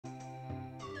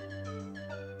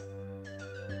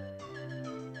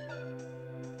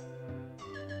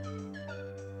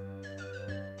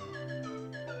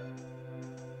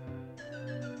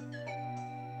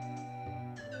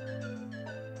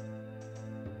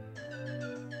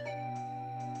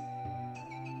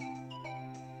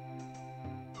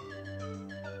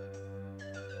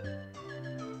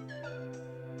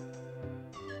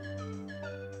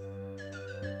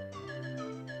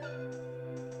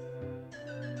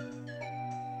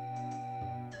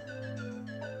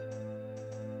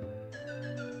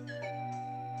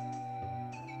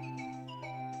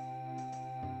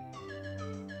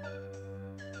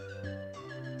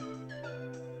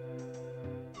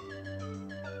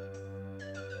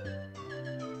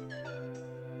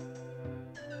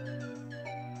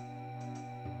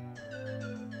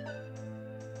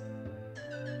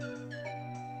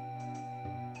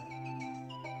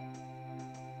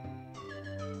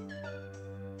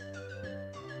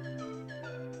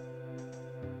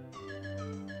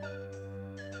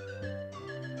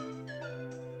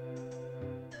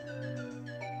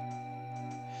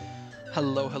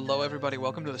Hello, hello everybody,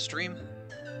 welcome to the stream.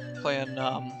 Playing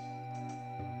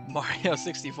Mario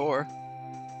 64.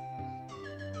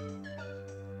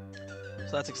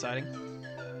 So that's exciting.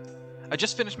 I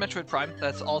just finished Metroid Prime,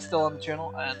 that's all still on the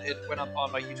channel, and it went up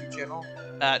on my YouTube channel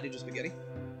at Ninja Spaghetti.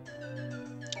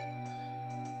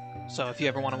 So if you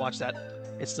ever want to watch that,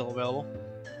 it's still available.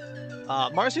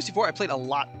 Mario 64 I played a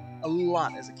lot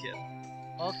as a kid.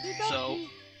 So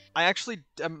I actually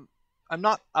I'm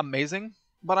not amazing,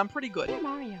 but I'm pretty good. Dear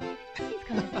Mario, please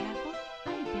come to the castle. I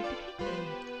have baked a cake for you.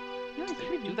 Yours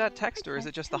truly, Do that text, or is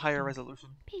it just the higher resolution?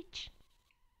 Peach.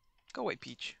 Go away,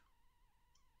 Peach.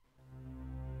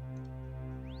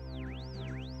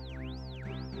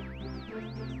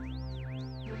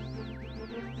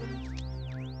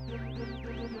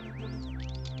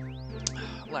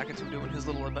 Lakitu doing his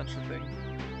little adventure thing.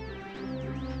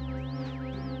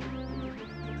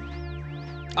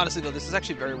 Honestly though, this is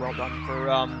actually very well done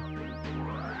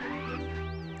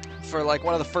for like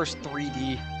one of the first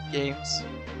 3D games.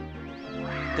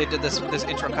 They did this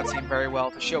intro cutscene very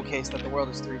well to showcase that the world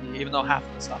is 3D, even though half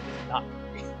of the stuff is not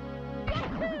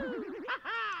 3D.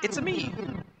 It's a me,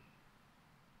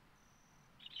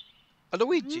 a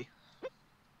Luigi.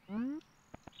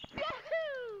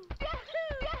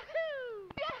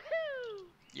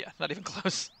 Yeah, not even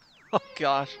close. Oh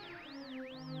gosh.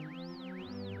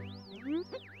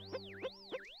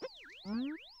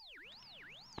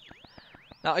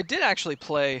 Now I did actually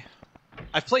play.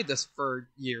 I've played this for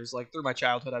years, like through my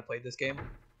childhood. I played this game.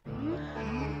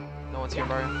 No one's here,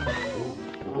 Mario.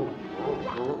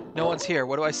 No one's here.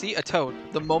 What do I see? A toad.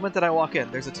 The moment that I walk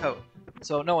in, there's a toad.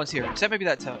 So no one's here, except maybe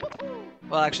that toad.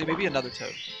 Well, actually, maybe another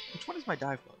toad. Which one is my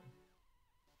dive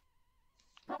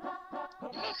button?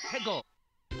 Hegel.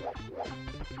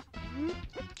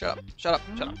 Shut up! Shut up!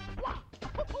 Shut up!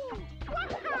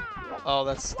 Oh,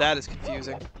 that is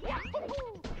confusing.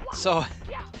 So,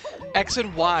 X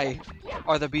and Y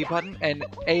are the B button, and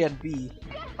A and B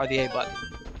are the A button.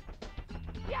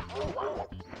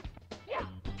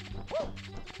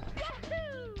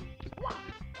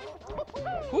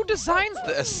 Who designs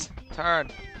this? Turn.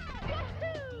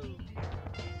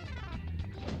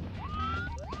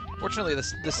 Fortunately,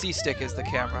 the C stick is the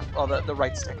camera. Well, the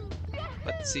right stick.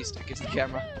 But the C stick is the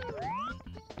camera.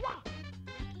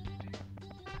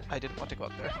 I didn't want to go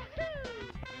up there.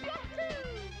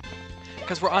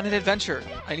 Because we're on an adventure.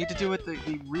 I need to do it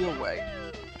the real way.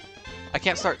 I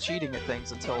can't start cheating at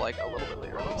things until like a little bit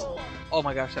later at least. Oh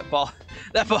my gosh, that ball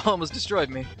almost destroyed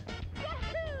me.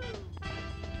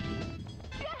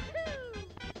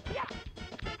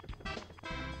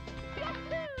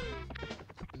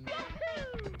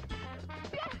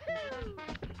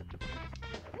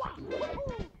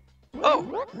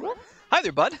 Oh! Hi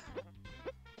there, bud!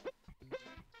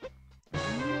 A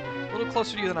little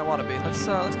closer to you than I want to be. Let's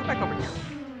go back over here.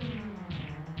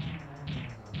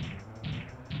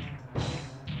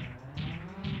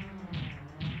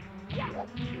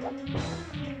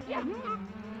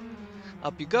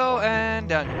 Up you go, and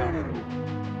down you go.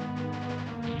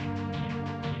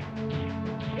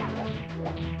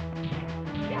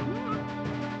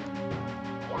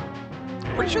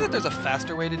 Pretty sure that there's a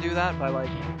faster way to do that by, like,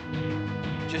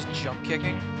 just jump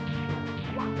kicking.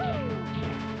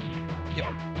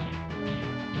 Yep.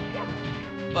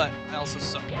 But I also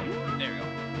suck. There we go.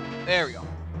 There we go.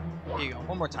 Here you go.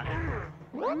 One more time.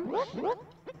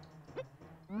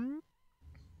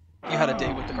 You had a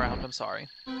date with the ground. I'm sorry.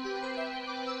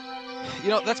 You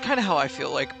know, that's kind of how I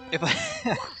feel. Like if I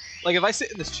if I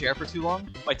sit in this chair for too long,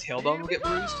 my tailbone will get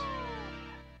bruised.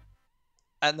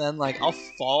 And then like I'll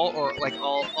fall, or like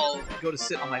I'll go to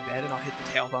sit on my bed and I'll hit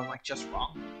the tailbone like just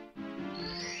wrong.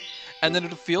 And then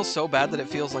it'll feel so bad that it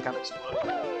feels like I'm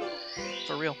exploding.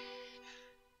 For real.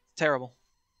 Terrible.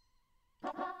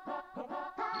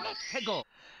 Hegel.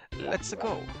 Let's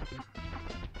go.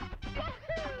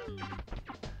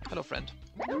 Hello, friend.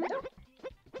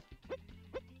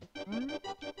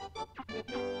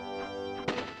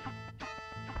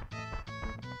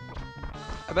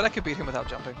 I bet I could beat him without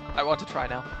jumping. I want to try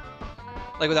now.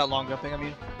 Like without long jumping, I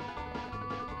mean.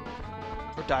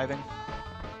 Or diving.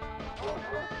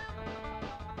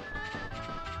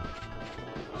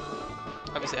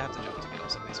 Obviously I have to jump to get on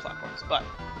some of these platforms, but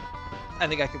I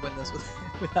think I could win this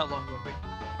without long jumping.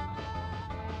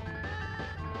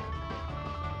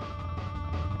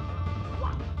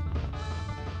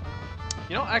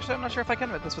 You know, actually I'm not sure if I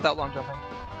can win this without long jumping.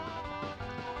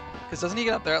 Because doesn't he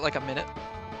get up there at like a minute?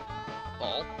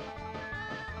 Ball.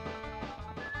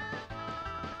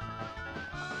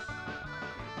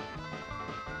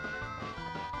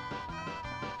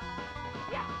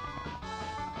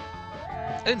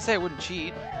 I didn't say I wouldn't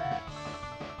cheat.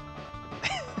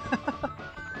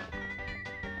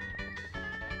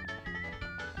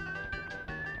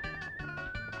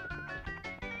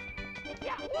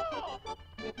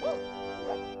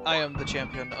 I am the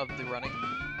champion of the running.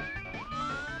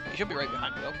 You should be right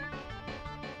behind me, though.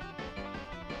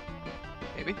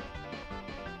 Maybe.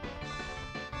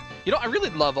 You know, I really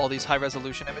love all these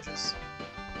high-resolution images.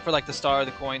 For, like, the star,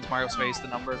 the coins, Mario's face, the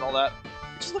numbers, all that.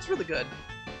 It just looks really good.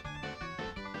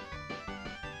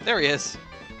 There he is.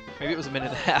 Maybe it was a minute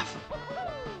and a half.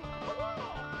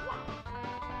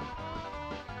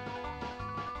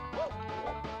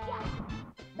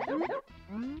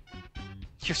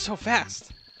 You're so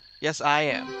fast. Yes, I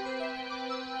am.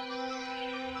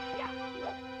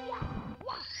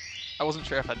 I wasn't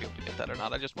sure if I'd be able to get that or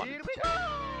not. I just wanted to check.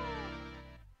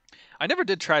 I never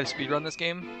did try to speedrun this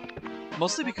game,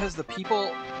 mostly because the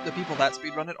people that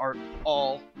speedrun it are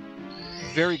all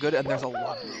very good, and there's a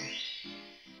lot of them.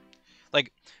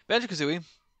 Like Banjo-Kazooie,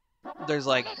 there's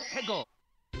like I don't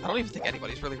even think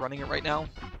anybody's really running it right now.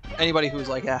 Anybody who's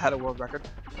like had a world record.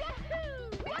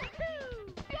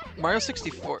 Mario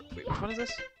 64. Wait, which one is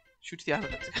this? Shoot to the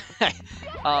island.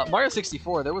 Mario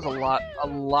 64. There was a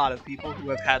lot of people who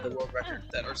have had the world record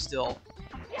that are still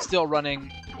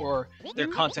running, or they're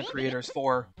content creators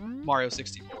for Mario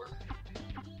 64.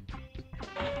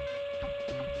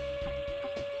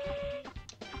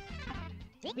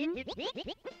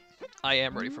 I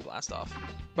am ready for blast off,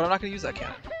 but I'm not gonna use that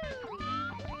cannon.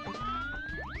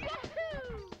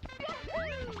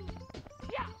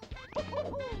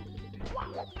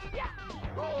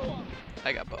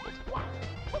 I got bubbled.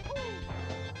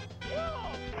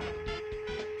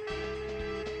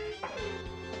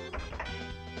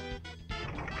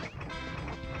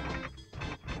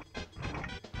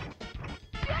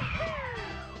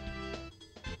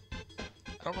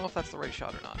 I don't know if that's the right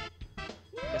shot or not.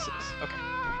 Yes, it is. Okay.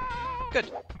 Good.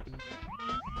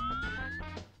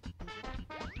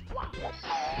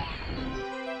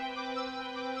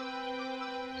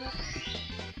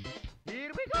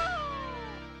 Here we go!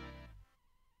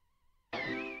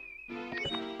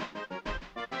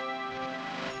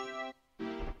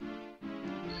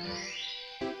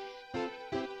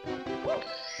 I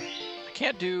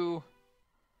can't do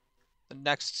the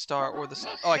next star or the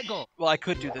well, I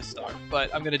could do this star,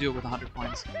 but I'm gonna do it with 100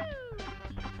 coins.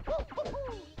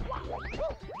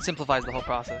 Simplifies the whole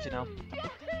process, you know.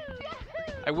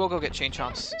 I will go get Chain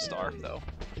Chomp's star though.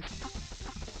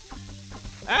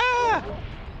 Ah!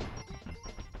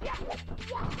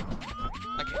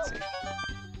 I can't see.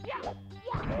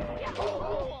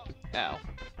 Ow.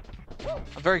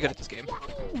 I'm very good at this game.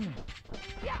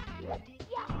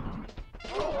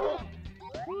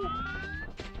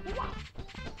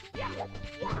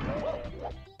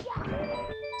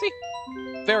 See?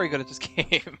 Very good at this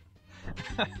game.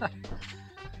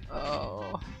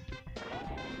 Oh.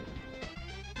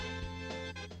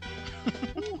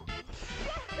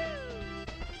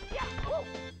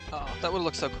 Oh, that would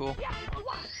look so cool.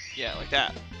 Yeah, like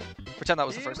that. Pretend that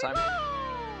was the first time.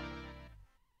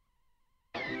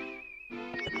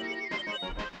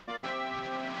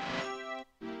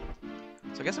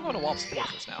 So I guess I'm going to Whomp's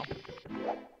Fortress now.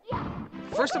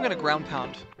 First I'm going to ground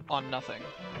pound on nothing.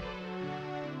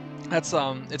 That's,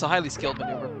 it's a highly skilled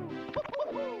maneuver.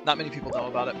 Not many people know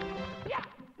about it.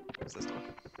 What's this door?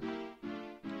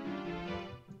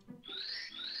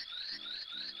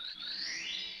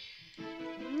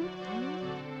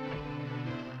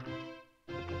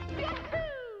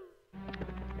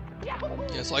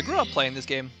 Yeah, so I grew up playing this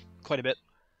game quite a bit.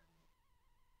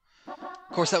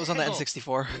 Of course, that was on the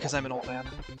N64, because I'm an old man.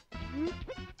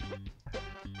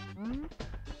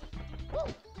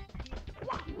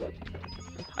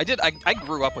 I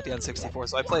grew up with the N64,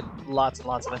 so I played lots and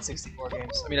lots of N64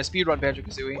 games. I mean, I speedrun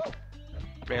Banjo-Kazooie.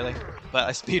 Rarely, but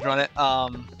I speedrun it.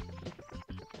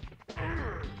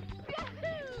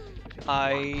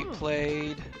 I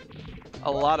played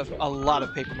a lot of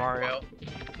Paper Mario.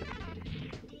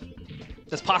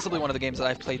 That's possibly one of the games that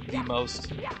I've played the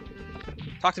most.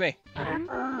 Talk to me.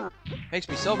 Makes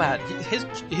me so mad. His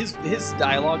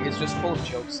dialogue is just full of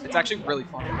jokes. It's actually really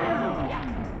funny.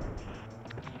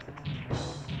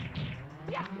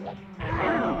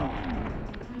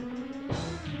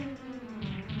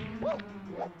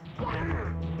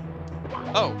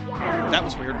 Oh, that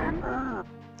was weird.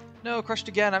 No, crushed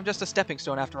again. I'm just a stepping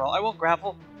stone after all. I won't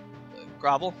grovel.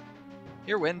 Grovel.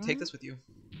 Here, Win. Take this with you.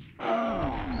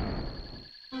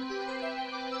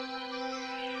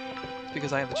 It's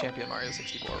because I am the champion Mario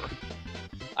 64.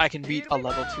 I can beat a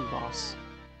level 2 boss.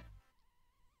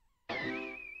 I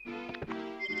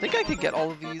think I could get all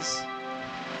of these.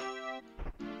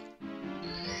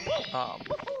 I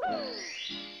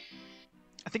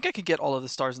think I could get all of the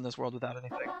stars in this world without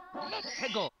anything.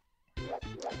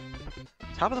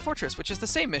 Top of the fortress, which is the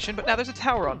same mission, but now there's a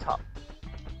tower on top.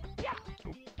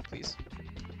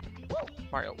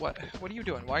 Mario, what are you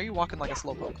doing? Why are you walking like a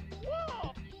slowpoke?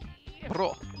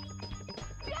 Bro.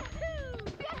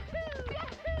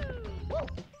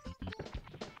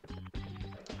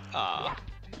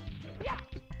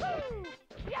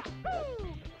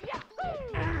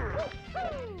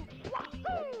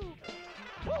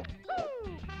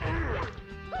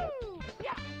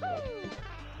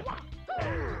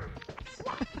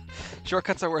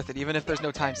 Shortcuts are worth it, even if there's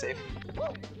no time save.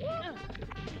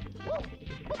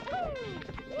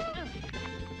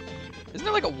 Isn't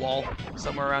there like a wall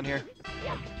somewhere around here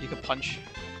you could punch?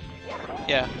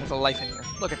 Yeah, there's a life in here.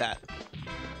 Look at that.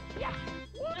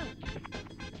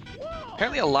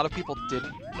 Apparently a lot of people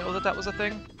didn't know that that was a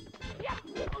thing.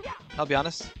 I'll be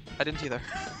honest, I didn't either.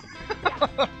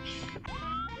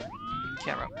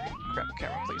 Camera.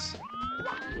 Camera, please.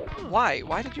 Why?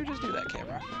 Why did you just do that,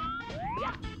 camera?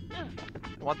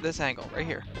 I want this angle, right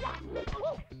here.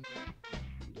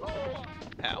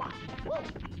 Ow.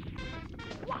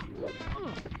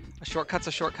 A shortcut's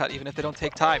a shortcut, even if they don't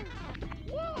take time.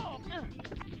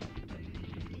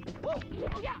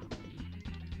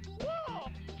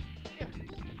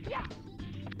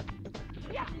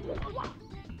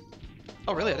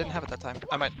 Oh really? I didn't have it that time.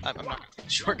 I'm not gonna take the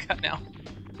shortcut now.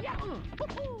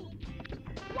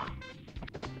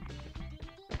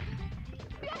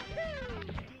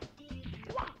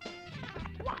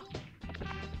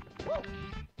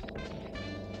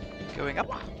 Going up.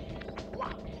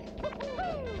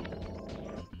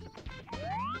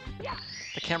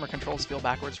 The camera controls feel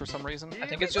backwards for some reason. I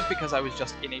think it's just because I was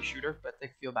just in a shooter, but they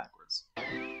feel backwards.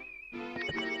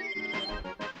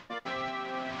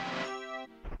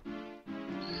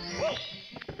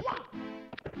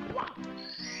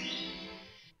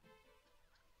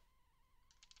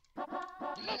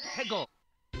 Hegel.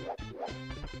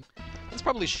 This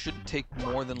probably shouldn't take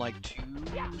more than like 2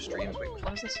 streams. Wait, which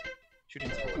one is this? Shooting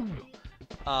through.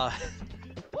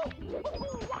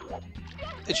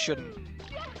 It shouldn't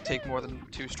take more than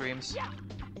 2 streams.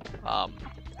 I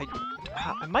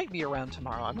might be around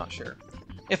tomorrow. I'm not sure.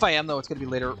 If I am, though, it's gonna be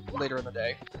later in the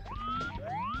day.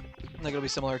 I think it'll be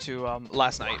similar to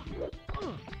last night.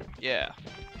 Yeah.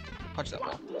 Punch that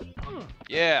wall.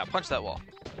 Yeah, punch that wall.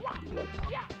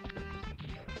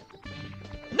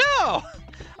 No!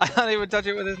 I thought he would touch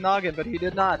it with his noggin, but he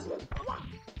did not.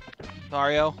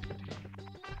 Mario.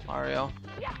 Mario.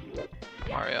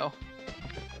 Mario.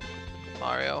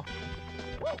 Mario.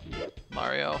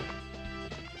 Mario.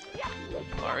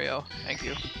 Mario. Thank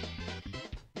you.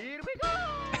 Here we go.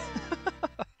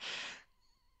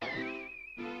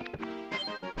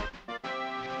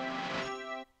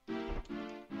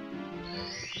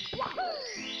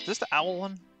 Is this the owl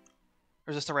one?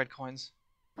 Or is this the red coins?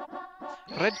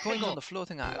 Red coins on the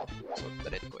floating isle. So the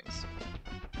red coins.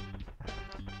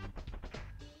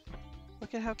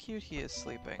 Look at how cute he is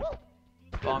sleeping.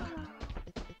 Bonk.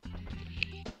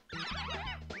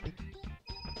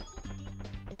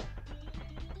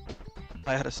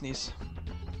 I had a sneeze.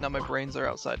 Now my brains are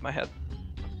outside my head.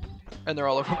 And they're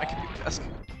all over my computer desk.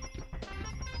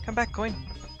 Come back, coin.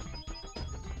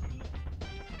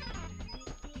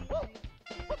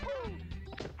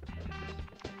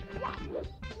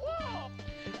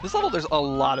 This level, there's a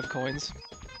lot of coins.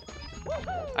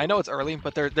 I know it's early,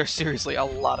 but there's seriously a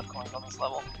lot of coins on this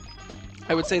level.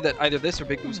 I would say that either this or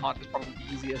Big Boo's Haunt is probably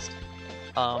the easiest.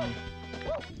 Not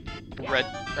red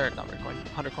coin,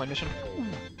 100 coin mission.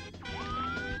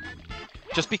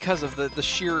 Just because of the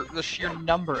sheer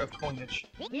number of coinage.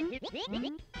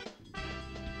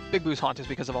 Big Boo's Haunt is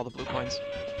because of all the blue coins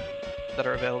that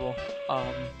are available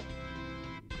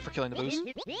for killing the boos.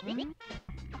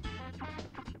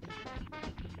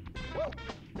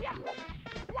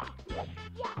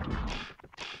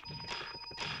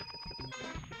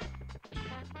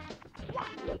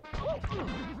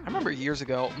 I remember years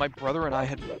ago, my brother and I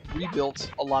had rebuilt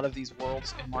a lot of these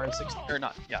worlds in Mario 60, or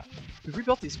not, yeah. We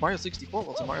rebuilt these Mario 64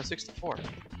 worlds in Mario 64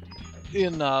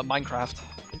 in Minecraft.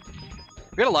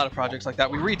 We had a lot of projects like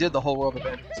that. We redid the whole world of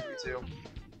Banjo-Kazooie too.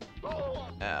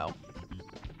 Ow.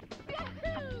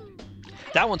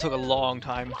 That one took a long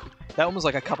time. That one was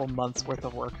like a couple months worth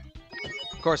of work.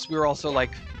 Of course, we were also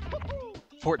like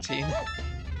 14.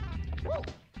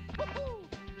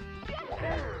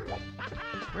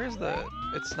 Where's the...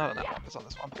 It's not on that one, it's on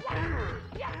this one.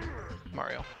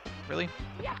 Mario. Really?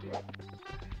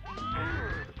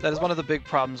 That is one of the big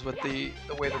problems with the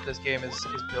way that this game is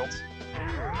built.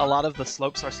 A lot of the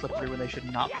slopes are slippery when they should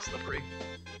not be slippery.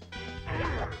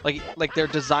 Like they're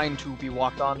designed to be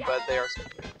walked on, but they are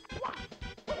slippery.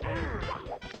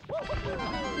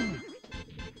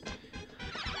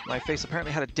 My face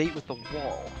apparently had a date with the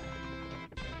wall.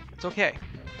 It's okay.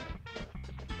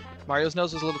 Mario's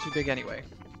nose was a little too big anyway.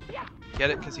 Get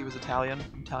it? Because he was Italian.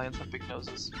 Italians have big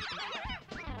noses.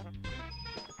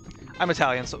 I'm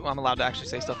Italian, so I'm allowed to actually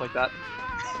say stuff like that.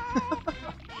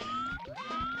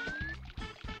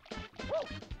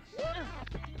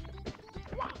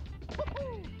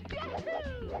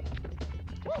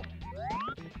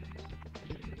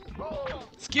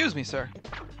 Excuse me, sir.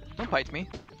 Don't bite me.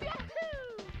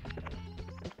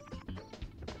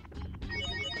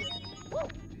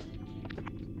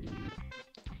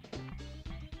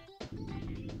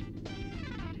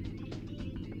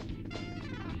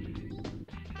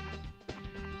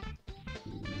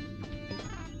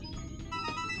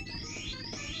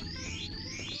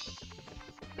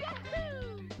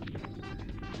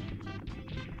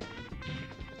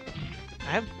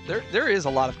 There is a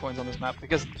lot of coins on this map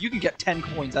because you can get 10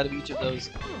 coins out of each of those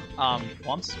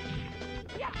womps.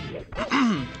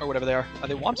 Or whatever they are. Are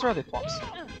they womps or are they thwomps?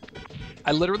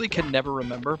 I literally can never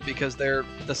remember because they're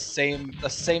the same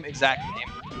exact name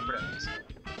for different enemies.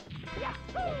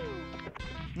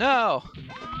 No!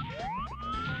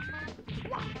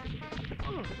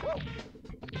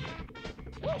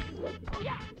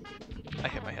 I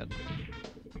hit my head.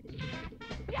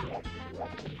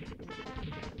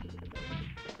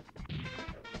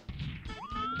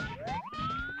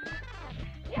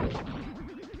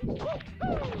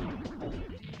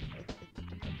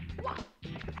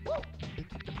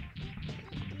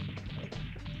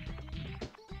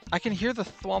 I can hear the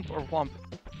thwomp or womp,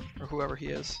 or whoever he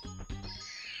is,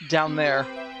 down there,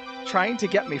 trying to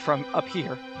get me from up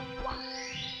here.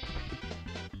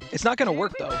 It's not gonna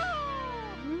work though.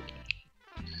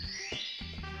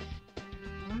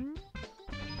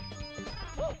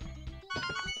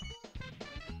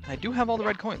 I do have all the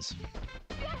red coins.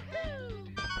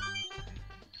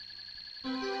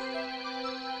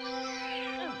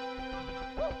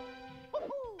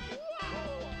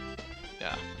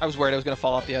 Yeah, I was worried I was gonna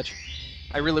fall off the edge.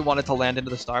 I really wanted to land into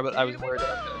the star, but I was worried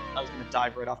that I was gonna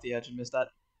dive right off the edge and miss that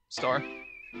star.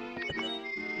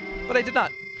 But I did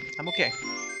not. I'm okay.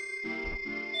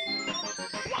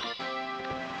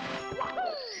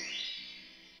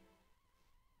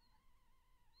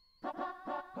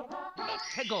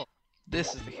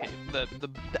 This is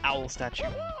the owl statue.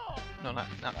 No, not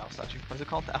owl statue. What is it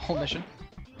called? The owl mission.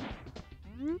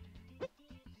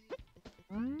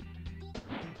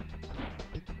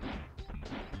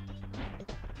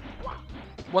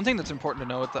 One thing that's important to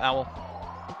know with the owl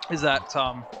is that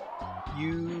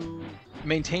you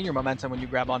maintain your momentum when you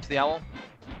grab onto the owl.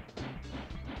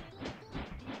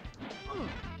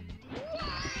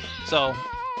 So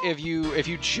if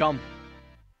you jump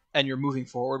and you're moving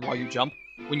forward while you jump,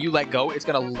 when you let go, it's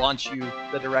going to launch you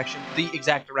the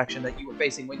exact direction that you were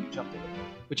facing when you jumped in it,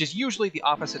 which is usually the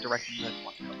opposite direction that you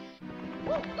want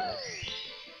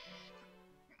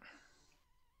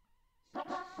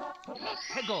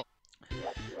to go.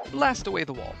 Blast away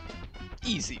the wall.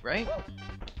 Easy, right?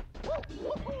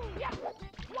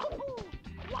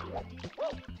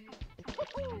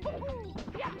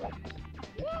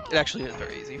 It actually is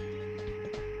very easy.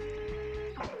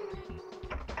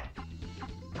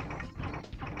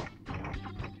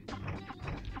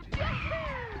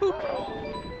 Boop.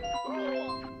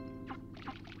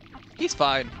 He's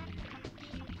fine.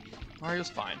 Mario's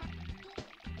fine.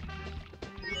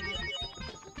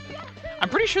 I'm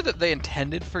pretty sure that they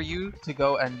intended for you to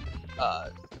go and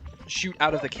shoot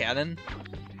out of the cannon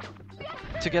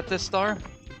to get this star,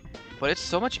 but it's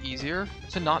so much easier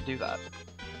to not do that.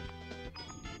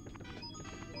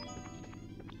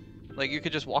 Like, you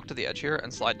could just walk to the edge here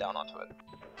and slide down onto it.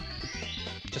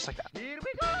 Just like that.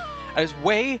 And it's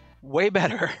way, way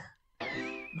better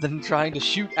than trying to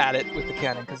shoot at it with the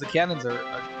cannon, because the cannons are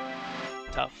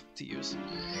tough to use.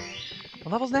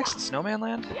 What level's next? Snowman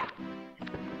Land?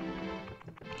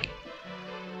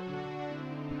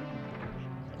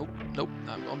 Oh, nope,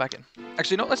 I'm going back in.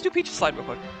 Actually, no, let's do Peach's Slide real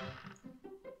quick.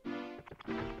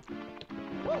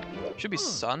 Should be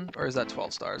Sun, or is that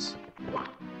 12 stars?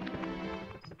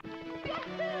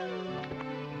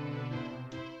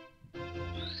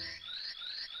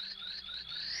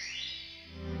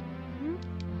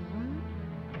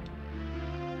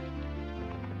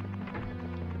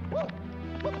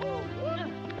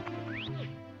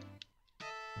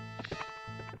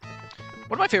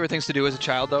 One of my favorite things to do as a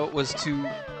child, though, was to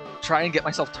try and get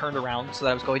myself turned around so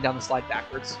that I was going down the slide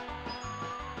backwards.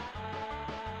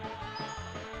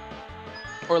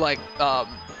 Or like,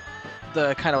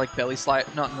 the kind of like belly slide.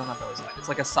 No, not belly slide. It's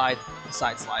like a side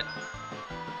slide.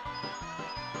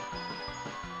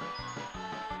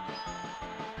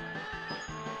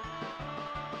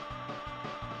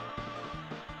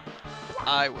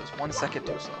 I was 1 second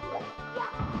too slow.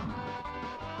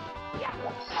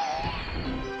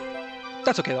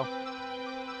 That's okay though.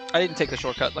 I didn't take the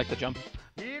shortcut like the jump.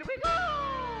 Here we go!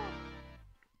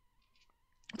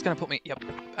 It's gonna put me, yep,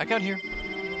 back out here.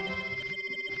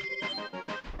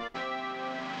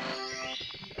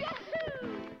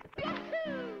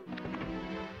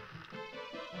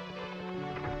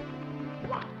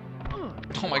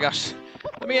 Oh my gosh.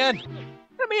 Let me in!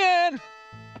 Let me in!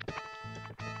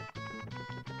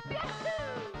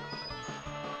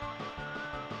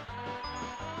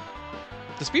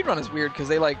 The speedrun is weird because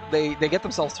they get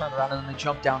themselves turned around and then they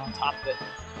jump down on top of it.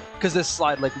 Because this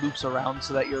slide like loops around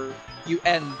so that you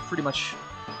end pretty much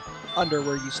under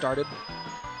where you started.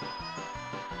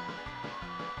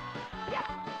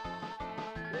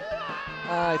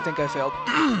 I think I failed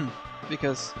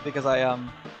because I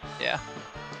yeah.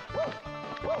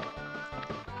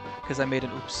 Because I made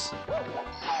an oops.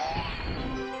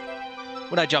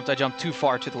 When I jumped too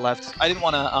far to the left. I didn't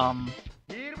want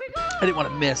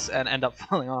to miss and end up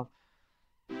falling off.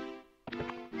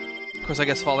 Of course, I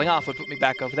guess falling off would put me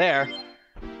back over there.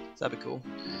 So that'd be cool.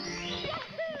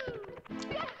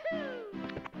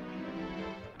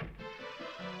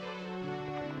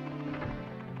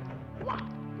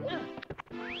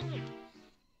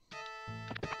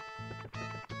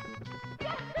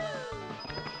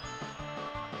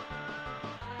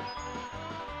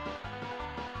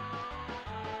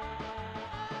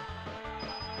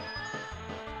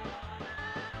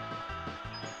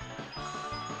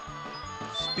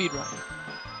 Speedrun.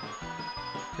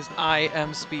 Because I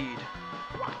am speed.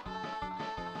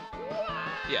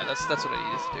 Yeah, that's what I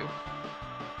needed to do.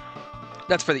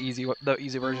 That's for the easy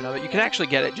version of it. You can actually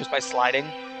get it just by sliding.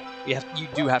 You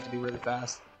do have to be really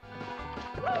fast.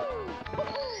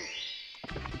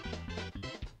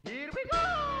 Here we go!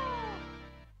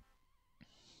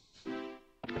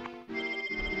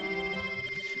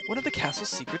 One of the castle's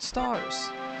secret stars.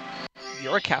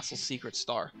 You're a castle's secret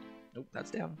star. Nope,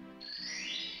 that's down.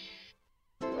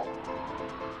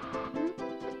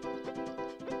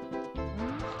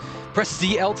 Press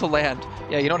CL to land.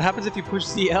 Yeah, you know what happens if you push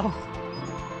CL?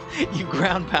 You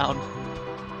ground pound.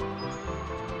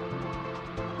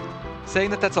 Saying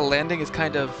that that's a landing is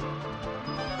kind of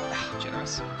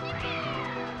generous.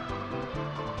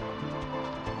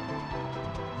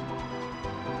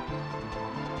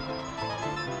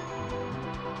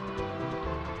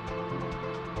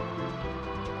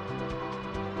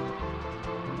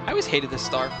 I always hated this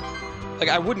star. Like,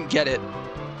 I wouldn't get it.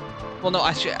 Well, no,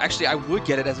 actually, I would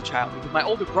get it as a child because my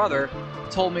older brother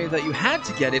told me that you had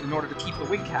to get it in order to keep the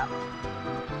wing cap.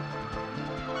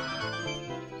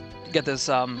 To get this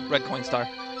red coin star.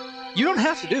 You don't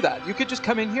have to do that. You could just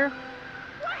come in here.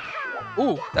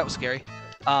 Ooh, that was scary.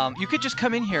 You could just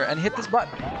come in here and hit this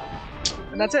button.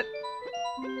 And that's it.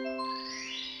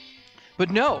 But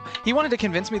no, he wanted to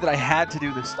convince me that I had to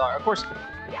do this star. Of course,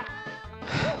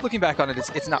 looking back on it,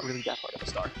 it's not really that hard of a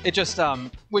star. It just,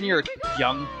 when you're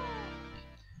young,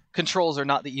 controls are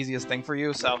not the easiest thing for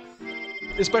you, so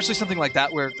especially something like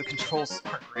that where the controls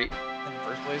aren't great in the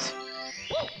first place.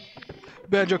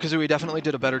 Banjo-Kazooie definitely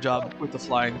did a better job with the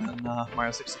flying than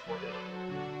Mario 64 did.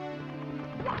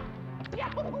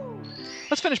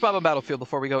 Let's finish Bob-omb Battlefield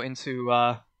before we go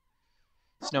into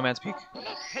Snowman's Peak,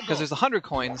 because there's 100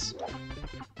 coins,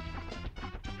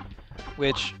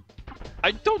 which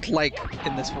I don't like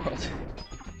in this world.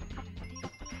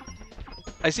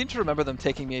 I seem to remember them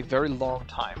taking me a very long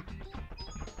time.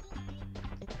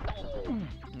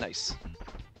 Nice.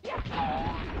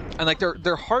 And like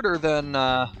they're harder than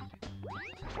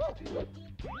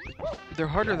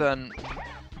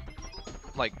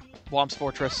like Whomp's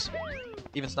Fortress,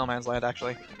 even Snowman's Land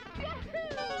actually.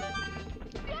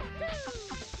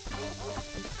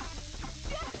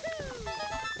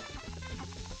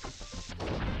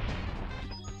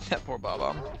 That poor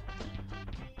Bob-omb.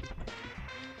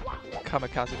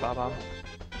 Kamikaze Bob-omb.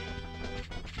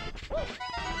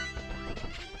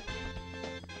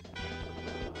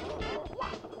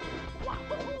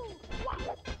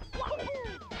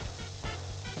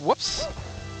 Whoops!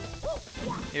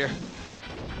 Here.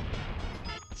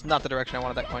 It's not the direction I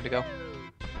wanted that coin to go.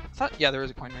 I thought, yeah, there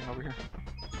is a coin ring over here.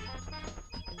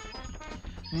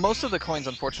 Most of the coins,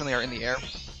 unfortunately, are in the air.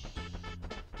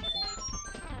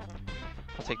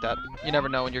 I'll take that. You never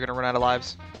know when you're gonna run out of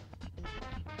lives.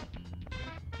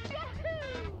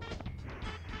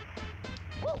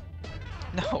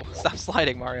 No, stop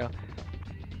sliding, Mario.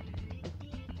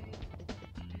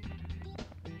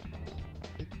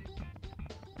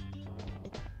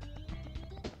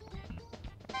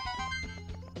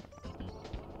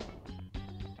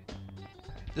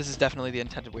 This is definitely the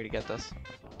intended way to get this.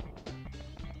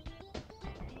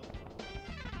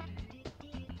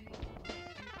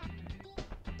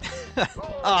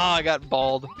 Ah, I got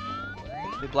balled.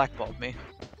 They blackballed me.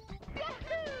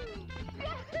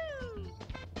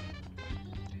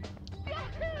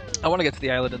 I want to get to the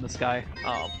island in the sky,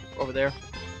 over there,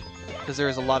 because there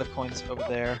is a lot of coins over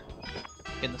there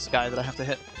in the sky that I have to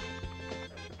hit,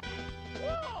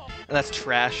 and that's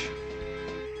trash.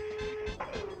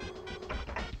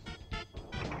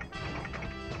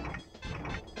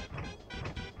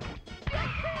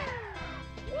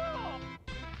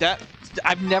 That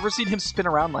I've never seen him spin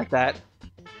around like that.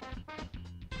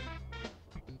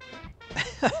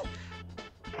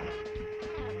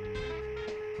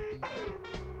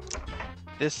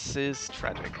 This is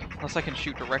tragic. Unless I can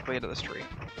shoot directly into this tree.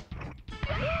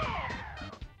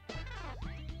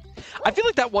 I feel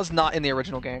like that was not in the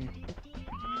original game.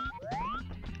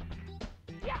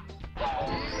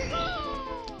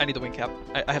 I need the wing cap.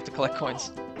 I have to collect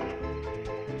coins.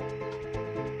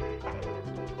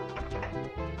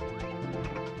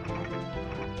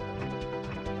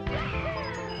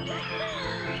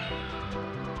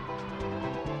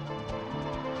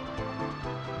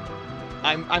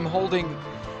 I'm holding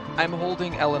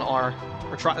L and R,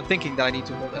 or thinking that I need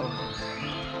to hold L and R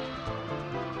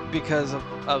because of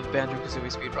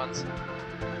Banjo-Kazooie speedruns.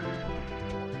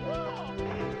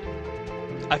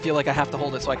 I feel like I have to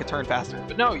hold it so I can turn faster,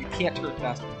 but no, you can't turn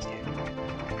faster in this game.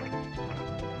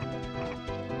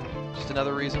 Just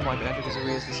another reason why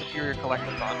Banjo-Kazooie is the superior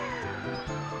collectathon.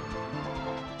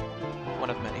 One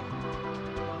of many.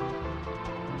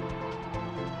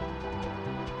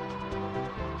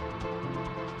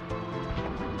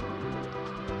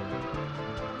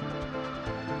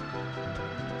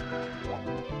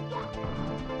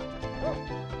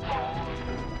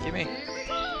 Gimme.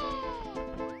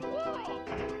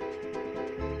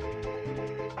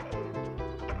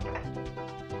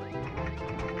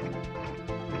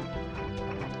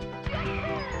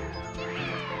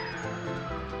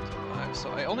 So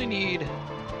I only need...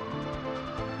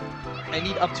 I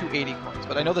need up to 80 coins,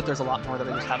 but I know that there's a lot more that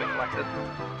I just haven't collected.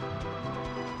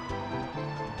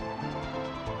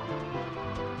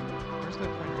 Where's the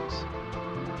coin rings?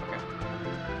 Okay.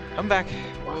 Come back.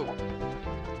 Whoa.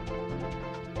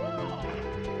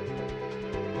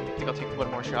 I think I'll take one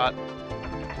more shot.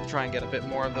 Try and get a bit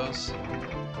more of those.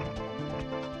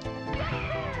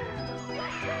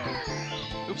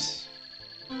 Oops.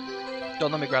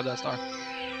 Don't let me grab that star.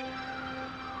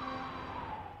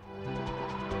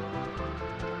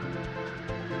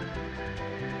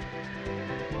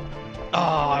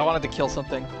 Oh, I wanted to kill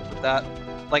something with that.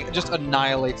 Like, just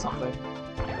annihilate something.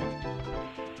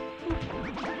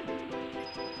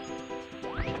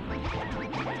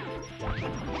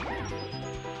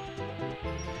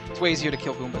 It's way easier to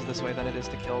kill Goombas this way than it is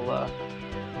to kill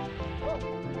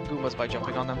Goombas by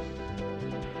jumping on them.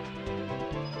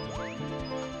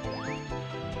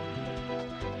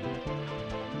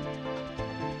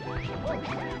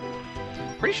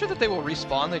 Pretty sure that they will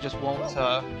respawn, they just won't,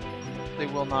 they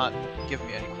will not give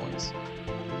me any coins.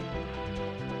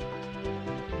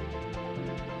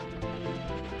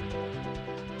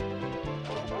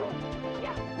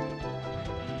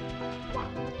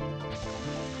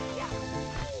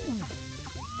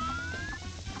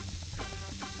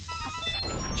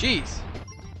 Jeez.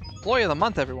 Employee of the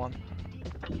month, everyone.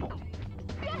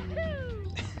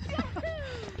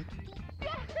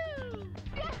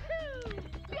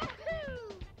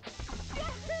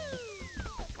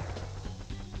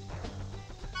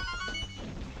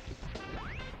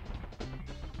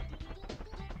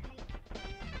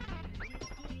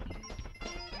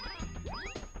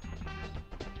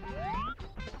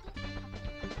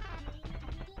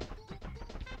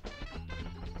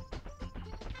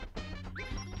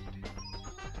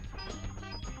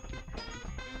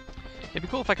 It'd be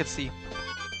cool if I could see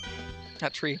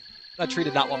that tree. That tree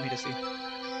did not want me to see.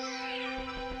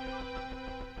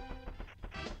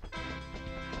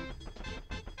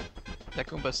 That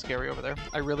Goomba's scary over there.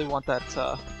 I really want that,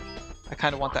 I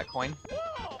kind of want that coin.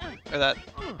 Or that,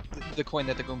 the coin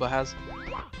that the Goomba has.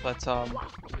 But, I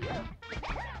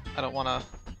don't wanna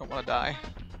die.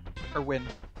 Or win.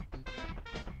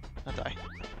 Not die.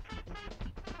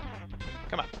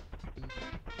 Come on.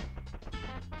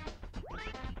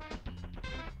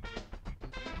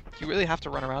 You really have to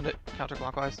run around it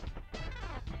counterclockwise?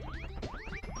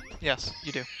 Yes,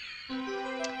 you do.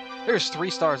 There's 3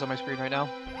 stars on my screen right now.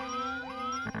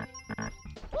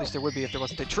 At least there would be if there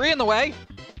wasn't a tree in the way!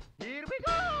 Here we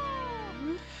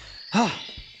go!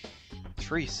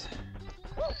 Trees.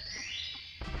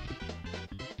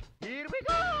 Here we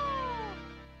go!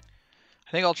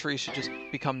 I think all trees should just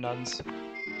become nuns.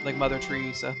 Like Mother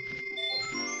Teresa.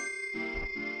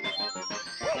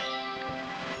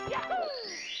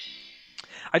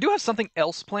 I do have something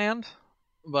else planned,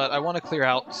 but I want to clear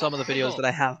out some of the videos that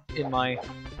I have in my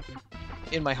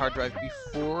hard drive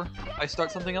before I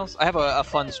start something else. I have a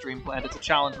fun stream planned. It's a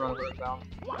challenge run of Earthbound.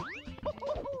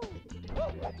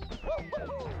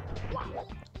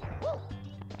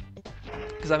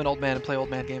 Because I'm an old man and play old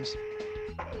man games.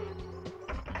 I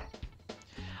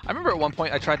remember at one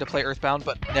point I tried to play Earthbound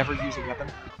but never use a weapon.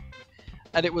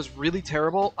 And it was really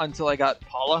terrible until I got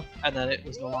Paula, and then it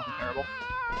was no longer terrible.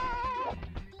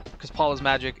 Because Paula's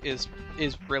magic is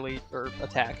really her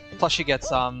attack. Plus she gets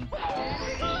the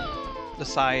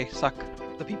Psy suck,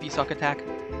 the PP suck attack,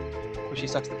 where she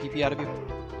sucks the PP out of you.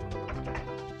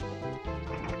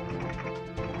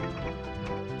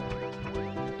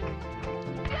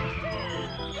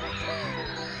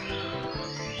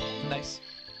 Nice.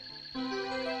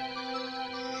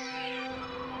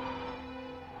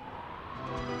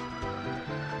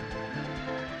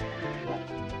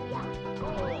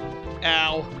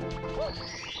 Ow.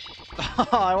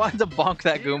 I wanted to bonk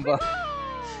that Goomba.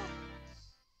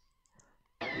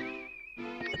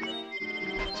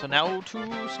 So now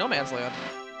to Snowman's Land.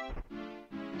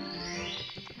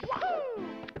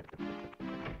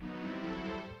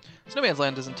 Snowman's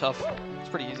Land isn't tough. It's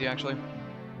pretty easy, actually.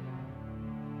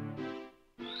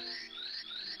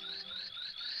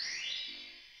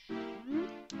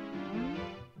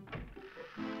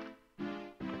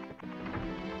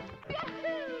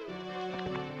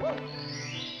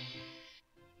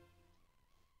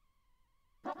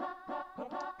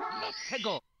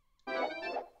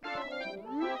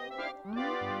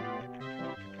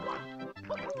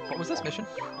 What was this mission?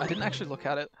 I didn't actually look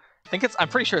at it. I'm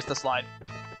pretty sure it's the slide.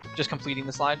 Just completing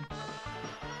the slide.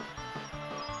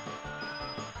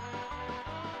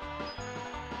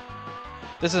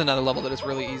 This is another level that is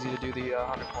really easy to do the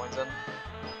 100 coins in.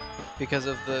 Because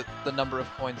of the number of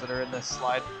coins that are in this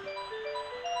slide.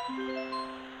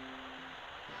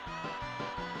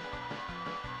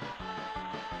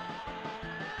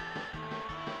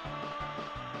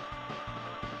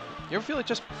 You ever feel like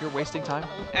just you're wasting time?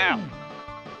 Ow!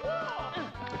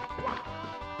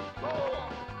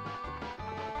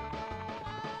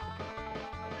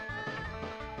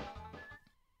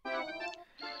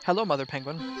 Hello, Mother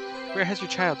Penguin. Where has your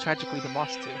child tragically been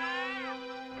lost to?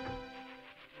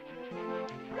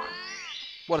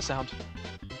 What a sound.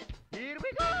 Here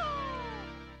we go!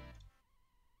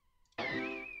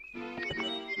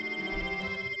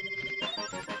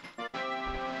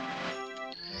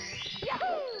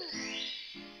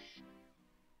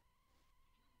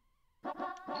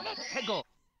 Go.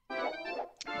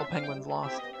 Oh, Penguin's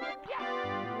lost.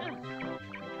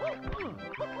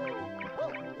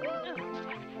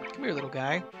 Come here, little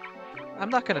guy. I'm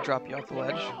not gonna drop you off the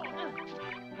ledge.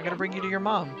 I'm gonna bring you to your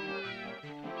mom.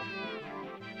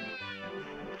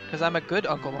 Because I'm a good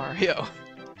Uncle Mario.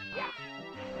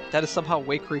 That is somehow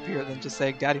way creepier than just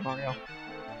saying Daddy Mario.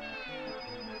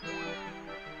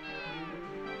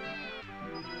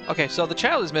 Okay, so the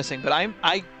child is missing, but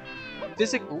I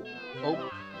physically... Oh.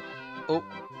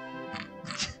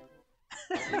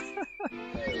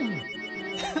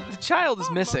 The child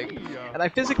is missing, and I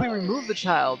physically removed the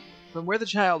child from where the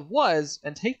child was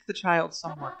and take the child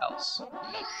somewhere else.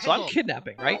 So I'm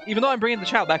kidnapping, right? Even though I'm bringing the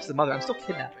child back to the mother, I'm still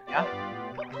kidnapping, yeah?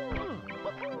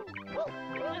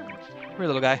 Come here,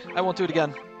 little guy. I won't do it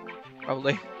again.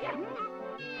 Probably.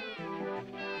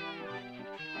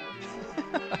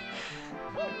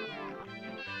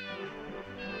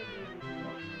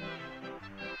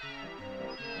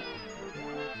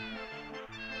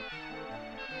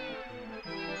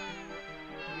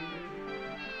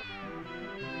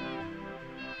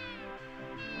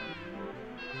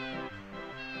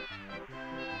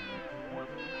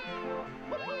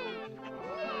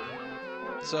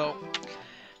 So,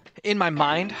 in my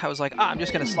mind, I was like, I'm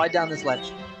just gonna slide down this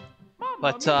ledge.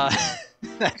 But,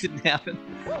 that didn't happen.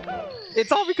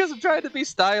 It's all because I'm trying to be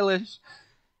stylish.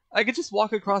 I could just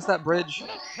walk across that bridge.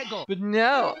 But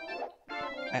no!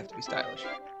 I have to be stylish.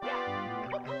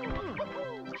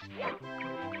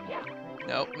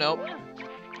 Nope.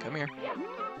 Come here.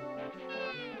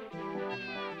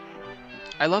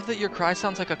 I love that your cry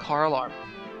sounds like a car alarm.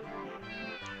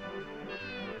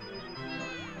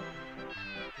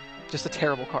 Just a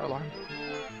terrible car alarm.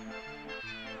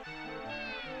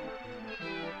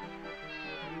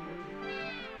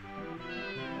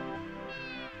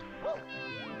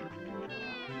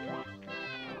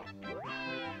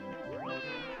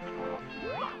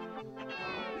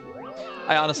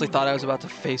 I honestly thought I was about to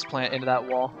faceplant into that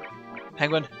wall.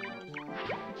 Penguin.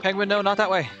 Penguin, no, not that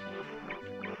way.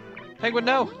 Penguin,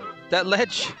 no. That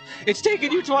ledge. It's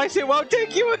taken you twice, it won't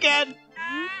take you again!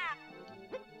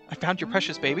 I found your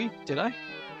precious baby, did I?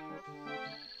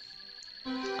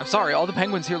 I'm sorry, all the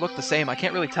penguins here look the same. I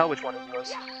can't really tell which one is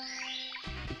yours.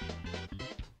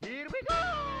 Here we go!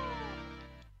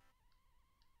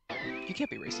 You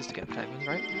can't be racist against penguins,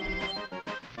 right?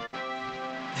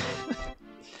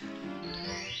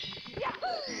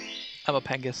 I'm a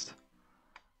pengist.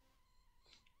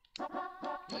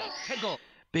 Hegel!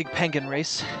 Big penguin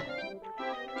race.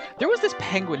 There was this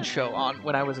penguin show on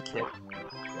when I was a kid.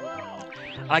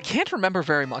 I can't remember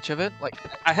very much of it. Like,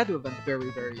 I had to have been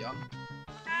very, very young.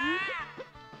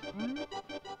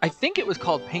 I think it was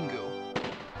called Pingu.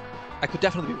 I could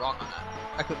definitely be wrong on that.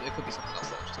 It could be something else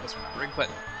that I'm just misremembering, but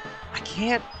I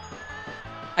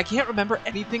can't remember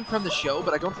anything from the show,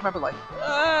 but I don't remember like,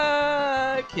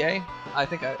 okay. I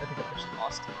think I've actually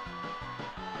lost.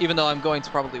 Even though I'm going to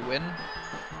probably win.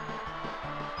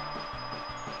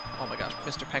 Oh my gosh,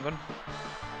 Mr. Penguin.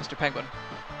 Mr. Penguin.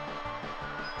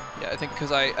 Yeah, I think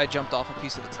because I jumped off a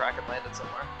piece of the track and landed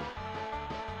somewhere.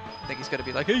 I think he's gonna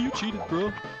be like, hey, you cheated,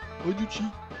 bro. Why'd you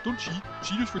cheat? Don't cheat.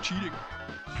 Cheaters for cheating.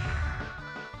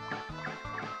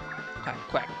 Quack,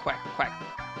 quack, quack, quack.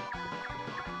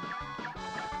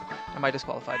 Am I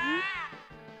disqualified?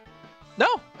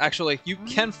 No, actually, you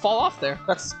can fall off there.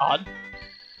 That's odd.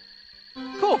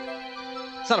 Cool.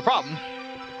 It's not a problem.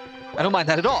 I don't mind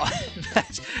that at all.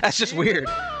 That's just weird.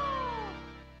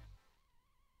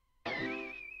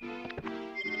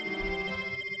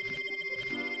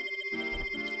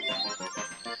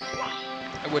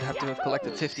 I would have to have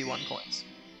collected 51 coins.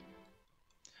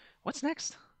 What's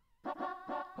next?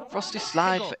 Frosty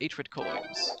Slide for 8 red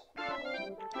coins.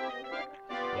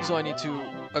 So I need to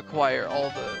acquire all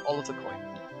of the coin.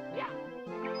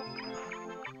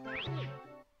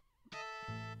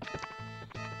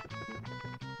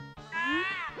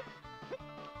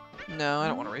 No, I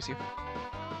don't want to race you.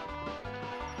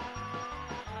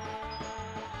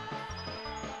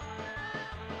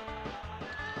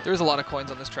 There's a lot of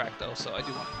coins on this track though, so I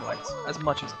do want to collect as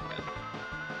much as I can.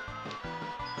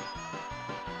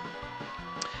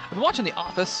 I've been watching The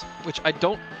Office, which I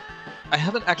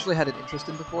haven't actually had an interest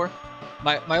in before.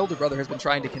 My older brother has been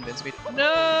trying to convince me to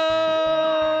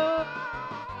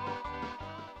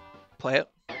play it.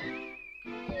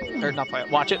 Or not play it,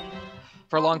 watch it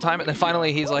for a long time, and then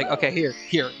finally he's like, okay, here,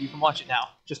 you can watch it now.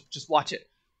 Just watch it.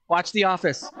 Watch The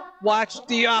Office. Watch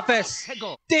The Office!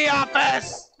 The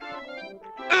Office!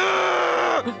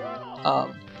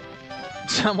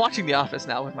 So I'm watching The Office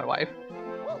now with my wife.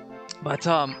 But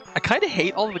I kind of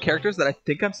hate all of the characters that I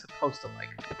think I'm supposed to like.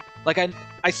 Like,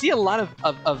 I see a lot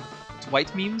of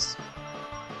Dwight memes,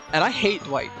 and I hate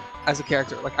Dwight as a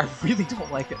character. Like, I really don't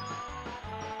like it.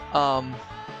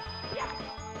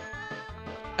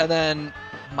 And then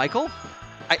Michael,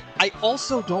 I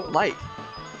also don't like.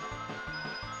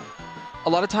 A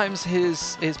lot of times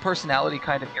his personality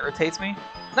kind of irritates me.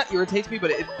 Not irritates me,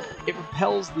 but it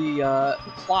repels the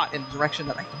plot in a direction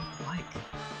that I don't like.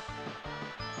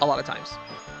 A lot of times.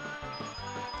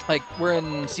 Like, we're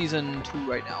in season 2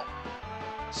 right now.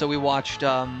 So we watched,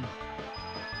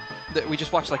 we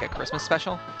just watched like a Christmas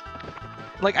special.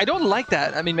 Like, I don't like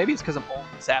that. I mean, maybe it's because I'm old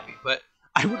and sappy, but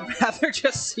I would rather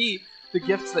just see the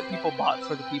gifts that people bought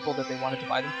for the people that they wanted to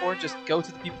buy them for, just go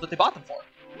to the people that they bought them for.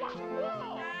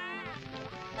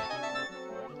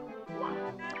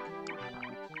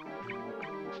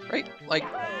 Right? Like,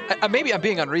 maybe I'm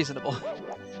being unreasonable.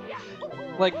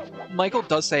 Like, Michael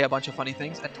does say a bunch of funny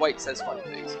things, and Dwight says funny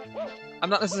things. I'm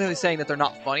not necessarily saying that they're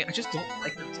not funny, I just don't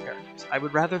like them as characters. I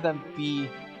would rather them be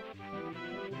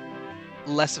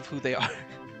less of who they are.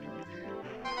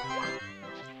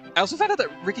 I also found out that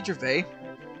Ricky Gervais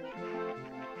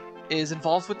is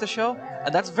involved with the show,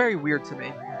 and that's very weird to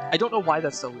me. I don't know why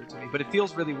that's so weird to me, but it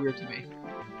feels really weird to me.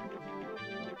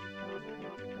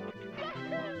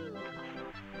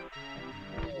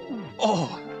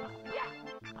 Oh!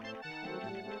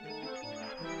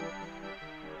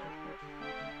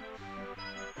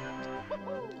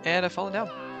 And I've fallen down.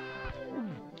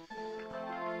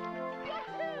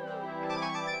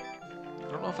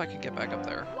 I don't know if I can get back up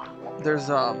there. There's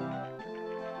a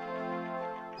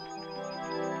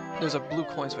blue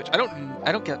coin switch. I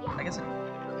don't get. I guess.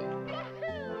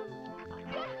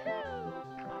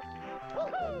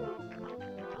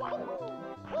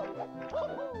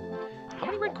 How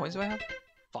many red coins do I have?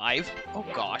 5? Oh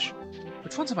gosh.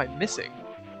 Which ones am I missing?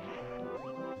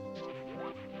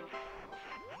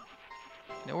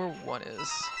 I know where one is.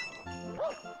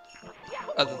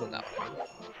 Other than that one.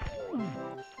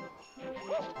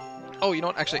 Oh, you know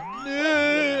what? Actually,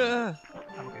 I'm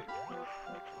okay.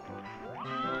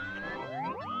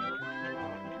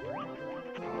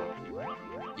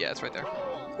 Yeah, it's right there.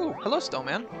 Ooh, hello,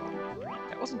 Snowman.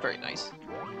 That wasn't very nice.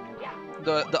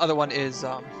 The other one is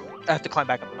I have to climb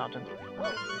back up the mountain.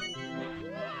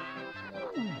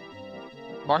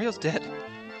 Mario's dead.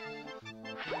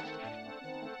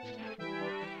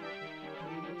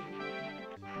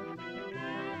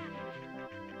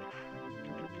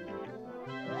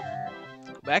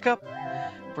 Go back up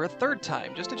for a third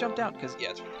time, just to jump down, because,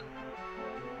 yeah, it's really good.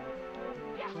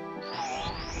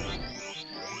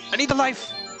 I need the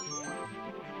life!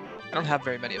 I don't have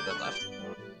very many of them left.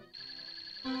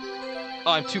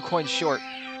 Oh, I'm 2 coins short.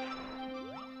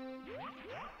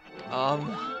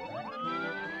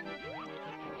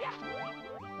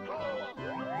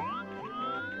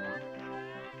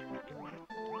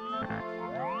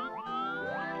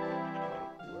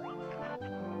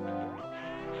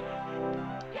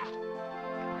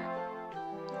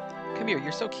 Come here,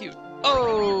 you're so cute.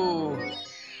 Oh!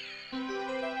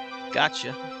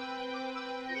 Gotcha.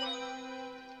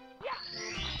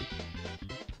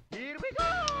 Here we go!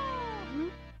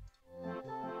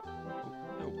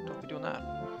 No, don't be doing that.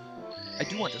 I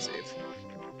do want to save.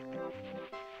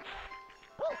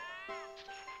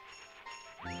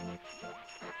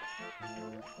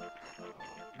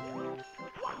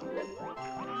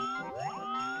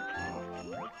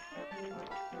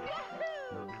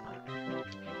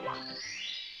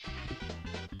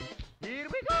 Here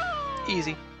we go!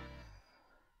 Easy.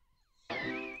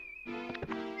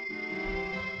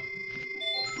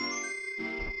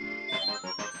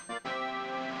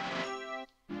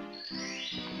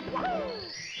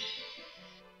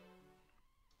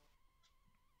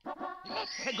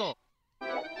 Head goal.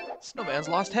 Snowman's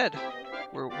lost head.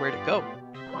 Where'd it go?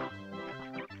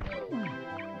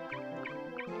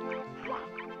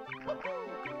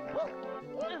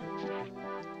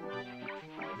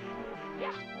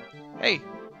 Hey!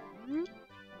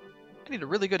 I need a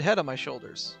really good head on my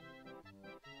shoulders.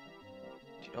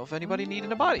 Do you know if anybody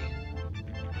needed a body?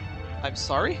 I'm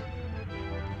sorry?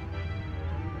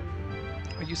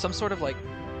 Are you some sort of, like,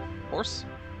 horse?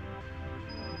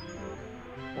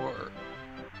 Or,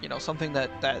 you know, something that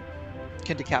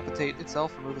can decapitate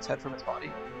itself, remove its head from its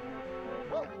body?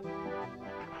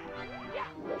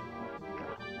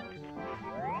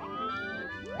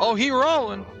 Oh, he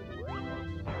rolling!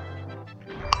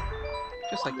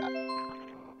 Just like that.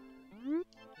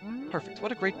 Perfect.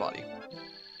 What a great body.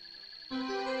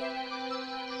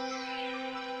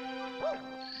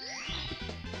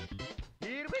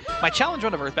 Here we go! My challenge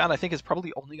run of Earthbound, I think, is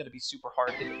probably only going to be super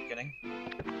hard in the beginning.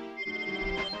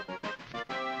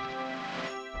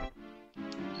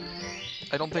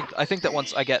 I think that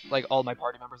once I get, like, all my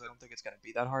party members, I don't think it's going to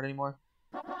be that hard anymore.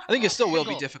 I think it still will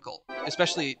be difficult,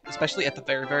 especially at the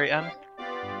very, very end.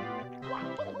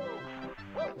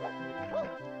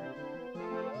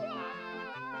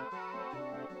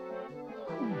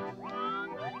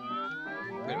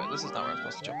 Wait a minute, this is not where I'm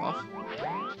supposed to jump off.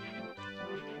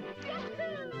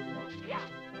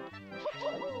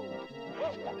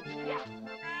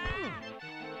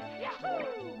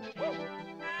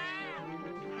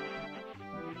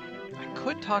 I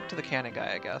could talk to the cannon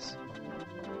guy, I guess.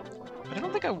 But I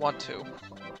don't think I want to.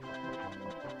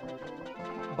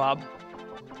 Bob.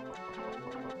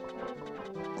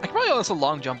 I could probably also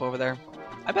long jump over there.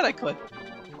 I bet I could.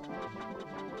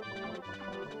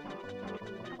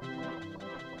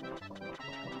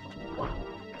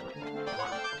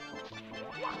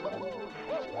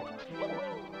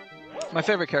 My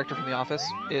favorite character from The Office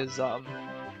is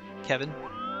Kevin.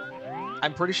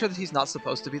 I'm pretty sure that he's not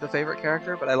supposed to be the favorite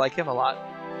character, but I like him a lot.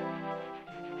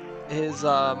 His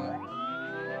a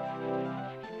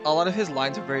lot of his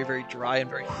lines are very, very dry and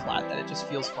very flat, and it just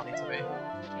feels funny to me.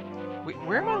 Wait,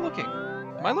 where am I looking?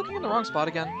 Am I looking in the wrong spot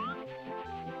again?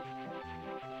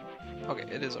 Okay,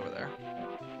 it is over there.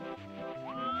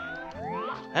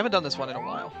 I haven't done this one in a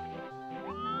while.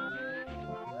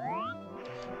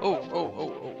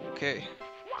 Oh, okay.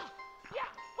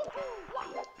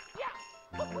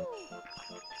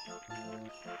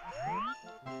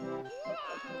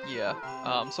 Yeah,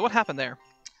 so what happened there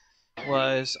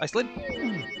was I slid.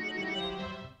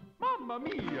 Mamma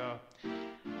mia!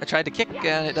 I tried to kick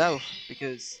and it dove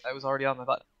because I was already on my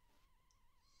butt.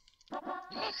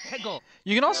 Head goal.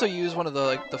 You can also use one of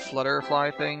the the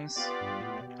flutterfly things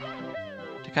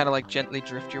to kind of like gently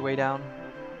drift your way down.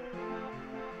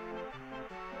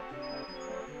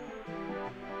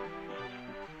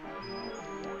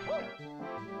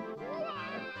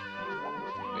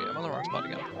 Wait, I'm on the wrong spot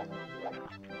again.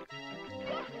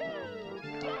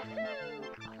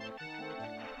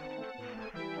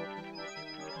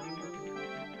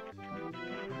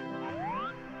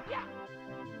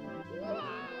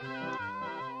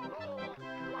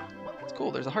 It's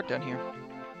cool, there's a heart down here.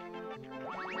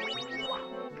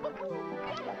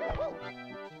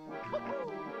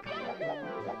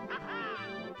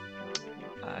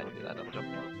 I did that double jump.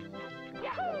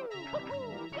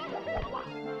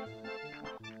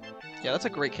 Yeah, that's a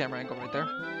great camera angle right there.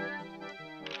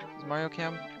 Is Mario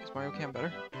Cam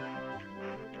better?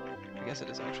 I guess it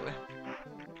is actually.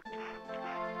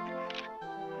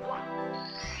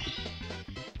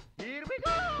 Here we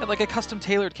go! Yeah, like a custom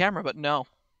tailored camera, but no.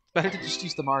 It's better to just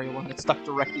use the Mario one that's stuck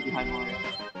directly behind Mario.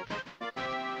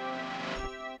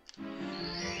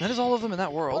 That is all of them in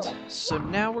that world. So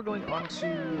now we're going on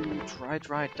to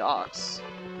Dry Docks.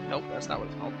 Nope, that's not what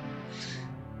it's called.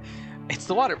 It's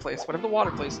the water place, whatever the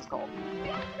water place is called.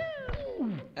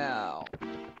 Ow.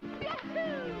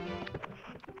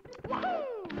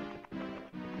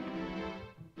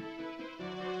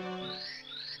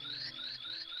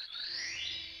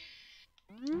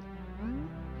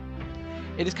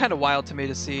 It is kind of wild to me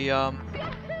to see,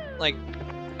 like,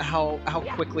 how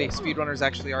quickly speedrunners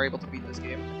actually are able to beat this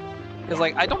game. Because,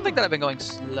 like, I don't think that I've been going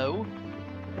slow.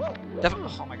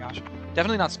 Oh my gosh.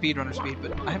 Definitely not speedrunner speed,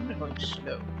 but I haven't been going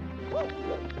slow.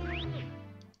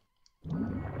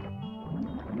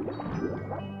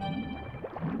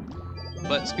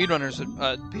 But speedrunners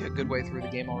would be a good way through the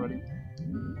game already.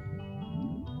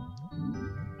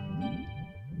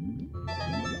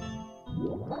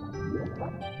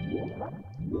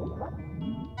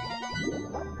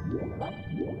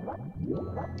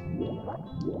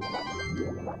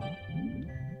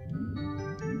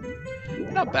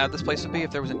 You know how bad this place would be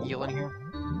if there was an eel in here?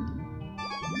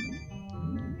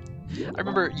 I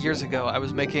remember years ago I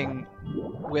was making,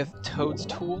 with Toad's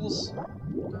tools,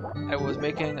 I was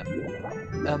making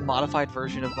a modified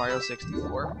version of Mario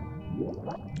 64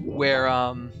 where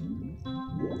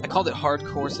I called it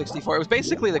Hardcore 64. It was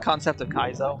basically the concept of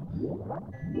Kaizo,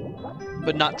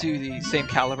 but not to the same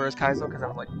caliber as Kaizo, because I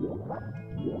was like,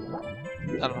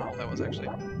 I don't know how old I was actually.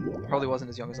 Probably wasn't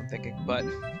as young as I'm thinking, but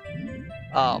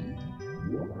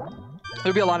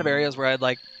there'd be a lot of areas where I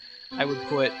would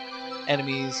put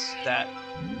enemies that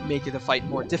make the fight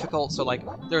more difficult. So like,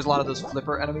 there's a lot of those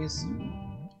flipper enemies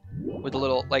with the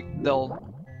little, like,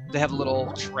 they have a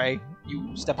little tray.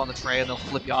 You step on the tray and they'll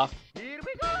flip you off. Here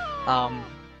we go!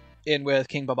 In with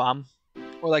King Babam,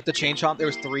 or like the Chain Chomp. There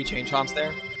was 3 Chain Chomps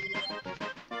there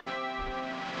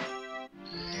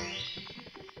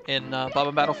in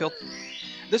Bob-omb Battlefield.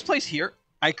 This place here,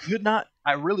 I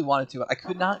really wanted to, I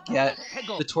could not get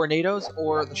the tornadoes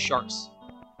or the sharks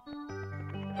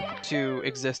to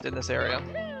exist in this area.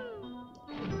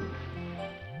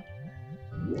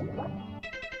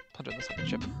 Punch in the second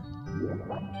ship.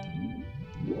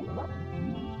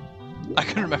 I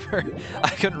couldn't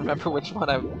remember which one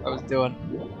I was doing.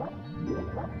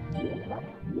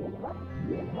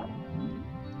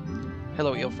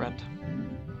 Hello, eel friend.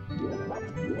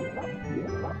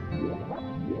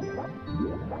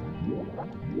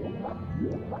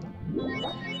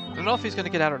 I don't know if he's gonna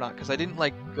get out or not, because I didn't,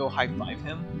 like, go high-five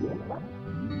him.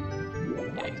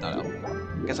 Yeah, he's not out.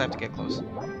 I guess I have to get close.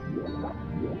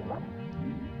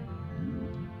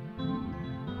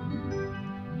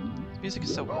 This music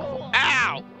is so awful.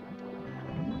 Ow!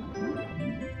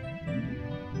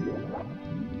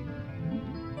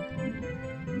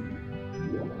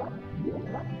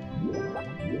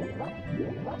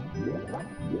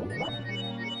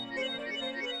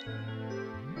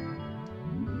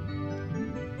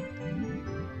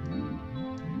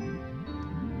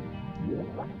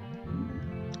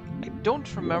 I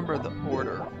don't remember the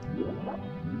order.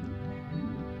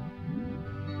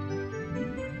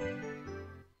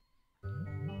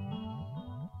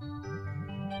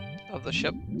 Of the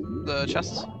ship? The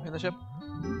chests in the ship?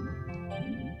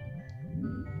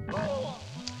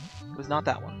 It was not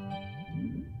that one.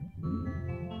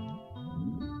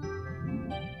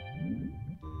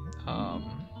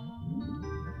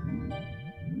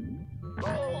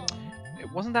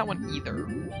 It wasn't that one either.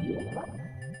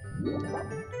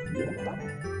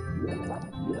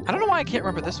 I don't know why I can't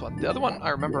remember this one. The other one I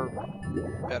remember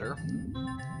better.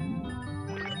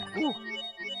 Ooh,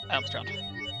 I almost drowned.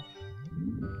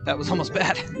 That was almost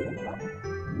bad.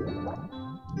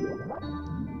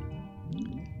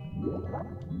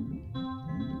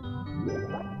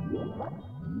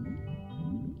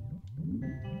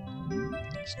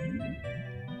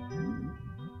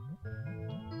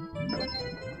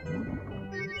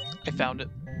 I found it.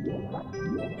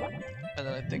 And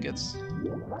then I think it's...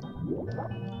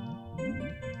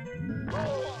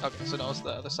 Okay, so no, it's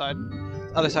the other side.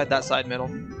 Other side, that side, middle.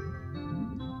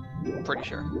 Pretty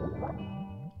sure.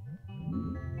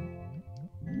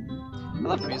 I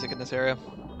love the music in this area.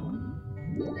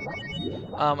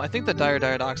 I think the Dire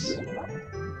Docks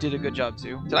did a good job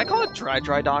too. Did I call it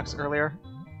Dry Docks earlier?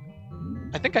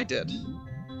 I think I did.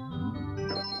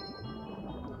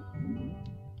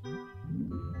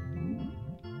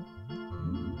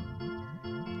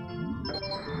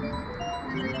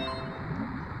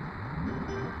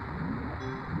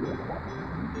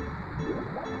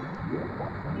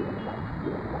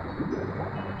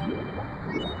 I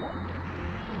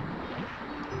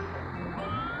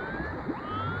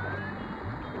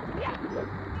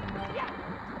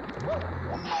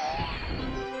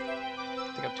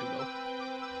think I'm too low.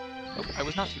 Nope, I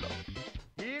was not too low.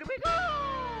 Here we go!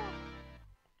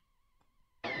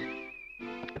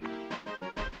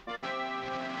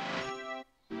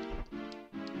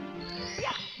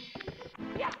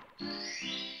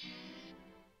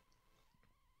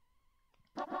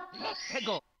 Let's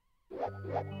go!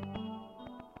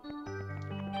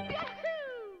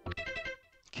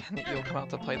 Can the eel come out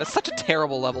to play? That's such a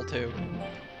terrible level too.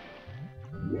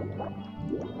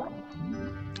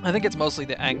 I think it's mostly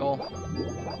the angle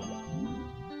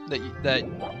that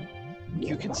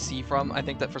you can see from. I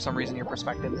think that for some reason your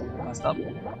perspective is messed up.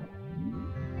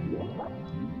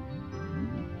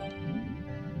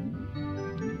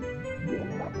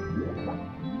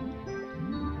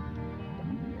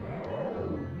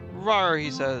 Rar,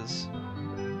 he says.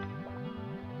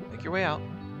 Make your way out.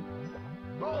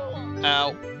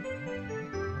 Ow.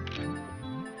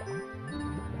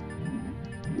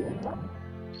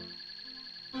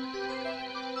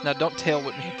 Now don't tail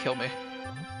whip me and kill me.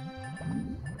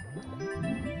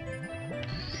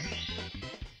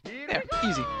 There,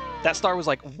 easy. That star was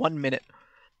like 1 minute.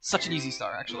 Such an easy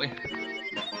star, actually.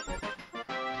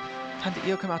 Time the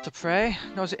eel come out to prey?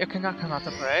 No, the eel cannot come out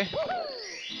to prey.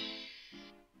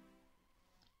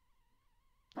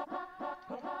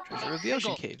 Treasure of the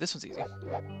Ocean Cave. This one's easy.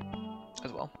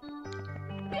 As well.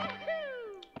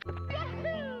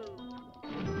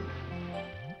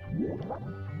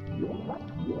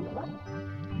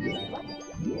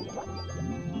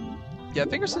 Yeah, I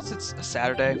figure since it's a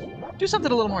Saturday, do something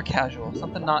a little more casual.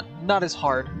 Something not as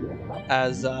hard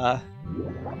as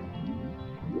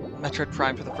Metroid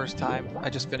Prime for the first time I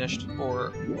just finished,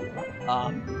 or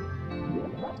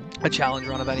a challenge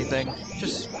run of anything.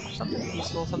 Just something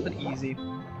peaceful, something easy.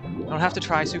 I don't have to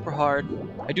try super hard.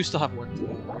 I do still have work to do,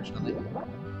 unfortunately.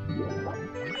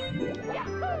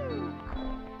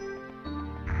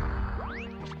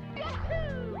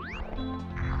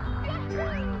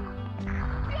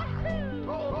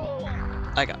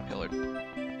 I got pillared.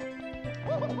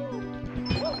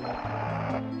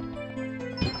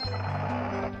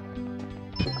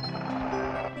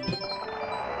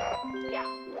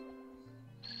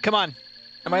 Come on!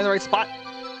 Am I in the right spot?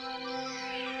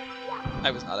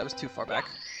 I was not. I was too far back.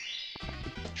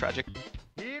 Tragic.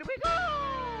 Here we go!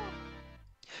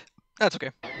 That's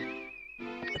okay.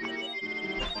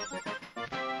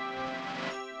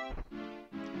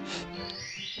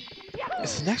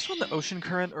 Is the next one the ocean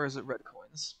current or is it red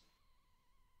coins?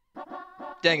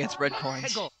 Dang, it's red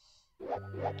coins. I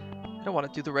don't want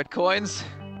to do the red coins.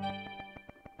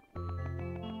 I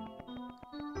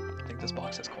think this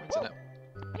box has coins in it.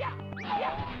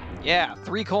 Yeah,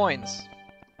 3 coins.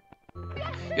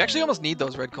 You actually almost need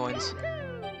those red coins.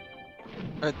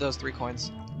 Or those 3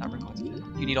 coins. Not red coins.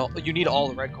 You need all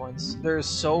the red coins. There's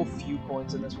so few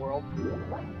coins in this world.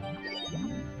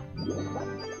 I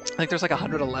think there's like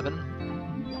 111.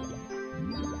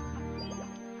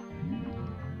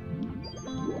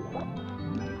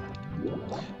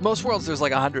 Most worlds there's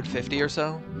like 150 or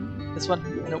so. This one,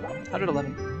 nope,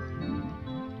 111.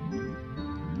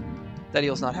 That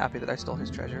eel's not happy that I stole his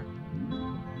treasure.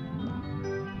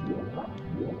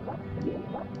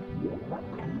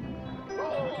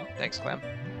 Thanks, Clam.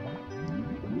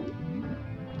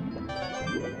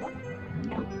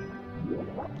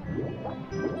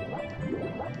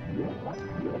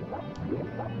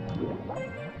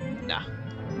 Nah.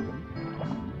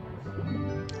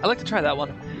 I'd like to try that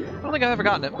one. I don't think I've ever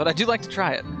gotten it, but I do like to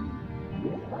try it.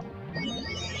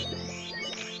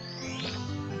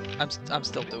 I'm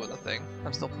still doing the thing.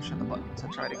 I'm still pushing the button to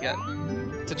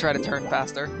try to turn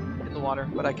faster in the water,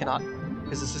 but I cannot,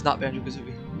 because this is not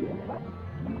Banjo-Kazooie.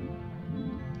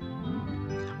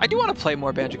 I do want to play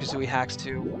more Banjo-Kazooie hacks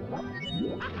too.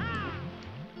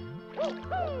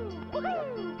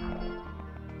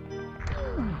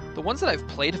 The ones that I've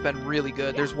played have been really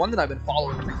good. There's one that I've been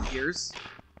following for years.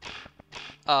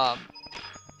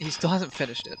 He still hasn't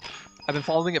finished it. I've been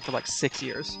following it for like 6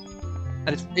 years,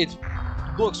 and it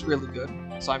looks really good.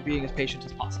 So I'm being as patient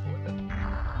as possible with it.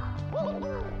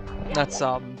 That's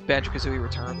Banjo-Kazooie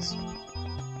Returns.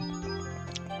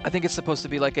 I think it's supposed to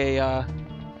be like a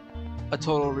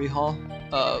total rehaul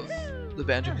of the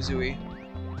Banjo-Kazooie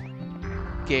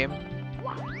game.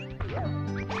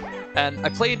 And I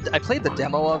played the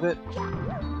demo of it.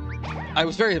 I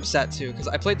was very upset too, because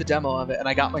I played the demo of it and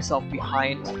I got myself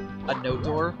behind a note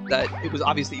door that it was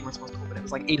obviously you weren't supposed to open. It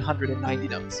was like 890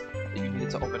 notes that you needed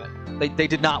to open it. They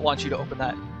did not want you to open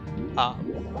that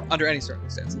under any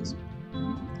circumstances.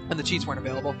 and the cheats weren't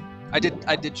available. I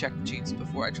did check the cheats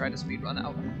before I tried to speedrun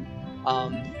out.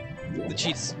 The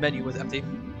cheats menu was empty,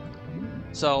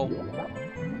 so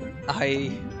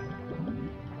I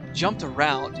jumped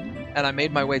around and I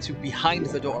made my way to behind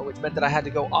the door, which meant that I had to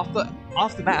go off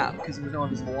the map because there was no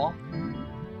invisible wall,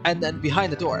 and then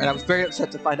behind the door. And I was very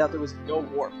upset to find out there was no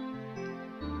warp,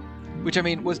 which I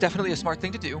mean was definitely a smart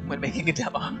thing to do when making a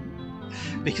demo,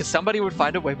 because somebody would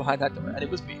find a way behind that door, and it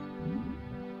was me.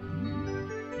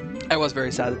 I was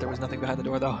very sad that there was nothing behind the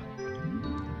door, though.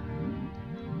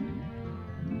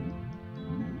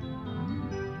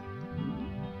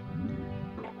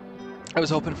 I was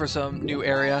hoping for some new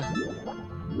area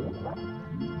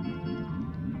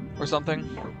or something.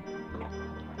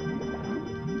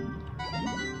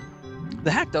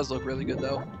 The hack does look really good,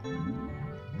 though.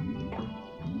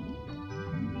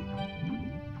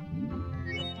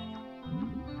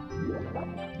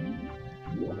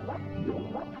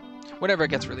 Whenever it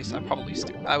gets released, I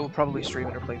will probably stream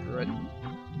it or play through it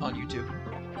on YouTube.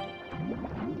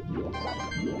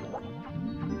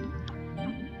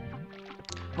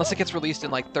 Unless it gets released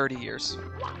in like 30 years,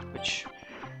 which,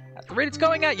 at the rate it's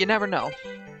going at, you never know.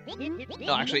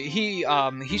 No, actually, he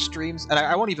streams, and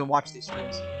I won't even watch these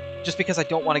streams, just because I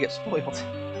don't want to get spoiled.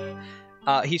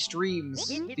 He streams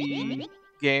the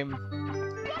game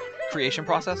creation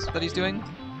process that he's doing,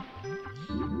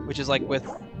 which is like with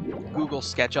Google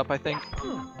SketchUp, I think,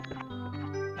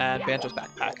 and Banjo's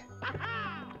Backpack.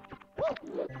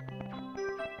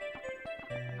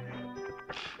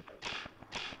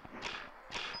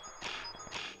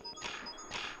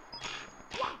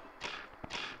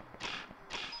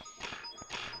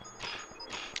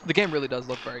 The game really does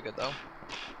look very good, though.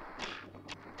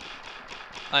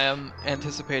 I am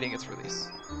anticipating its release.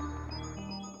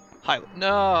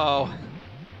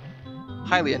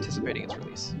 Highly anticipating its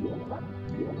release.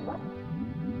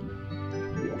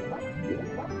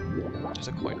 There's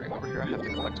a coin ring over here I have to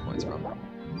collect coins from.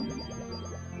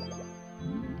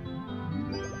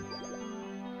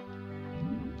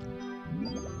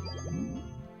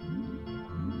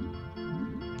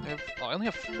 I only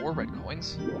have 4 red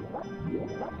coins.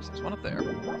 There's one up there.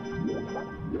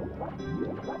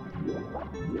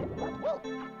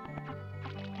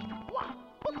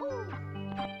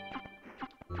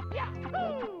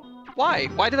 Why?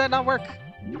 Why did that not work?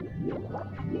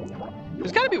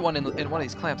 There's gotta be one in one of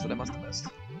these clamps that I must have missed.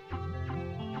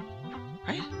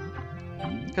 Right?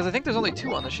 Because I think there's only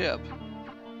 2 on the ship.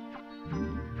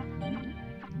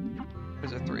 Or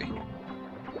is there 3?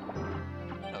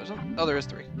 No, there is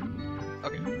 3.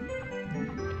 Okay.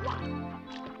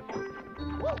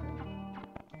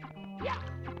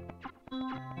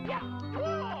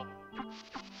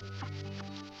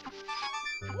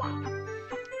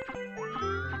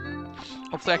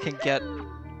 Hopefully I can get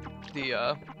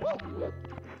the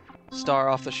star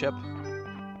off the ship.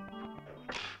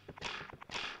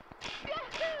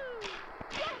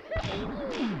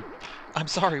 I'm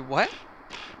sorry, what?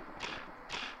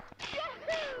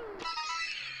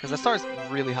 Because that star's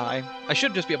really high. I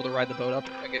should just be able to ride the boat up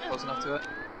if I get close enough to it.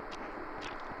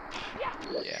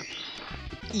 Yeah.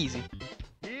 Easy.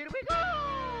 Here we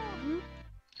go!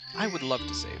 I would love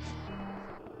to save.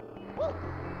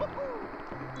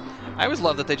 I always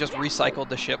love that they just recycled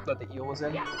the ship that the eel was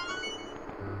in.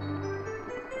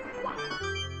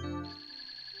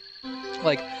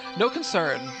 Like, no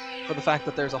concern for the fact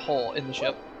that there's a hole in the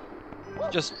ship.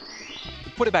 Just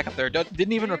put it back up there.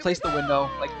 Didn't even replace the window.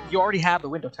 Like, you already have the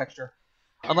window texture.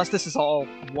 Unless this is all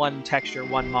one texture,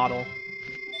 one model.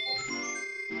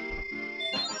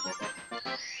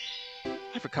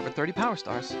 I've recovered 30 power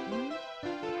stars.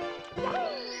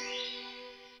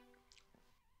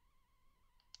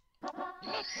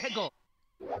 Go.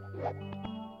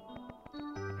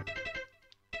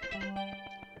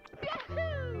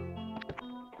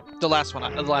 The last one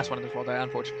in this world, I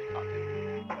unfortunately caught.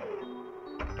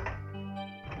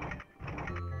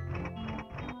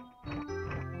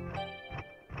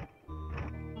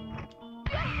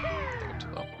 I think I'm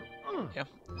too low. Yeah.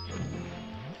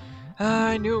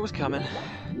 I knew it was coming.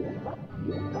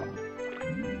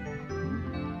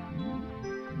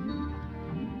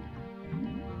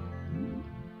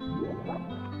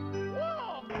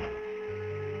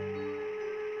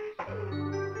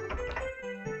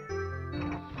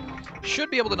 Should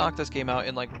be able to knock this game out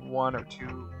in like 1 or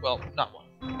 2, well, not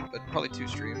 1, but probably 2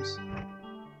 streams.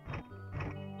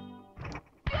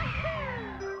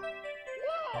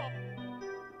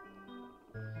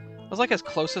 It was like as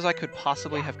close as I could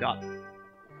possibly have gotten.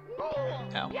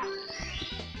 Ow.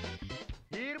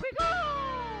 Here we go!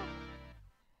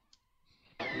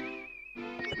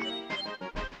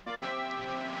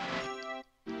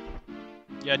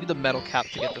 Yeah, I need the metal cap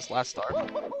to get this last star.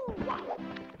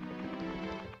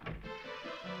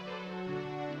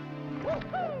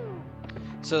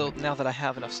 So now that I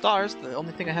have enough stars, the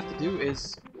only thing I have to do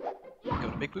is go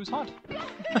to Big Boo's haunt.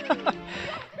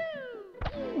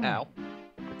 Ow.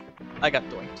 I got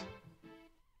doinked.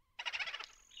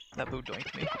 That Boo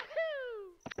doinked me.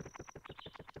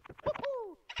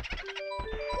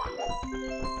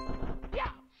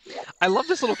 I love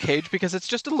this little cage because it's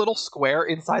just a little square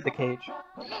inside the cage.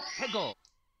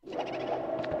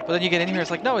 But then you get in here,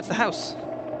 it's like, no, it's the house.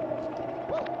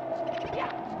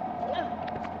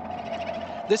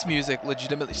 This music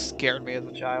legitimately scared me as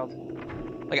a child.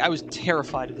 Like, I was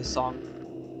terrified of this song.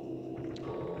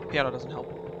 Piano doesn't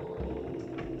help.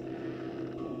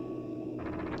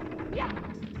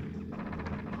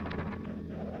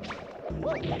 I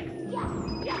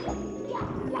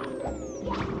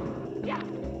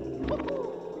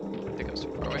think I'm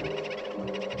super far away.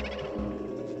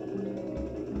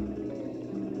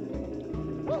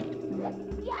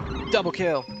 Double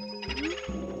kill!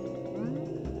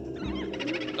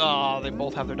 Oh, they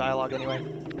both have their dialogue anyway.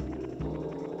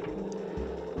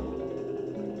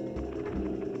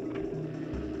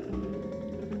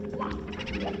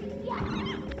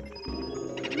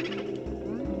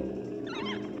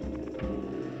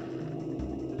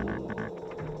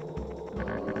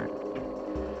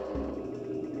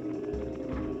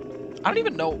 I don't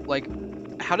even know, like,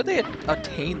 how did they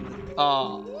attain,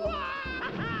 how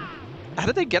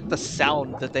did they get the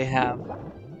sound that they have?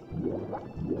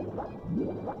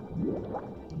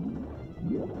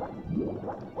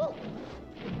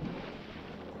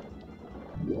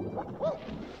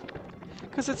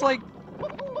 Because it's like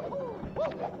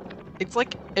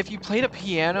if you played a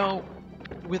piano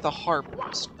with a harp,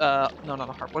 no, not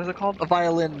a harp, what is it called? A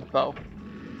violin bow.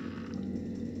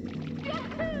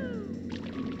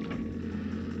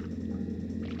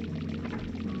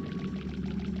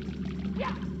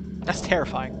 That's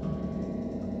terrifying.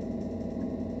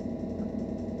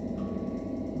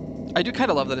 I do kind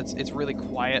of love that it's really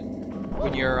quiet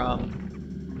when you're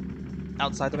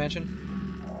outside the mansion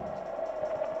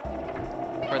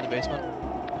or in the basement.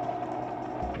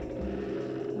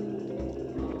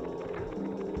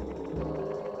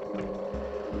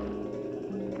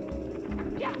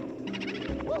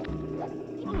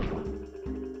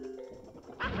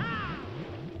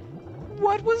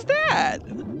 What was that?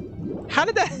 How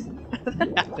did that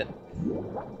happen?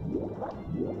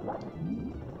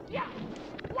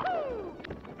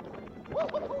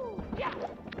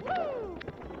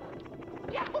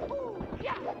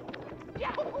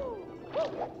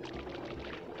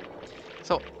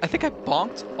 So, I think I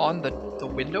bonked on the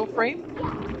window frame?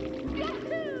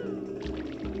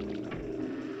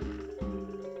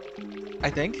 I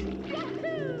think.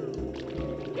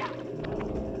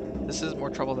 This is more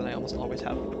trouble than I almost always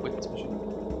have with this mission.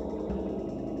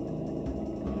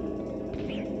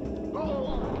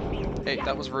 Hey,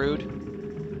 that was rude.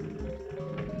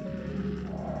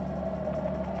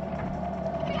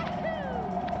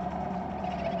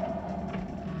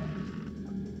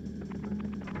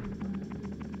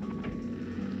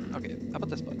 Okay, how about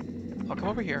this button? I'll come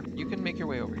over here. You can make your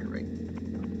way over here, right?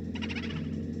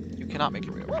 You cannot make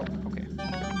your way over here. Okay.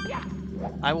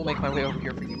 I will make my way over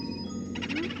here for you.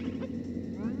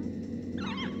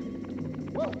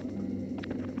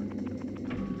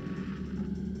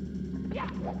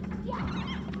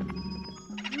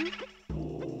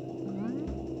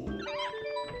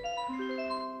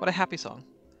 What a happy song.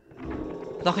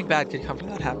 Nothing bad could come from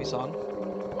that happy song.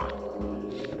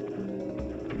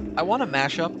 I want a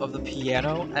mashup of the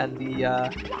piano and the,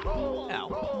 ow.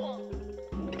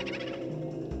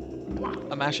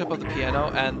 A mashup of the piano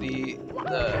and the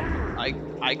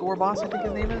Igor boss, I think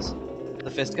his name is? The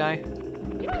fist guy?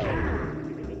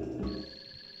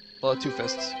 Well, two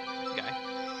fists guy.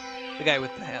 The guy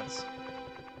with the hands.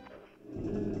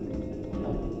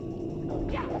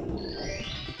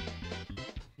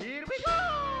 Here we go!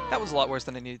 That was a lot worse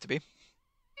than it needed to be.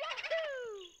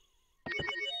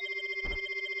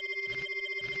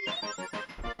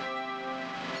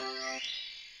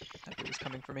 That dude was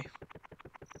coming for me.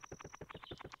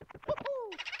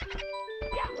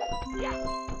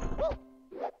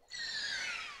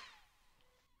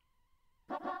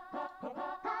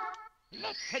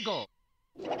 Let's go!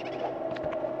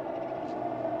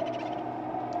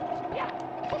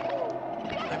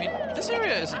 I mean, this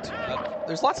area isn't too bad.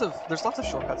 There's lots of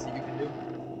shortcuts that you can do.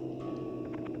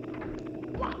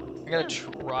 I'm gonna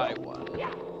try one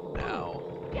now.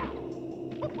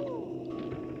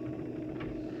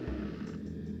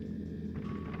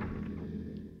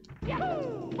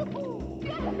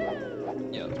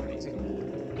 Yeah, that's pretty easy.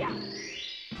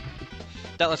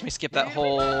 That lets me skip that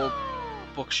whole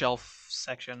bookshelf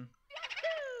section.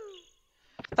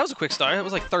 That was a quick start. It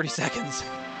was like 30 seconds.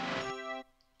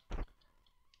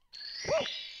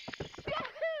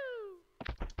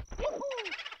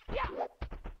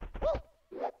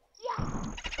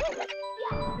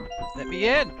 Let me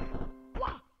in.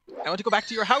 I want to go back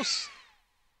to your house.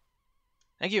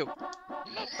 Thank you.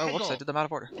 Oh, whoops, I did them out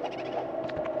of order.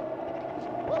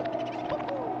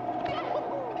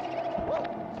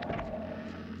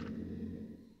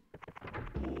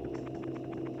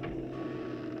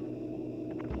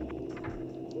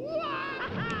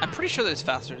 I'm pretty sure that it's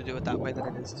faster to do it that way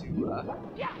than it is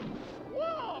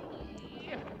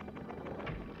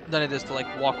to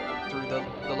like walk through the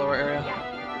lower area.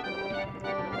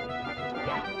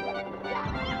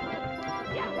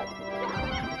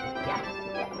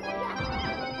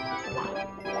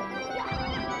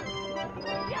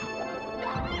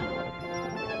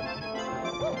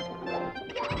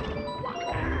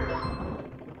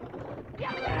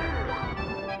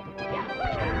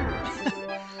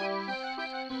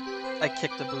 I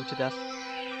kicked a Boo to death.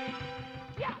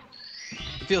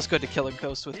 It feels good to kill a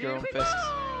ghost with your own fists.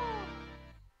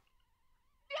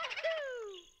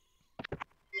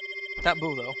 That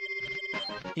Boo, though.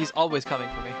 He's always coming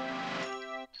for me.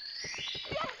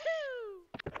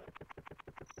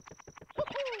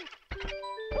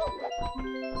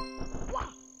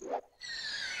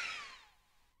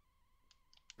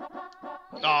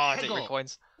 Oh, I take my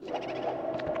coins.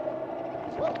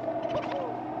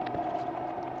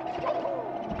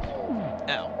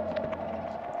 Ow.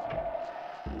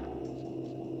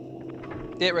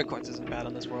 The 8 red coins isn't bad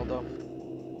on this world, though.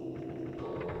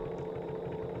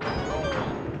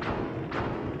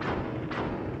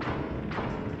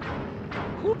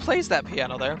 Who plays that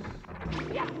piano there?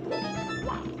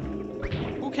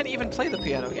 Who can even play the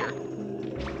piano here?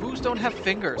 Boos don't have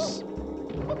fingers.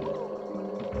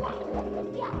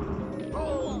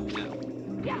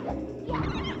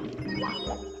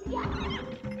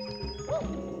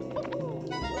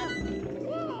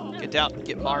 Get down,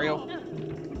 get Mario.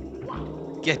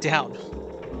 Get down.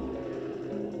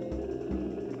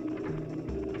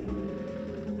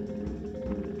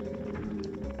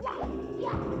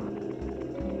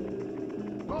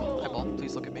 Eyeball,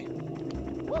 please look at me. Okay,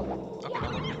 don't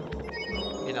look at me.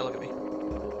 Okay, now look at me.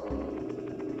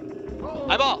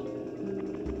 Eyeball!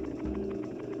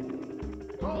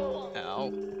 Ow.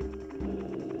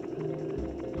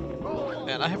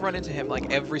 Man, I have run into him like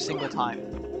every single time.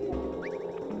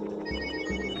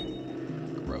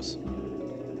 Gross.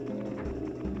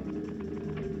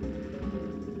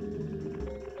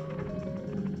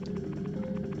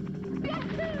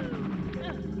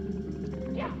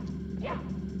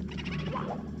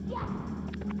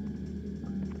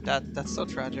 That's so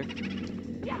tragic.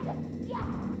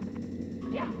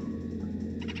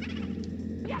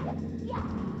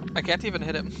 I can't even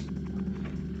hit him.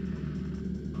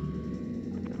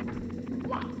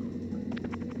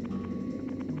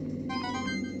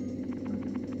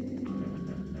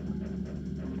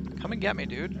 Come and get me,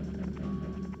 dude.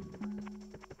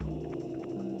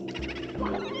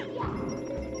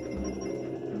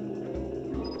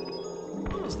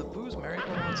 Is the Boo's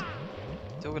Marigold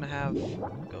still gonna have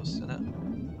ghosts in it?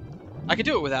 I could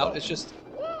do it without, it's just...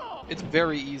 It's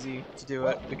very easy to do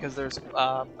it, because there's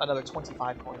another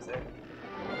 25 coins there.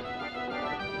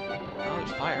 Oh,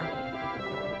 there's fire.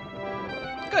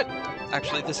 Good!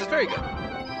 Actually, this is very good.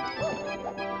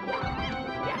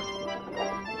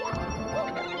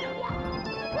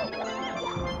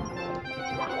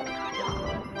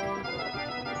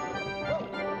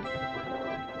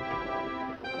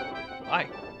 Bye.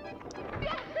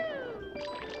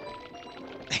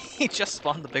 He just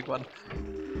spawned the big one.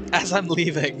 As I'm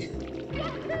leaving.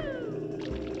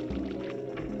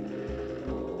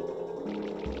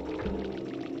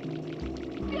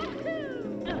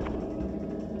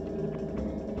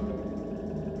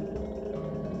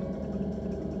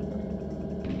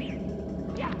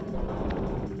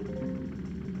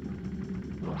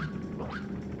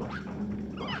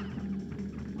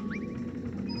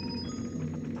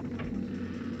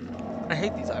 I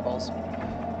hate these eyeballs.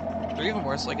 They're even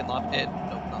worse like in Nope,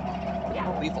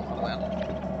 not Lethal Wonderland.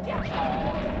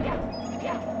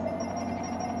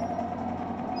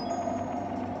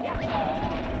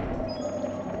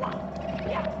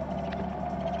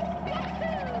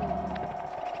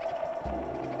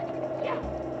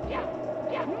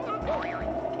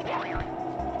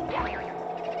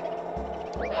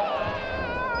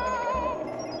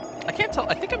 I can't tell.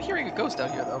 I think I'm hearing a ghost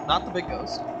out here though, not the big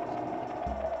ghost.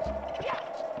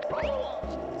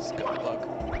 Scum bug.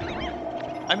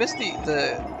 I missed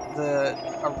the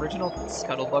original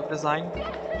Scuttlebug design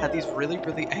had these really,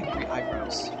 really angry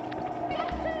eyebrows.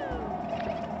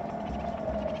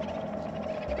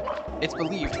 It's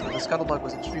believed that the Scuttlebug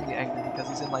was extremely angry because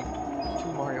he's in like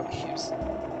 2 Mario games.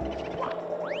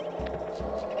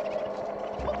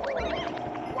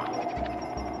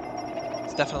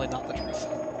 It's definitely not the truth.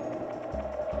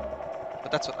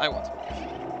 But that's what I want to believe.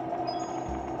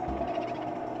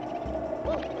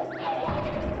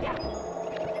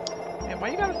 Man, why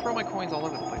you gotta throw my coins all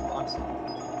over the place, Fox?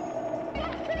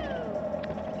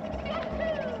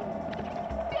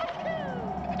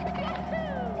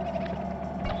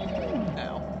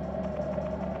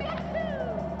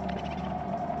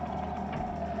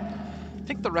 I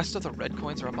think the rest of the red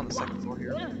coins are up on the 2nd floor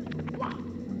here.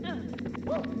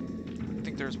 I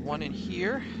think there's one in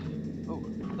here. Oh,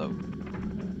 hello.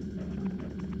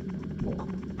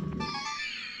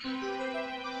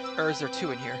 Or is there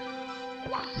 2 in here?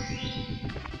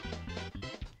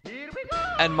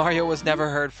 And Mario was never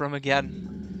heard from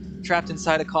again. Trapped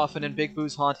inside a coffin in Big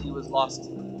Boo's haunt, he was lost.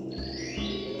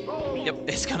 Yep,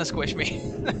 it's gonna squish me.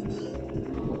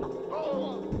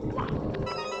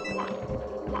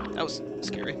 That was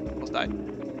scary. Almost died.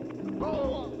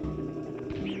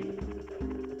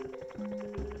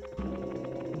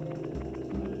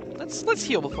 Let's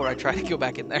heal before I try to go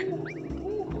back in there.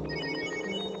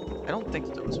 I don't think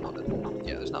that there was one.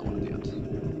 Yeah, there's not one at the end.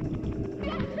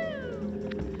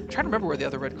 I'm trying to remember where the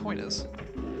other red coin is.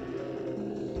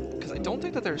 Because I don't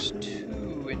think that there's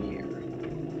 2 in here.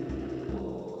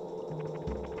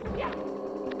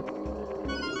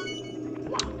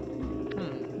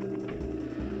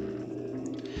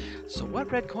 So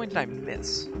what red coin did I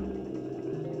miss?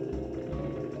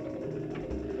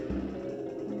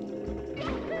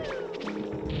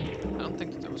 I don't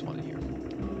think that there was one in here.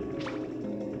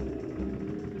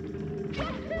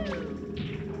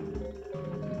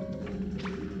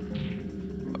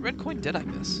 What red coin did I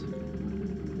miss?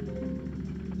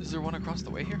 Is there one across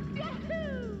the way here?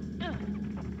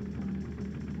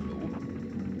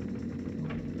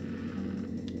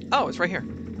 Oh, it's right here.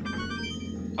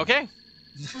 Okay.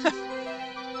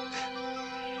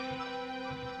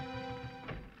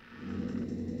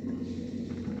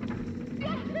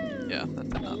 Yeah, that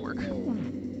did not work.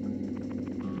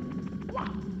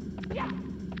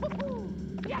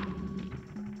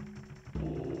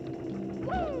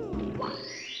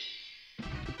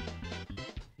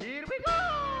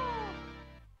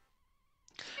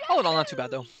 All in all, not too bad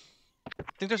though. I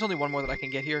think there's only one more that I can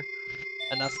get here,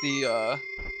 and that's the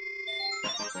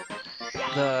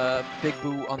Big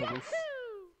Boo on the roof.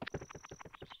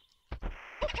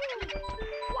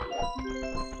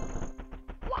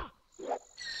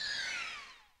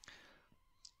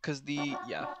 Because Big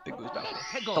Boo's balcony.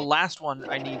 The last one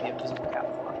I need the invisible cap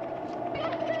for.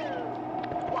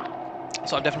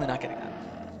 So I'm definitely not getting that.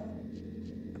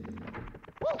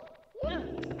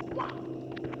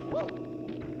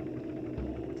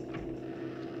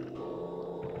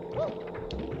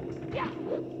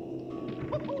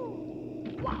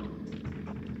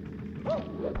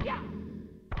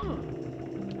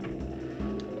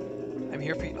 I'm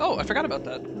here for you. Oh, I forgot about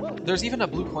that. There's even a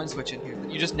blue coin switch in here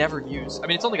that you just never use. I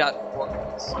mean, it's only got 4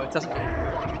 coins, so it doesn't really do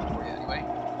anything for you anyway.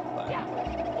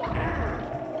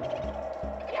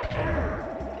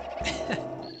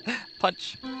 But...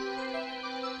 Punch.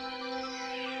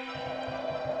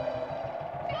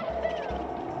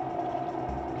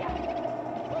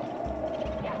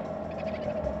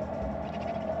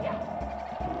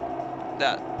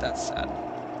 That's sad.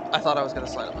 I thought I was gonna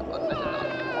slide on my button. I did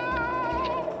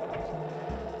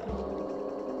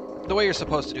not. The way you're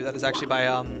supposed to do that is actually by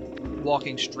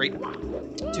walking straight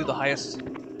to the highest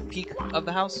peak of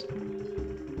the house,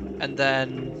 and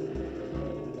then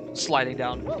sliding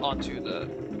down onto the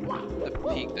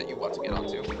peak that you want to get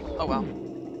onto. Oh wow.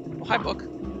 Well, hi, book.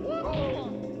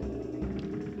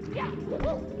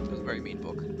 That was a very mean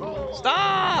book.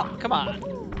 Stop! Come on!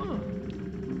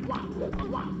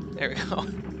 There we go.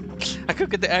 I could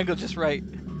get the angle just right.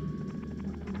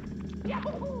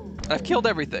 I've killed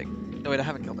everything. No, wait, I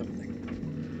haven't killed everything.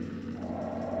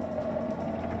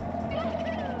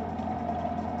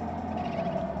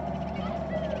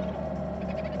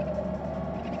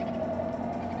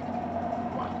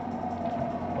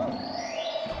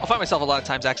 I'll find myself a lot of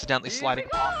times accidentally sliding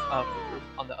off of the roof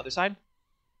on the other side.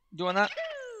 Doing that.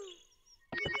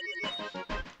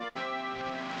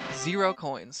 0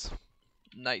 coins.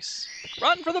 Nice.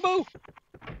 Run for the boo!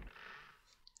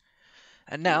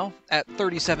 And now, at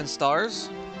 37 stars,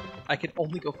 I can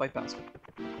only go fight Bowser.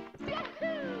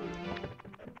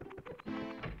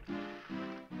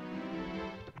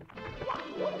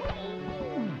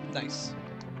 Nice.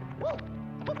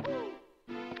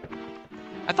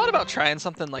 I thought about trying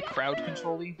something like crowd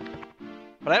control-y,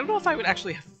 but I don't know if I would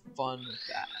actually have fun with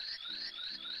that.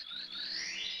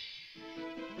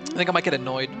 I think I might get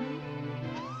annoyed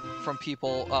from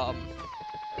people,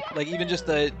 like even just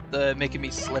the making me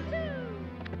slip.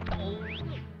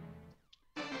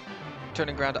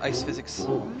 Turning ground to ice physics.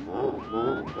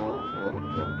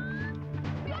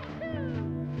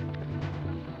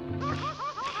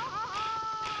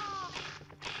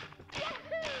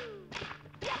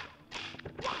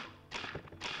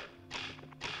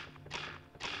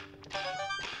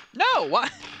 No! Why?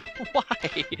 Why?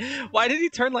 Why did he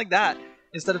turn like that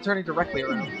instead of turning directly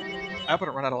around? I hope I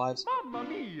don't run out of lives. Mamma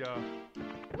mia!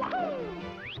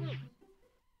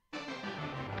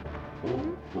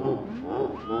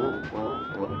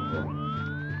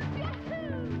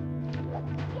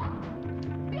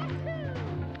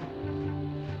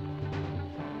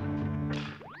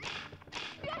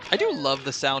 I do love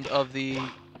the sound of the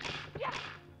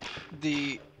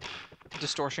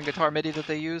distortion guitar MIDI that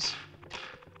they use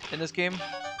in this game.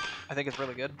 I think it's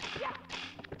really good.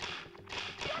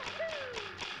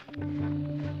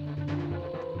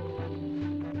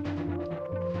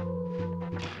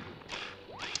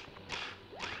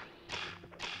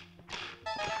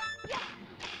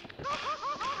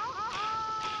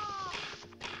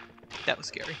 That was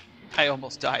scary. I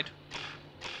almost died.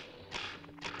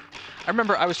 I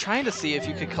remember I was trying to see if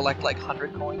you could collect like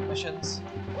 100 coin missions,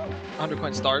 100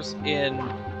 coin stars in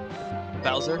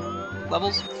Bowser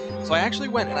levels. So I actually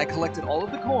went and I collected all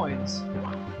of the coins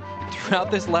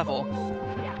throughout this level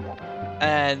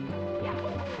and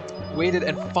waited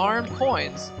and farmed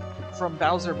coins from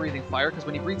Bowser breathing fire, because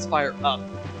when he breathes fire up,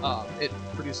 it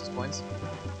produces coins.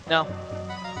 No,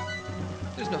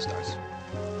 there's no stars.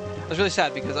 I was really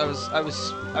sad because I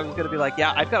was gonna be like,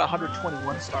 yeah, I've got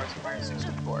 121 stars in Mario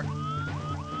 64.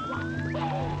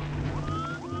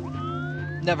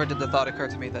 Never did the thought occur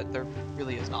to me that there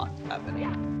really is not that many.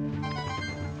 Yeah,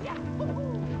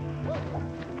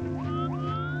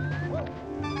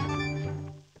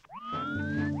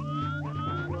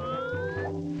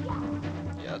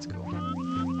 that's cool.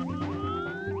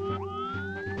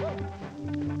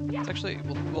 It's actually,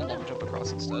 we'll long jump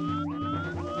across instead.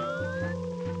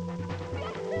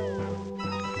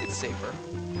 It's safer.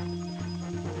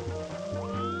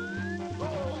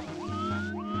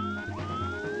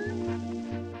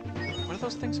 What are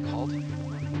those things called?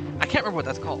 I can't remember what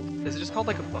that's called. Is it just called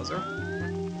like a buzzer?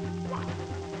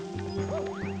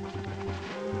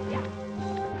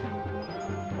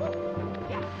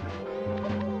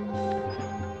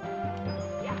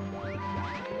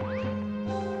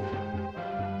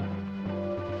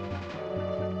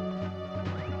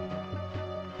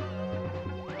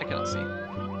 I cannot see.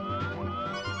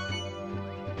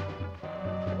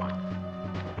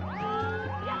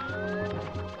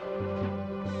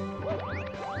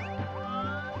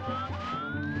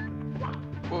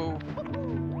 Whoa.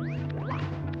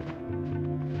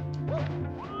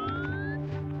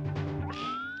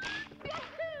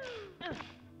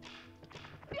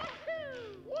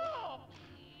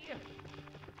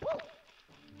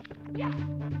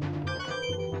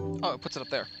 Oh, it puts it up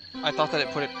there. I thought that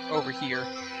it put it over here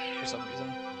for some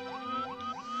reason.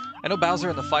 I know Bowser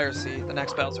in the Fire Sea, the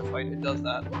next Bowser fight, it does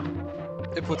that.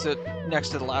 It puts it next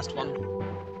to the last one.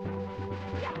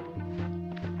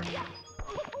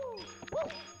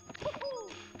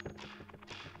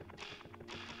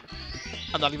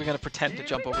 I'm not even gonna pretend to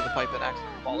jump over the pipe and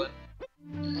accidentally fall in.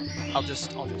 I'll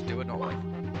just do it normally.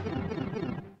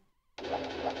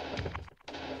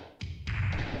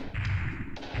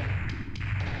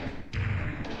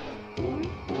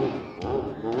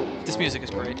 This music is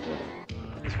great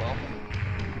as well.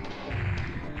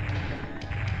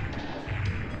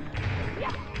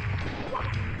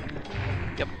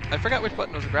 Yep, I forgot which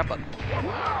button was the grab button.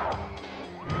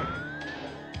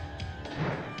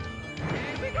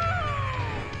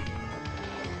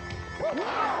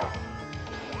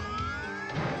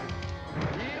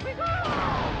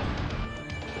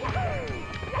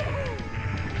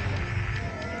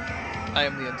 I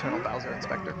am the internal Bowser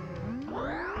inspector.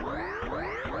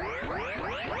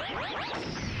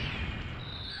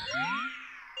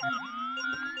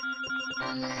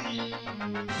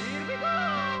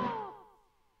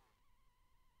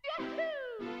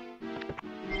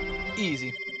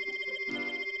 Easy.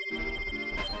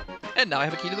 And now I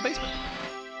have a key to the basement,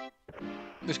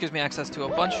 which gives me access to a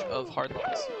bunch of hard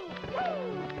levels.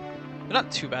 They're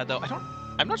not too bad though.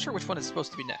 I'm not sure which one is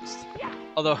supposed to be next.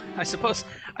 Although I suppose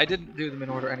I didn't do them in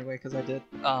order anyway, because I did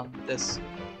this,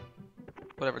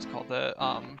 whatever it's called, the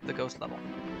ghost level.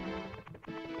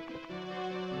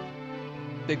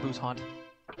 Big Boo's Haunt.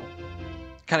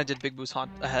 kind of did Big Boo's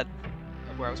haunt ahead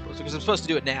of where I was supposed to, because I'm supposed to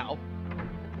do it now.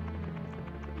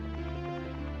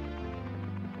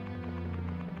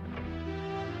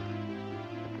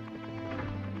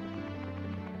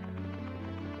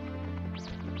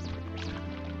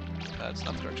 That's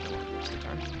not the direction I wanted to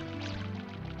turn.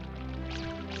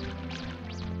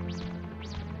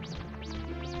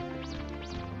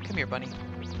 Come here, bunny.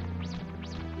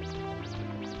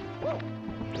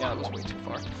 Yeah, that was way too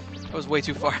far. That was way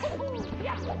too far.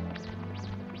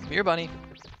 Come here, bunny.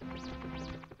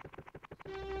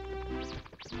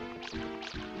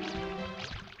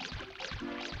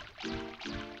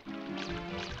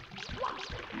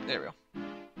 There we go.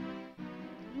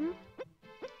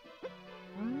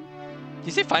 Do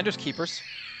you say finders keepers?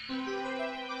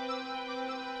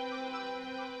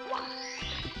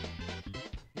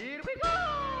 Here we go!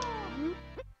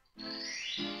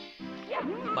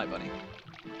 My bunny.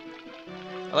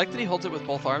 I like that he holds it with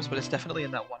both arms, but it's definitely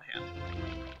in that one hand.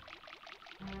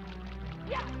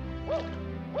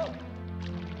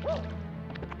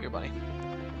 Here, bunny.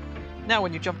 Now,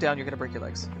 when you jump down, you're gonna break your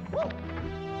legs.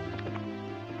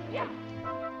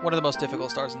 One of the most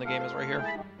difficult stars in the game is right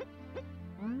here.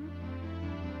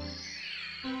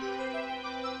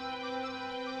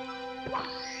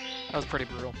 That was pretty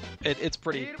brutal. It's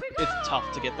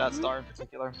tough to get that star in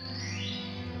particular.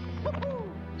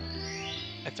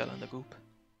 I fell in the goop.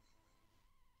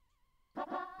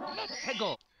 Let's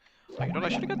go! Oh, you know what? I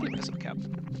should have got the invisible cap.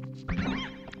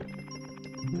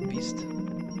 The beast.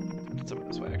 It's over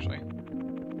this way, actually.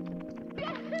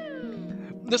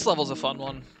 This level's a fun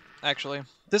one, actually.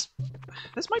 This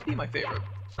might be my favorite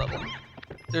level.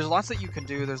 There's lots that you can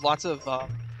do. There's lots of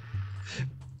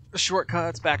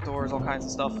shortcuts, backdoors, all kinds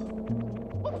of stuff.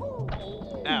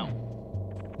 Ow.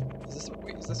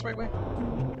 Wait, is this the right way?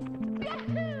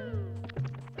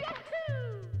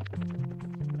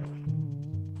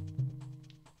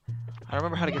 I don't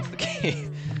remember how to get to the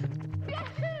cave.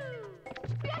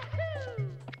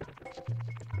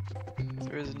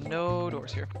 There is no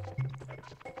doors here.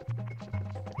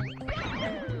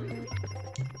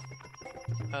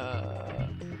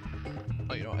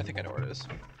 Oh, you know what? I think I know where it is.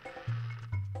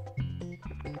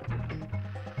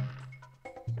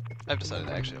 I've decided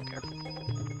I actually don't care.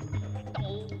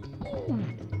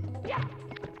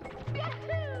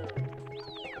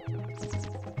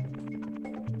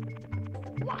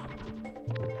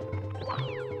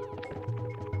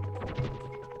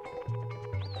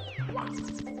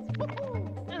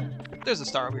 There's a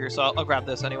star over here, so I'll grab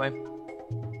this anyway.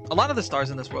 A lot of the stars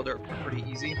in this world are pretty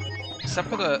easy, except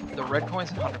for the red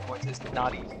coins and 100 coins. It's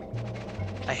not easy.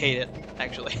 I hate it,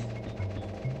 actually.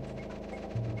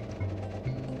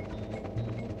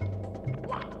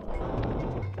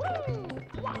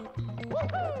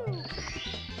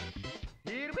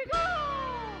 Here we go!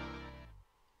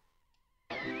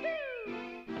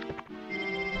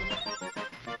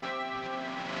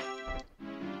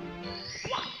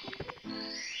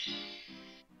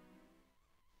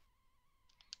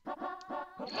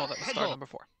 Oh, that was star number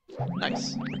 4.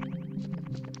 Nice.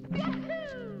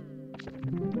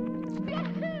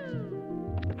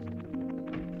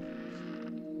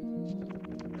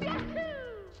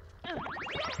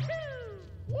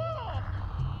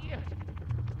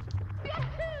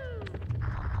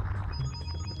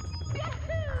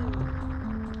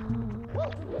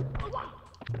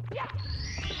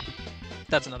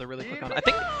 That's another really quick one. I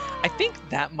think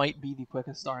that might be the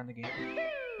quickest star in the game.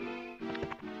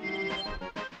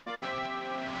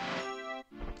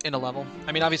 In a level.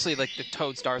 I mean, obviously, like, the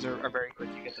Toad stars are very quick.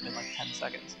 You get them in, like, 10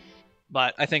 seconds.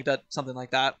 But I think that something like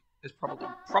that is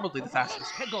probably the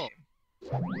fastest in the game.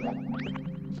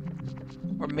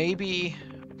 Or maybe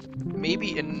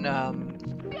in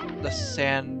the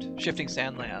Shifting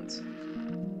Sandlands.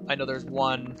 I know there's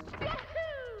one,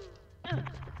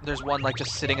 like,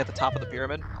 just sitting at the top of the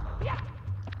pyramid.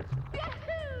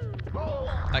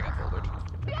 I got bouldered.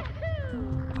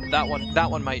 That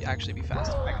one might actually be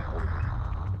faster. I got bouldered.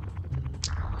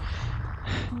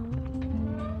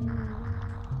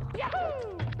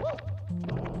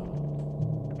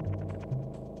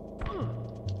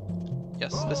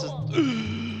 Yes, this is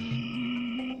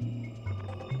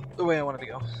the way I wanted to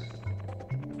go.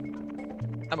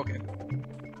 I'm okay.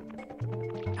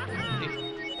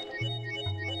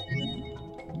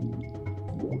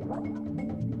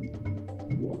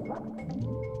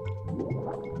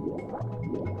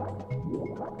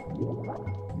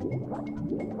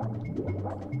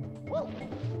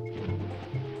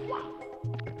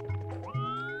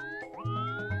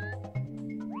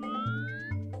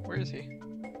 Where is he?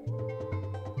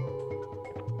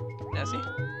 Nessie?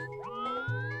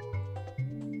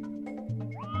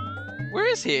 Where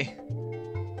is he?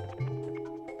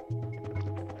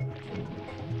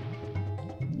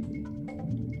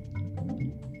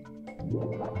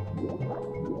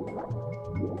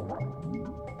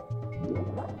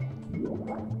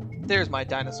 There's my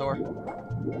dinosaur.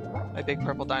 My big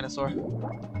purple dinosaur.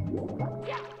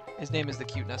 His name is the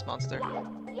Cuteness Monster.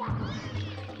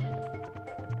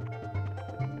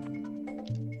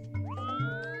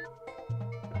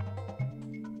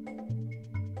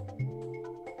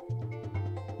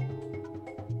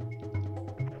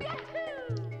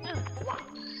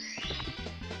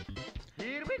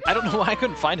 I don't know why I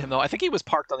couldn't find him though. I think he was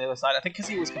parked on the other side. I think because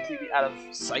he was completely out of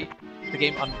sight. The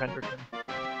game unrendered him.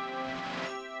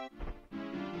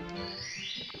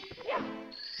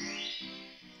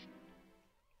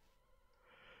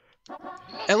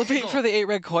 Elevate for the 8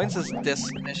 red coins is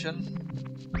this mission.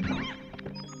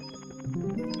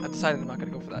 I've decided I'm not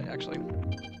going to go for that, actually.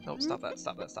 Nope, stop that,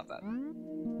 stop that, stop that.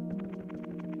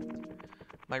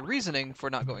 My reasoning for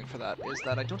not going for that is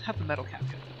that I don't have the metal cap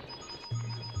yet.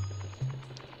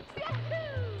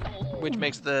 Which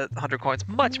makes the 100 coins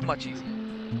much, much easier.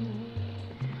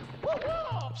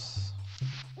 Oops.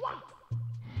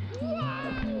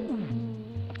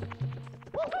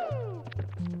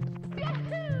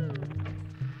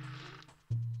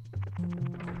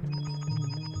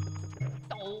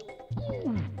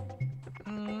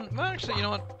 Well, actually, you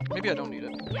know what? Maybe I don't need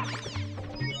it.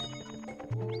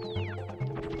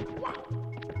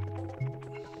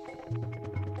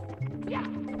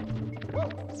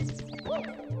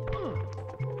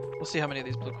 We'll see how many of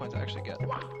these blue coins I actually get.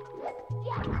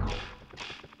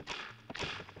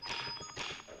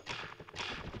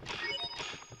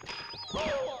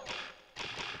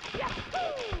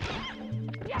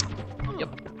 Yep.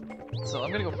 So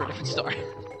I'm gonna go for a different star.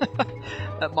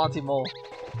 That Monty Mole.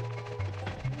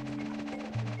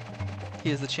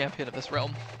 He is the champion of this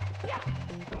realm.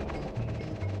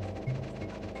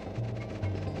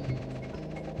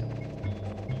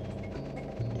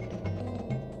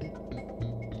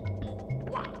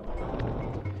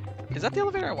 Is that the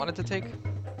elevator I wanted to take?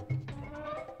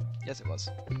 Yes, it was.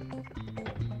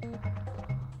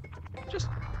 Just...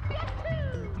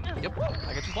 Yep,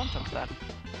 I could just one times that.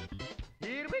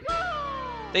 Here we go!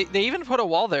 They even put a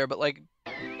wall there, but like,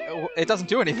 it doesn't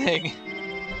do anything.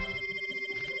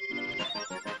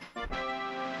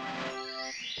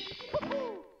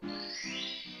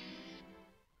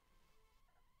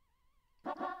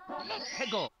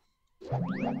 Let's go!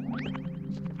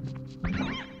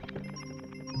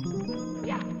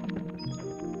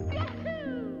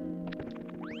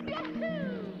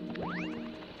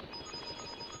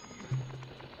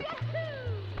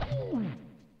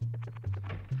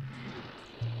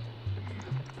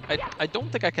 I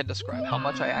don't think I can describe how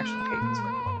much I actually hate this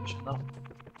red coin mission, though.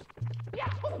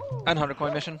 And 100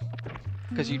 coin mission.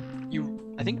 Because I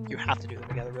think you have to do them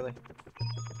together, really.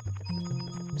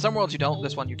 Some worlds you don't,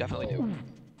 this one you definitely do.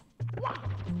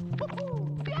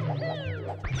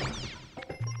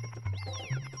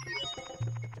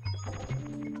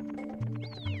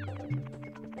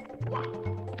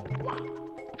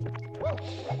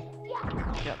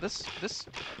 Yeah, this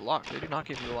block, they do not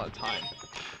give you a lot of time.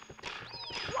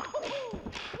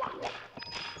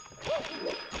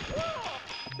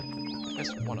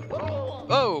 Missed one of them.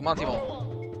 Oh, Monty Mole!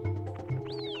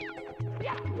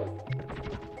 I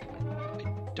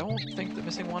don't think the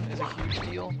missing one is a huge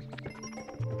deal.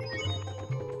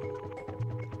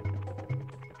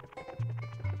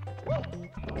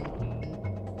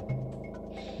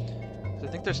 I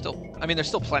think there's still, I mean, there's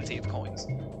still plenty of coins.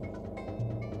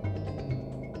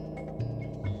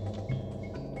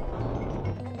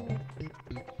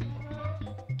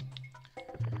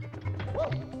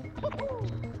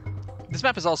 This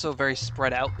map is also very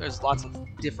spread out. There's lots of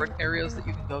different areas that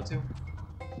you can go to.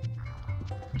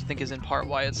 Which I think is in part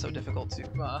why it's so difficult to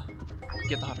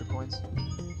get the 100 coins.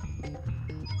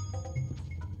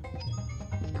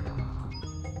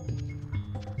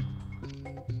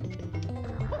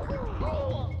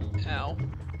 Ow.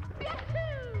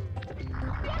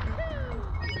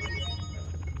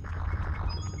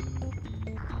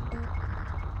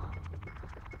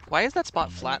 Why is that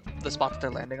spot flat, the spot that they're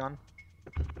landing on?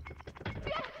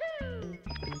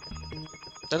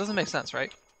 That doesn't make sense,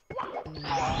 right?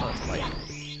 Oh, that's light.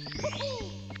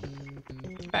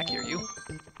 Back here, you.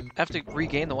 I have to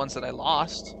regain the ones that I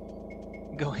lost.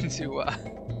 Going to,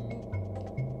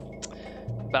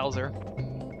 Bowser.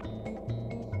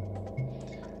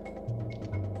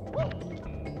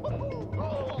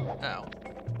 Ow.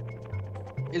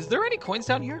 Is there any coins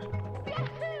down here?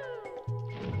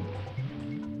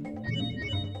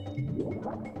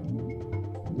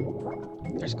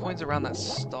 There There's coins around that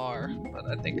star, but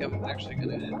I think I'm actually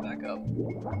gonna head back up.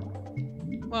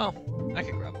 Well, I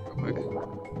can grab them real quick.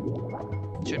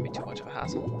 Shouldn't be too much of a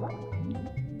hassle.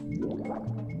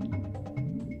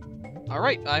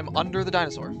 Alright, I'm under the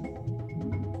dinosaur.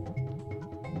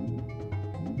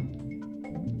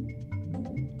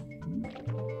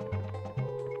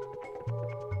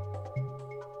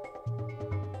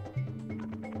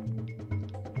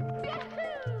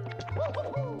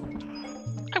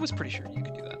 I was pretty sure you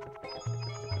could do that.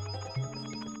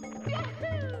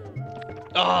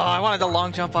 Oh, I wanted to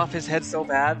long jump off his head so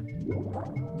bad.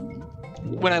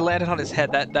 When I landed on his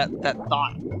head, that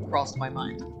thought crossed my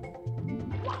mind.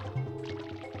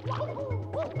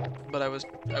 But I was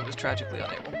tragically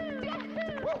unable.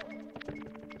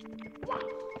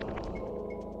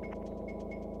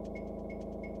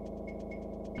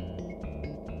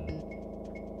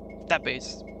 That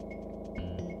base.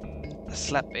 The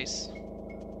slap base.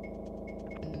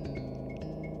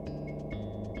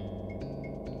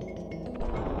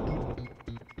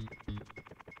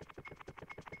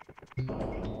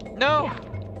 No!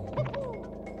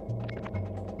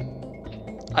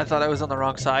 I thought I was on the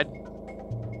wrong side.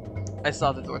 I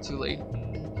saw the door too late.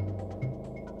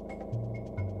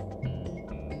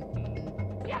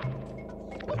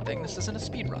 Good thing this isn't a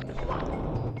speed run.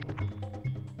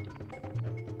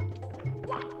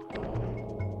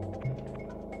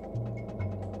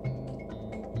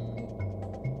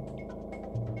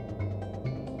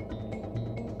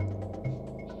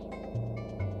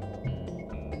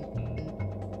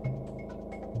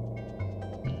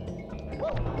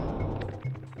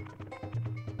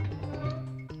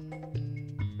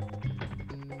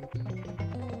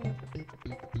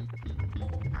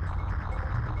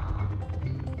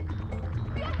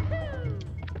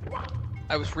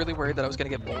 I was really worried that I was gonna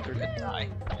get bouldered and die.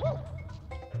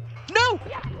 No!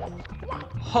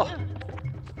 Huh.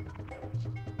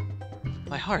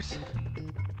 My heart.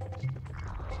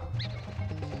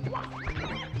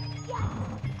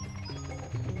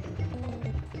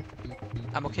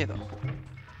 I'm okay though.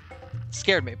 It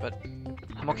scared me, but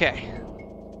I'm okay.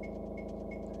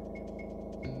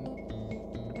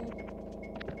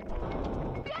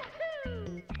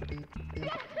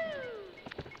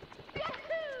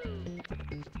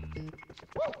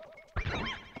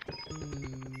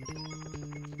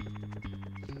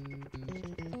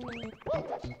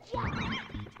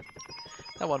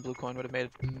 That one blue coin would have made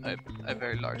a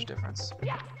very large difference.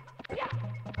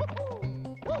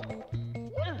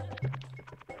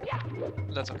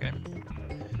 That's okay.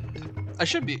 I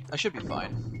should be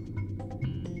fine.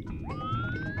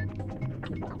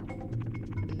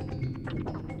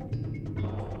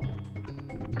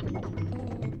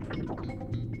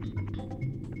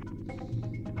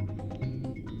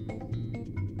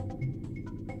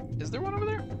 Is there one over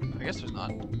there? I guess there's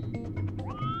not.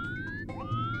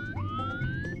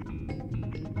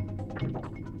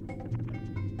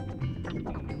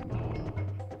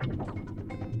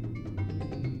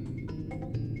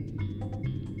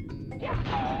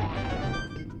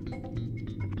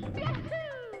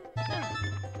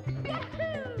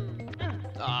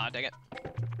 Ah, dang it.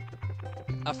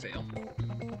 I fail.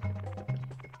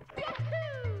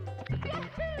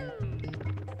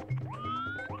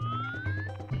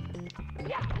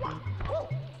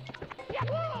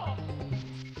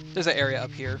 There's an area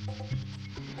up here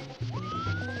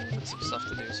with some stuff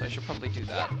to do, so I should probably do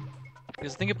that.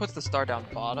 Because I think it puts the star down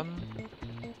bottom.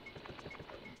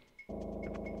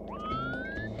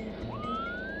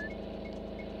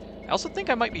 I also think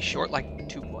I might be short like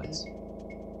 2 points.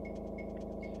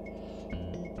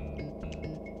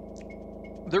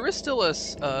 There is still a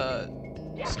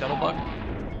scuttlebug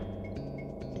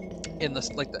in the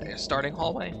starting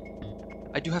hallway.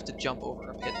 I do have to jump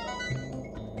over a pit though.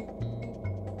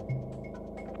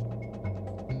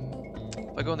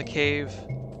 If I go in the cave,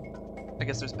 I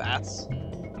guess there's bats.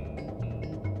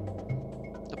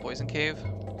 The poison cave.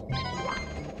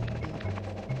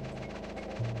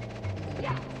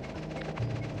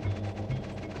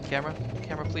 Camera,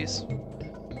 please.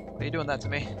 Why are you doing that to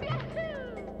me?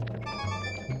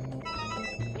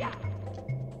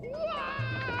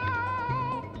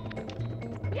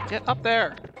 Get up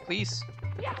there, please.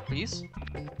 Please.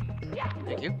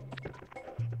 Thank you.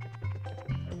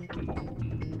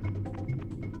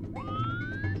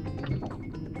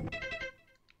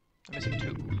 I'm missing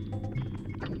 2.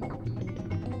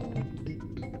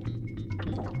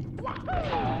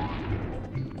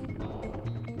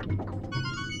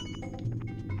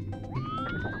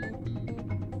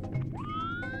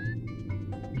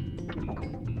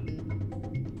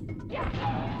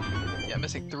 Yeah, I'm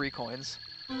missing 3 coins.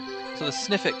 So the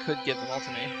Sniffit could give them all to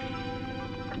me.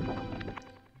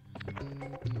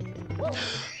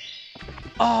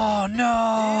 Oh no,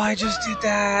 I just did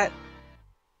that.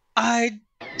 I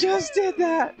just did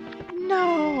that.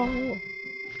 No.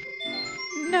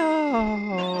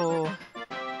 No.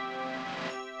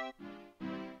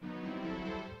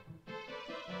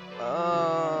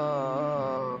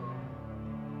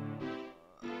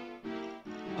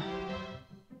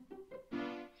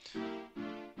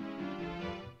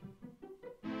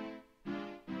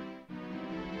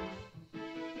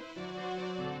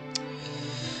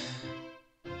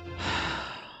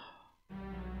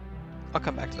 I'll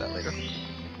come back to that later.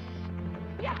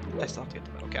 I still have to get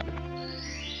the metal cap.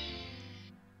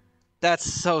 That's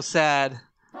so sad.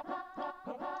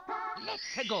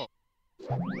 Let's go.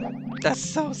 That's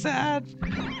so sad.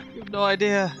 You have no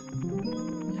idea.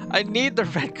 I need the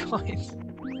red coins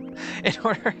in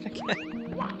order to get.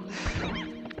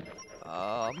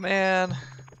 Oh man.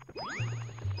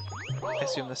 I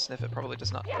assume this sniffet probably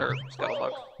does not. Or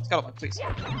Scuttlebug. Scuttlebug, please.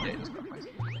 Yeah, it does got coins.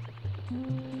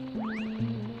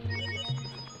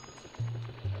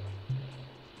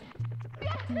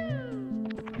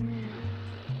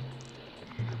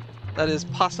 That is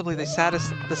possibly the saddest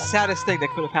thing that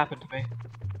could have happened to me.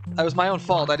 That was my own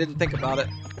fault. I didn't think about it.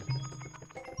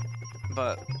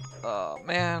 But, oh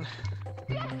man.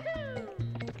 Can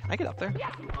I get up there?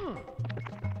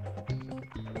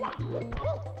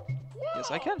 Yes,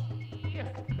 I can.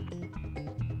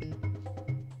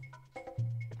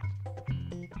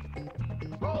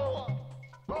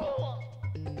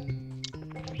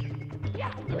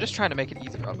 I'm just trying to make it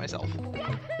easier on myself.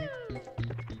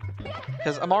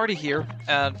 Because I'm already here,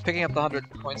 and picking up the 100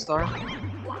 coin star,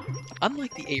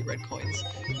 unlike the 8 red coins,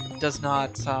 does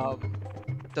not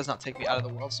take me out of the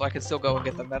world, so I can still go and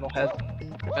get the metal head,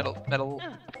 metal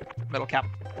cap.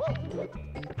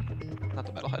 Not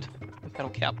the metal head, the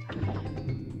metal cap.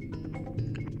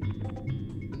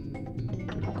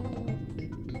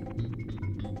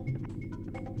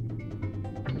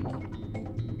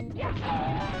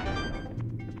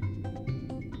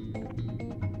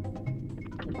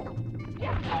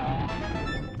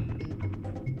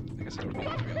 I guess I don't need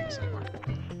to be on this anymore.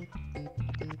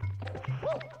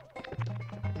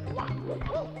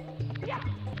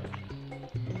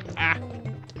 Ah!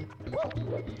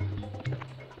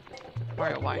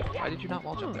 Mario, why? Why did you not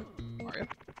wall jump there? Mario?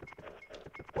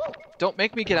 Don't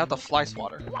make me get out the fly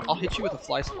swatter. I'll hit you with a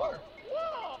fly swatter.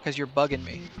 Because you're bugging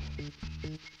me.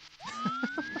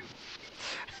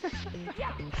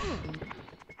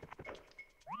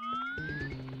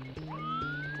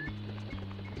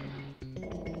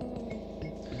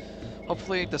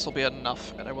 Hopefully this will be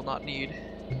enough and I will not need...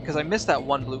 Because I missed that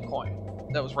one blue coin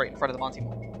that was right in front of the Monty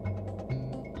Ball.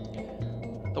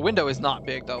 The window is not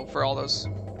big though for all those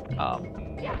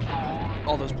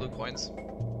blue coins.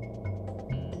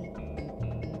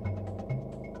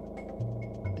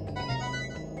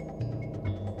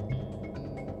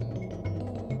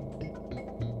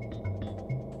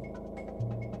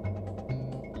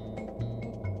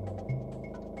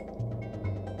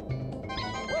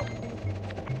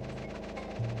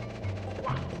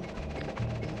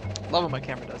 Love when my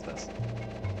camera does this.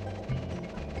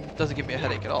 Doesn't give me a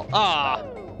headache at all. Ah!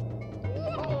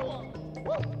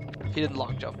 He didn't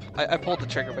long jump. I pulled the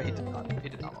trigger, but he did not. He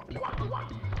did not long jump.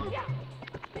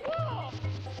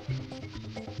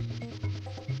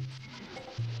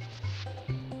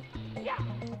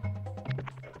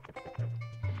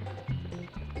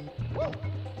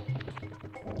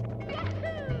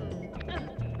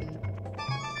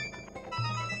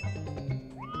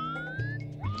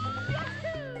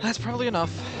 That's probably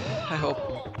enough, I hope.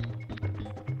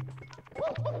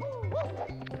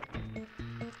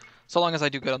 So long as I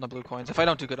do good on the blue coins. If I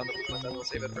don't do good on the blue coins, I will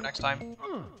save it for next time.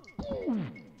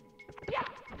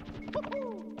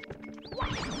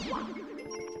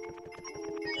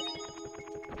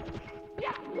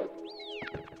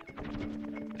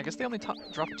 I guess they only drop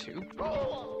 2?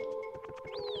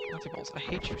 Monty Balls, I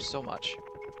hate you so much.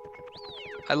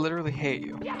 I literally hate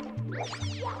you.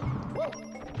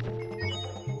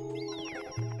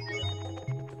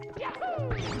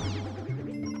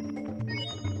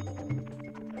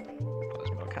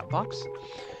 Box.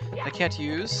 I can't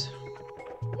use.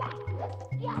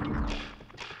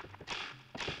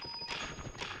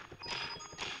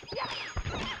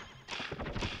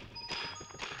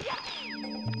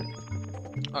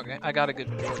 Okay, I got a good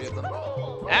majority of them.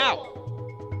 Ow!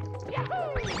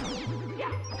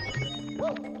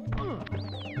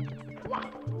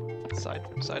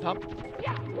 Side hop.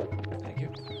 Thank you.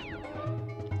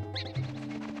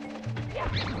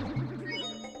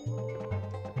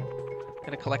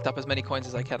 Gonna collect up as many coins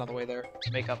as I can on the way there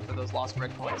to make up for those lost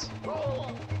red coins.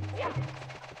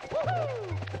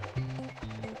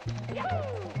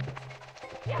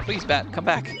 Please, Bat, come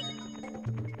back.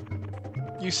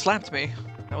 You slapped me.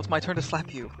 Now it's my turn to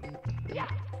slap you.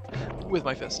 With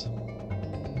my fist.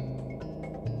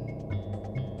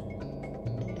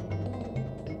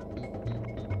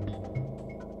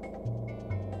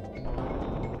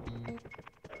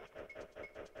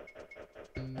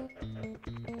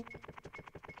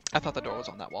 I thought the door was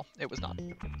on that wall. It was not.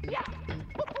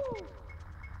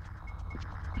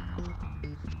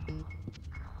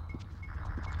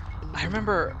 I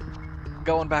remember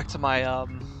going back to my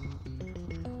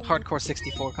Hardcore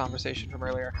 64 conversation from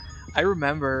earlier. I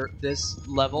remember this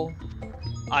level.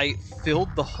 I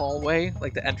filled the hallway,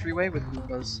 like the entryway, with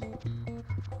Goombas.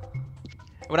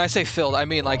 When I say filled, I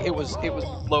mean like it was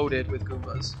loaded with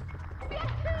Goombas.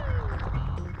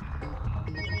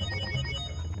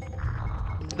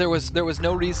 There was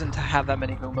no reason to have that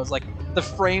many Goombas. Like the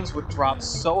frames would drop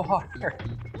so hard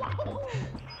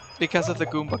because of the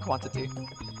Goomba quantity.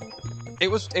 It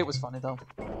was funny though.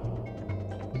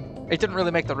 It didn't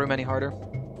really make the room any harder.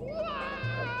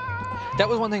 That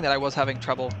was one thing that I was having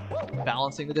trouble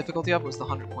balancing the difficulty of, was the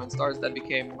 100 coin stars. That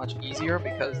became much easier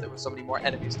because there were so many more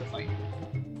enemies to fight.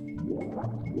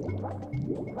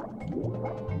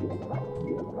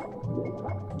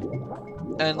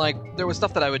 And like there was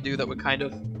stuff that I would do that would kind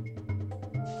of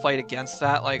fight against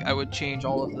that. Like I would change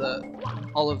all of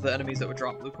the enemies that would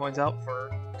drop blue coins out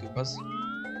for Goombas.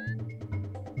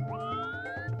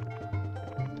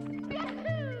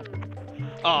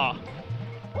 Ah.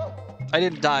 I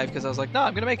didn't dive because I was like, no,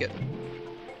 I'm gonna make it.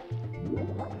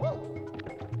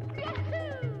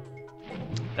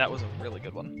 That was a really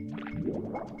good one.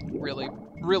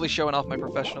 Really showing off my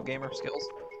professional gamer skills.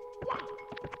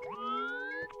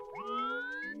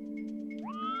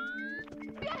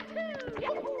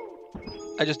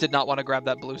 I just did not want to grab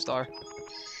that blue star.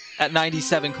 At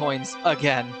 97 coins,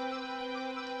 again.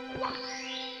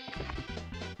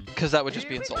 Because that would just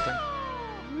be insulting.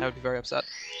 I would be very upset.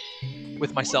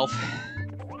 With myself.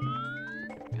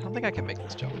 I don't think I can make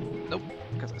this jump. Nope,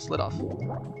 because I slid off.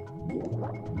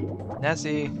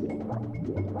 Nessie.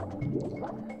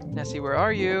 Nessie, where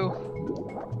are you?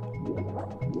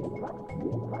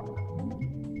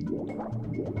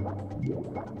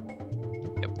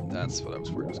 Yep, that's what I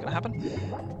was worried was gonna happen.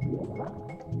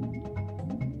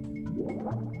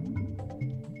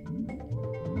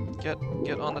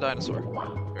 Get on the dinosaur.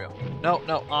 There we go.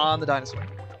 No, on the dinosaur.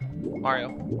 Mario.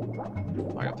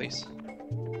 Mario, please.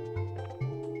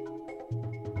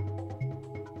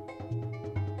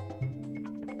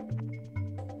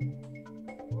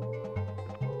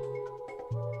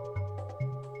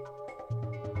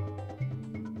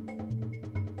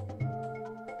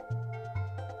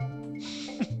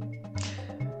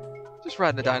 Just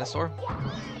riding a dinosaur.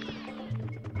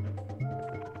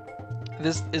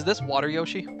 Is this Water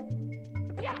Yoshi?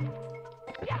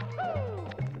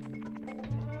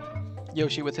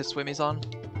 Yoshi with his swimmies on.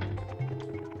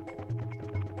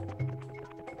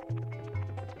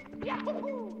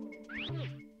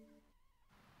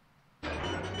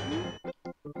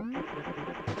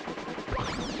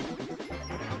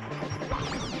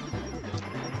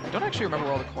 I don't actually remember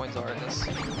where all the coins are in this.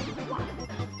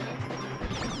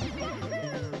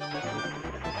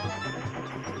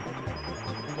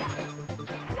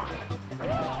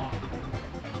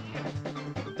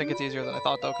 I think it's easier than I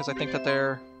thought though, because I think that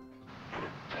they're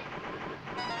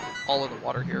all in the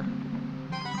water here.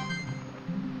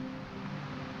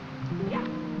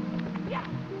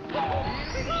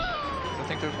 I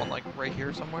think there's one like right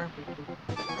here somewhere.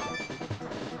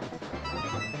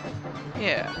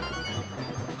 Yeah.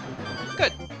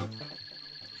 Good.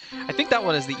 I think that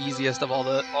one is the easiest of all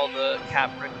the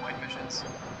cap brick coin missions.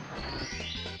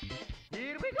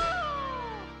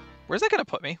 Where's that gonna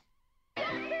put me?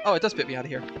 Oh, it does spit me out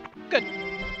of here. Good.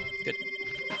 Good.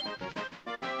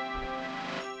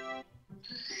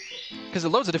 Because it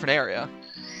loads a different area.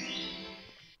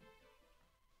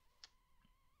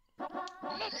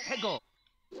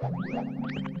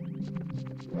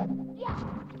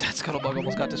 That Scuttlebug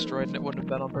almost got destroyed and it wouldn't have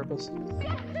been on purpose.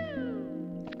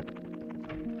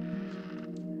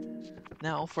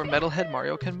 Now for Metalhead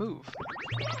Mario can move.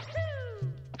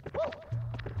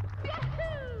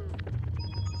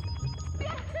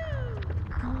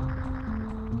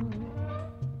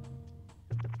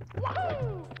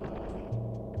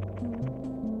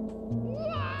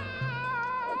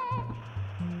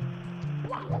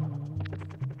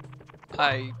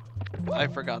 I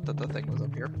forgot that the thing was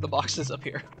up here. The box is up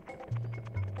here.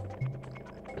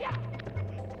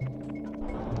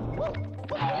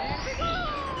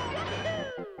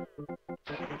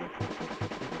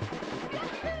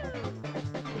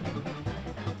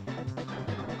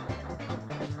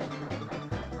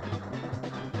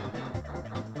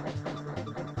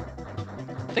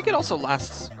 I think it also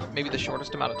lasts maybe the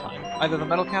shortest amount of time. Either the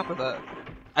metal cap or the...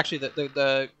 Actually,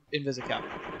 the Invisicap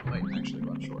might actually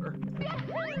run shorter.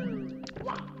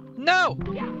 No!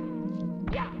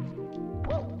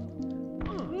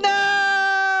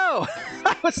 No!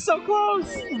 I was so close!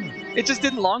 It just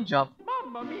didn't long jump.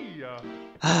 Mamma mia!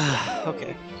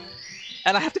 Okay.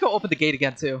 And I have to go open the gate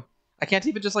again, too. I can't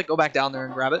even just, like, go back down there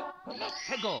and grab it.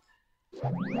 Hegel!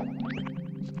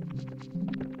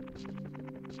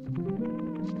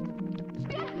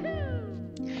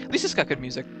 At least it's got good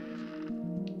music.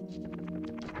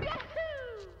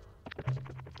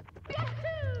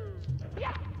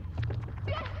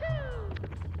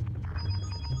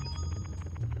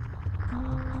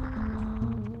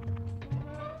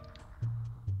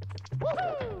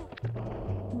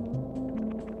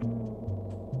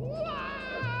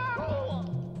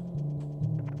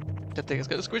 That thing is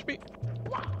gonna squish me.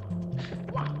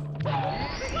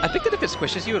 I think that if it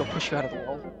squishes you, it'll push you out of the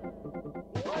wall.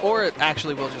 Or it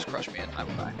actually will just crush me and I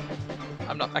will die.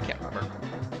 I can't remember.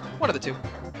 One of the two.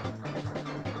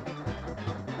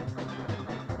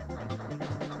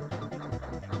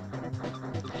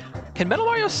 Can Metal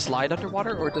Mario slide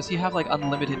underwater, or does he have, like,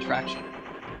 unlimited traction?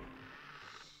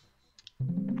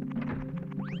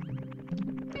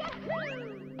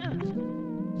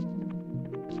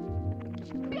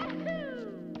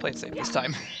 Play it safe this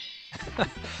time.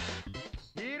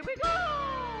 Here we go!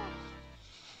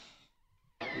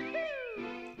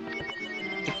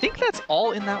 I think that's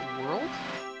all in that world.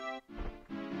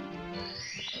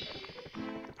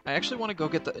 I actually want to go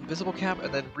get the invisible cap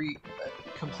and then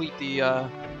complete the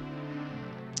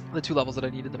 2 levels that I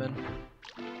needed them in.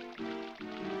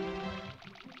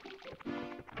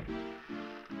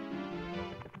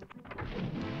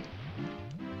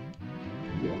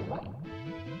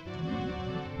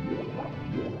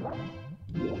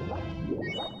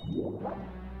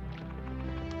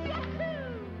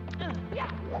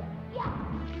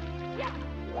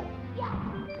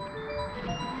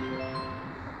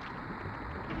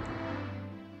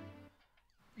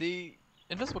 The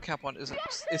invisible cap one is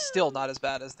still not as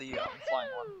bad as the flying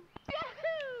one.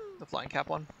 The flying cap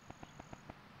one.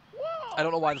 I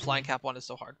don't know why the flying cap one is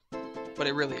so hard, but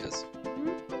it really is. I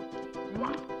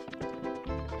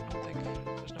don't think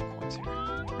there's no coins here. I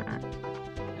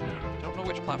don't know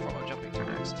which platform I'm jumping to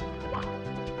next.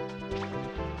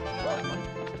 That one.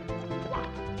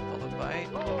 Followed by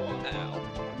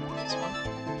this one.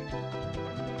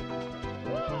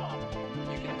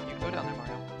 You can go down there,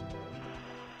 Mario.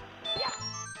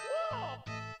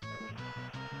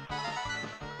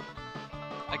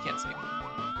 I can't see.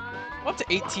 I'm up to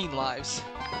 18 lives.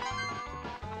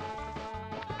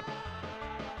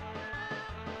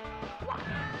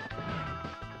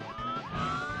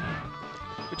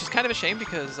 Which is kind of a shame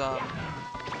because I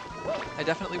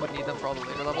definitely would need them for all the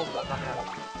later levels, but I'm not gonna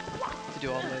have to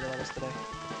do all the later levels today.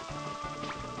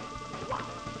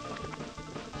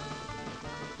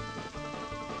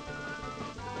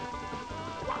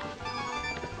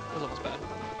 That was almost bad.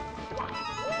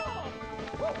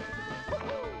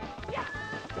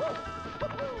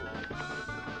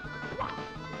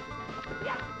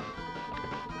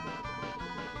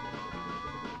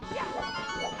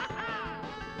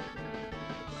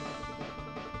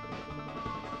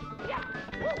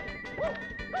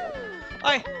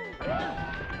 Hi!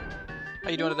 How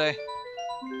you doing today?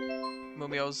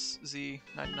 Mumio's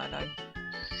Z999.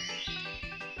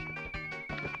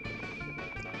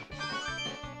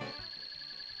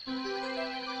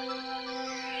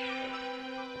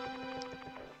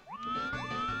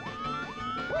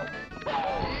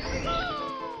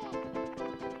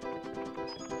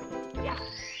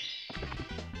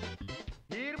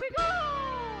 Here we go!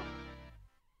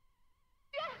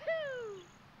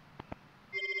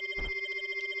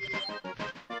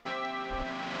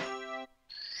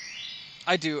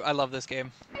 I love this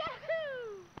game.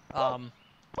 I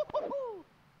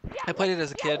played it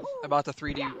as a kid. I bought the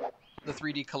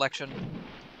 3D collection.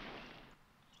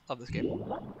 Love this game.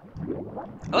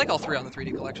 I like all 3 on the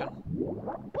 3D collection.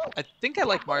 I think I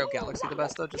like Mario Galaxy the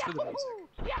best though, just for the music.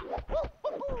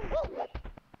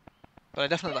 But I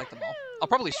definitely like them all. I'll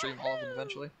probably stream all of them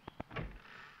eventually.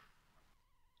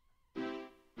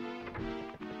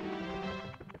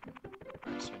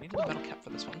 Alright, so I needed the metal cap for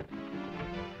this one.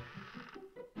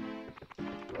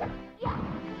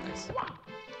 Nice.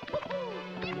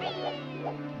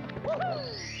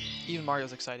 Even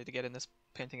Mario's excited to get in this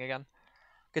painting again.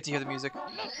 Get to hear the music.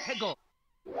 Hegel!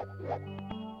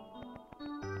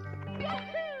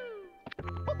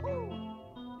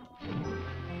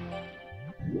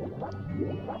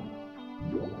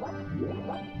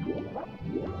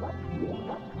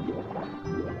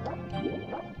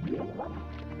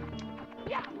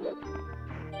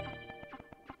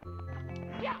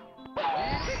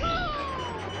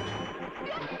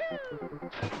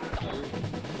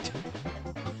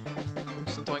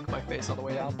 Just doink my face on the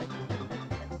way out.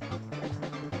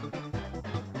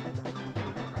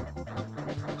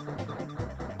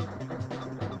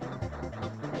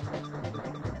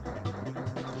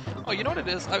 Oh, you know what it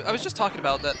is? I was just talking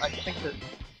about that. I think that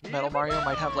Metal Mario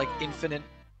might have like infinite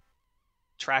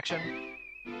traction,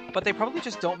 but they probably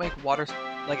just don't make water,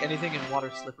 like anything in water,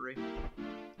 slippery.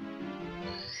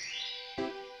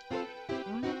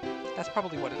 That's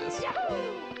probably what it is.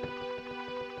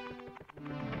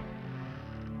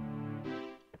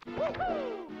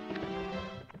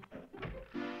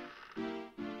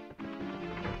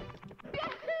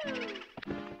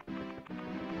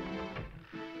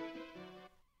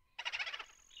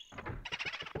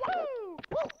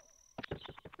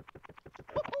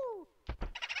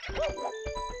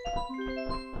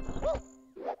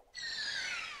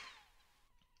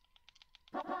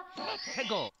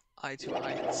 Hegel. Eye to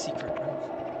eye, secret room.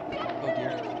 Oh dear.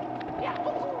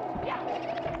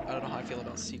 I don't know how I feel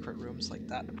about secret rooms like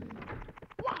that.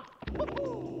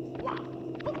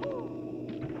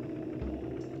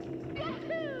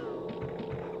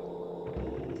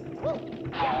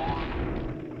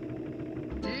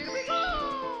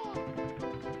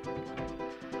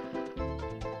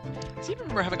 I seem to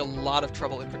remember having a lot of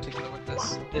trouble in particular with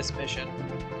this mission,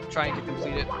 trying to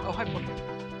complete it. Oh, hi, Book.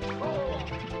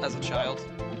 As a child.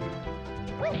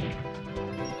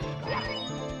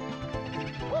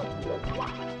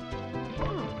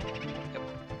 Yep.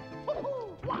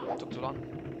 Took too long.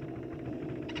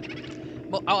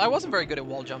 Well, I wasn't very good at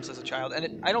wall jumps as a child,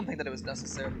 and I don't think that it was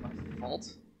necessarily my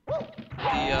fault.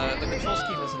 The control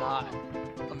scheme is not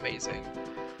amazing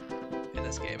in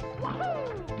this game.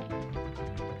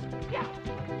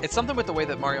 It's something with the way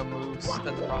that Mario moves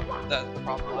that the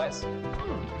problem lies.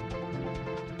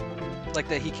 Like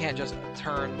that he can't just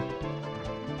turn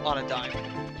on a dime.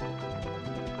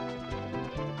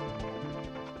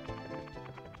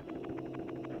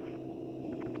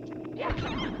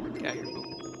 Yeah, you're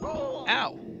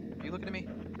Ow! Are you looking at me?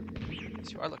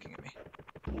 Yes, you are looking at me.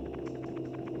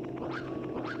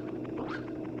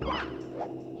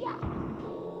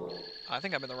 I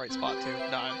think I'm in the right spot too.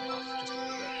 No, I'm off just a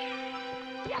little bit.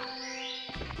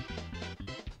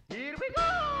 Here we go.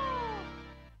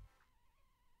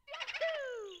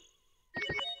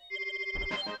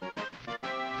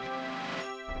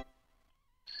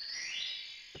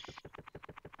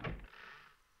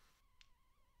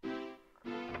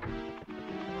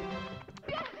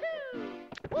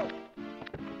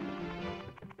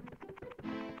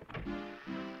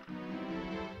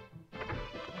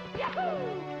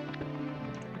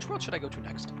 Which world should I go to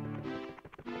next?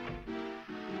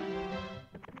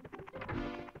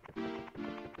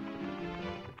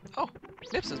 Oh,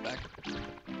 Nips is back.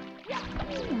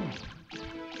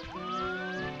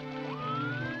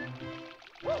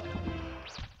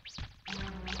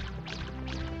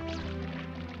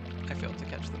 I failed to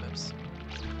catch the Nips.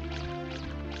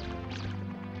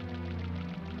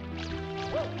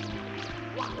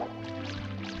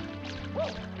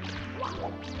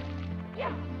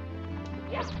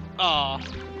 Aw,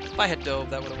 if I had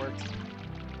dove, that would have worked.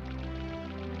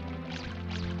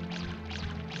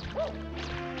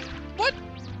 What?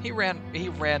 He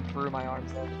ran through my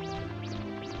arms though.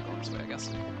 Going this way, I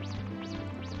guess.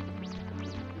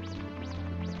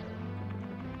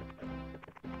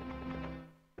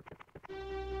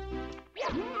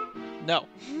 No.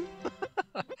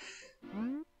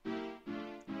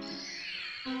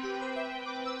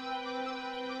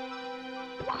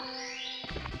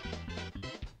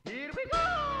 Here we go.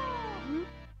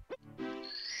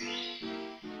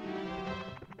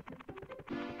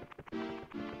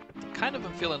 Kind of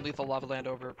am feeling Lethal Lava Land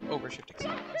over shifting so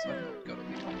I can go to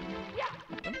Lethal.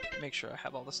 Let me make sure I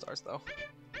have all the stars though.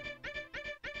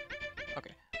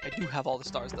 Okay, I do have all the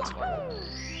stars thus far.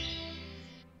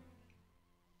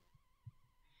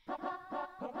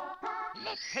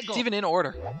 It's even in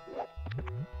order.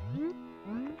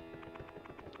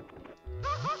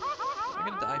 I'm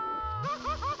gonna die.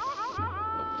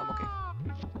 Nope, I'm okay.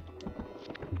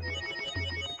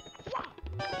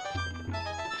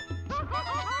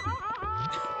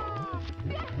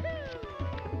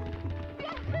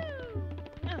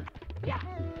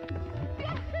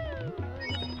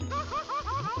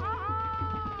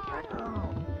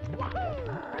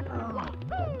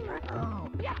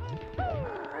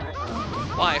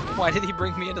 Why? Why did he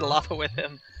bring me into the lava with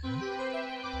him?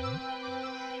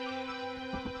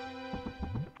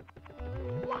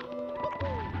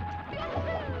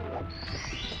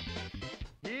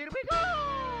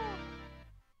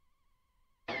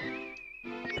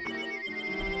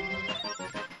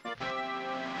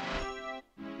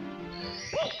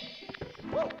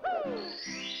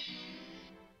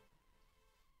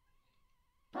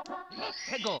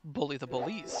 해고. bully the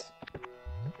bullies.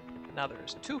 Now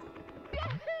there's 2.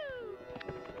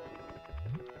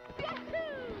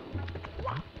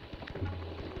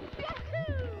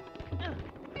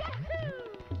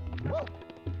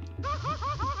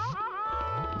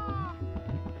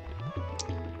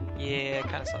 Yeah,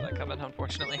 kind of saw that coming,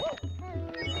 unfortunately.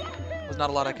 There's not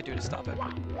a lot I could do to stop it.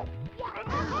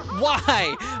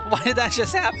 Why? Why did that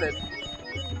just happen?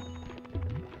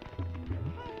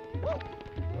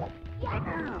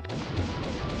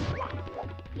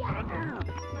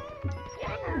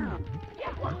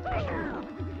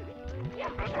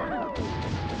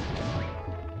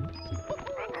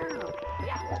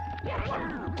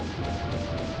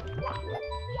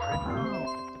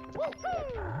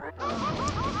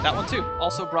 That one too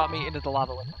also brought me into the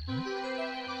lava limit.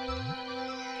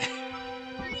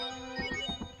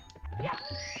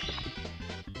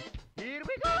 Here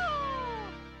we go.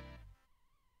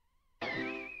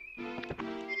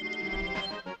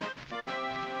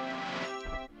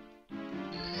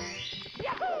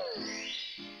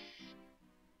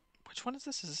 Which one is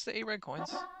this? Is this the 8 red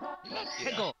coins?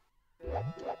 해고.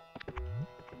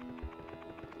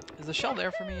 Is the shell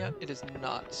there for me yet? It is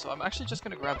not, so I'm actually just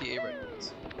gonna grab the 8 red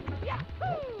coins.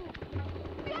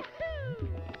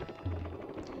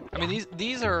 I mean,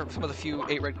 these are some of the few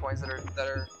 8 red coins that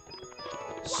are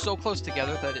so close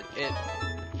together that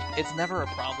it's never a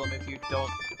problem if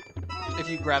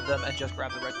you grab them and just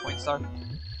grab the red coin star.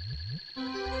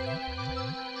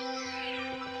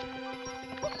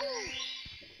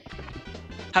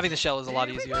 Having the shell is a lot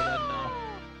easier than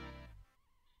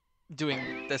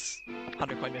doing this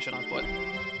 100 coin mission on foot.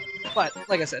 But,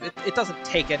 like I said, it doesn't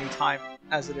take any time,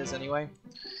 as it is anyway,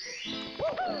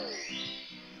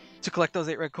 to collect those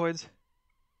 8 red coins.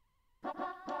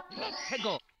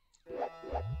 해고.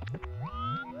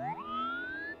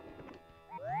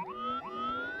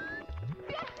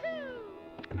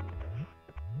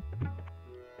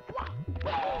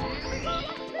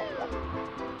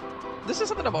 This is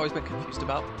something I've always been confused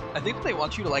about. I think they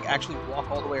want you to like actually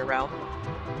walk all the way around,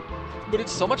 but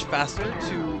it's so much faster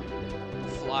to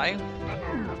fly.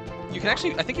 You can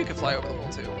actually, I think you can fly over the wall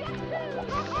too.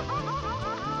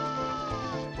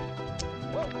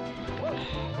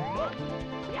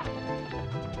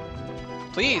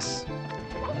 Please!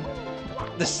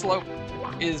 This slope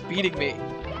is beating me. You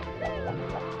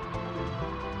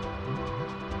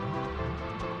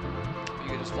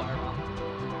can just fly around.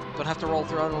 Don't have to roll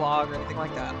through a log or anything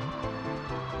like that.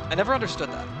 I never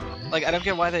understood that. Like, I don't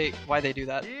get why they do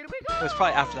that. Here we It go. was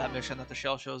probably after that mission that the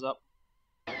shell shows up.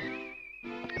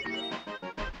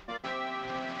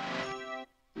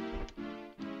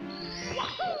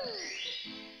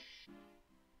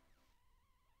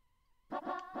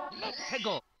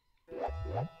 해고.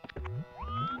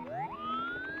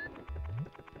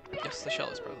 Yes, the shell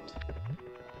is present.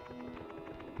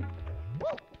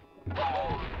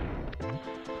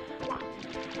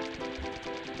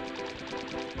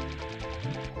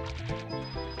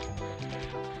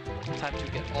 Time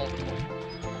to get all the coin.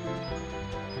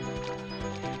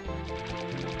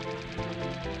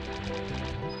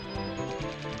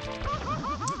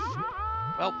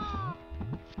 Well,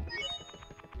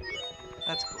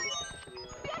 that's cool.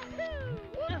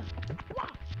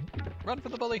 Run for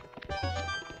the bully.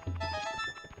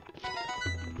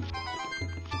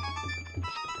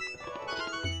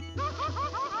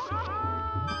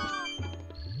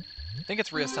 I think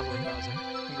it's reassembling Bowser.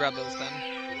 You can grab those then.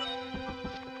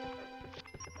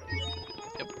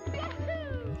 Yep.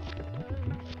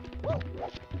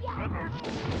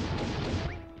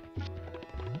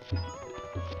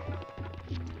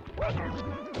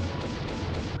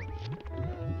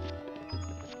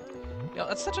 Yeah,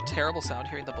 that's such a terrible sound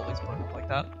hearing the bullies blow up like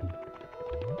that.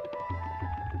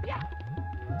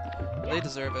 They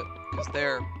deserve it, because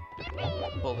they're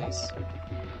bullies.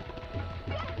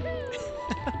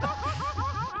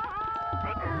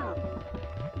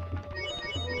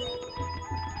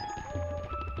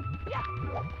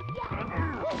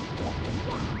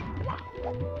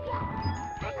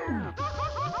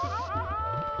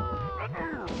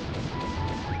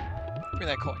 Give me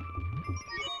that coin.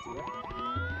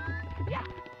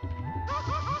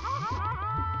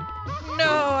 No,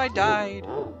 I died.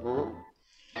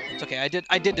 It's okay.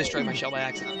 I did destroy my shell by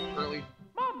accident early.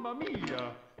 Mamma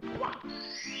mia.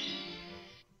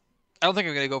 I don't think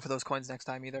I'm gonna go for those coins next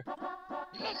time either.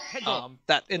 해고.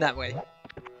 That in that way.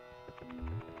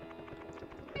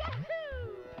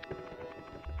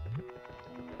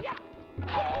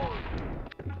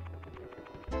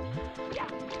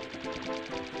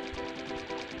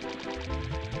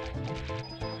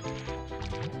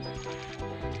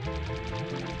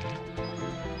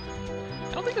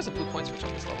 don't think there's a blue coin switch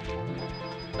on this level.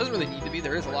 Doesn't really need to be.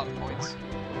 There is a lot of coins.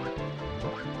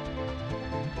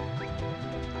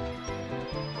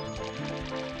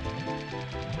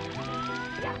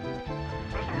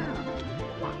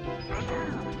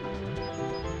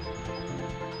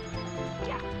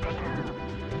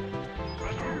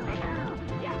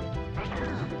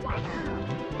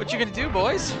 What you gonna do,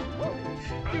 boys?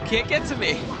 You can't get to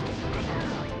me.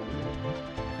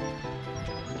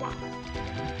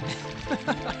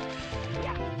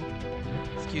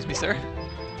 Excuse me, sir.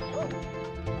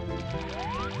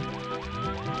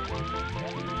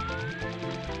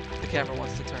 The camera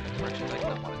wants to turn in directions I do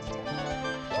not want it to.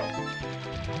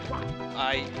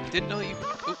 I didn't know that you.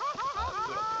 Oop.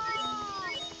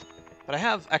 But I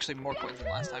have actually more coins than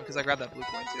last time because I grabbed that blue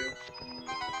coin too.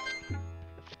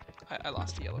 I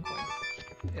lost the yellow coin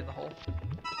in the hole.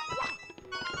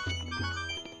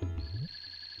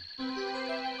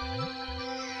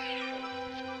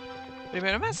 Wait a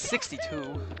minute, I'm at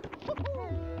 62.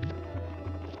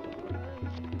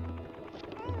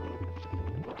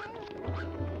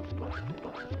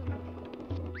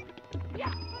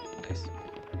 Nice.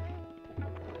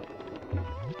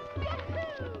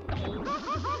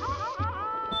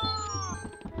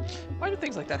 Why do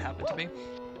things like that happen to me?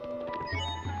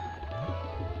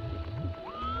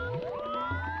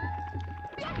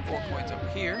 Some 4 coins over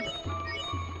here.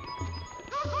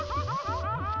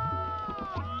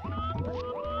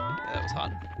 Yeah, that was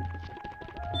hot.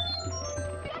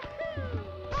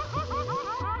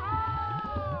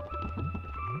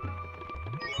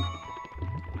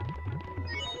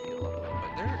 Heal up a little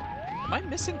bit there. Am I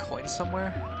missing coins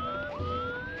somewhere?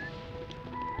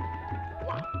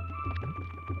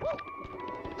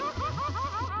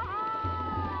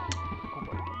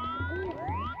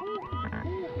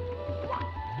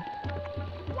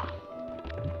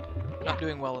 Not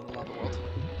doing well in the lava world.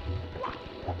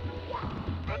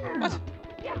 What?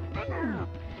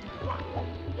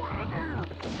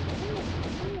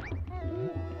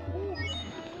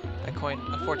 That coin,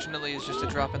 unfortunately, is just a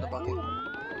drop in the bucket.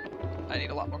 I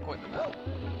need a lot more coin than that.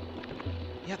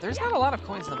 Yeah, there's not a lot of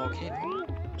coins in the volcano.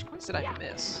 Which coins did I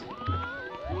miss?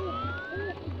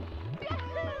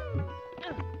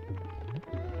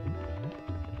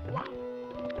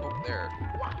 Oh, there.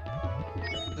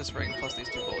 This ring plus these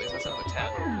 2 bullies. That's another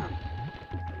tab.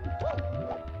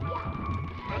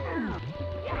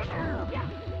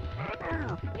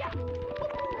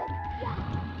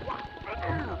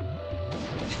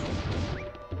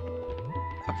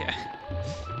 Okay.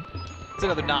 It's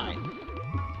another 9.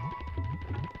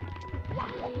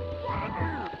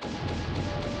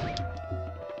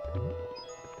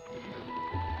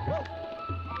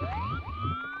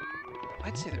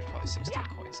 I'd say there's probably 16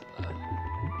 coins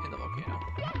in the volcano.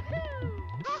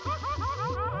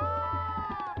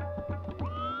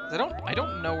 I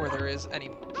don't know where there is any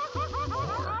more.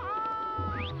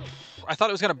 I thought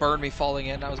it was gonna burn me falling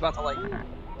in. I was about to like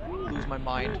lose my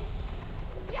mind.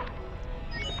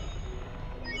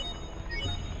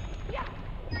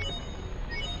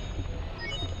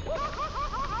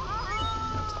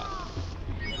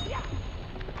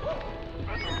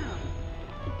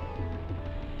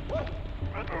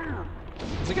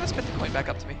 Is it gonna spit the coin back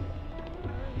up to me?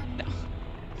 No.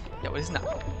 No, it is not.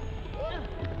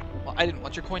 Well, I didn't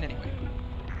want your coin anyway.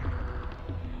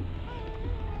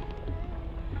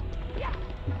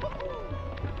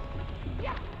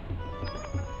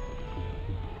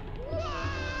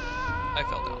 I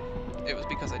fell down. It was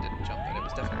because I didn't jump, and it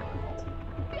was definitely my fault.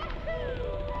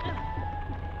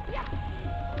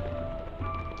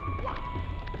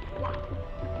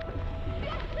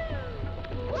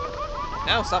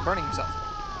 Now stop burning yourself.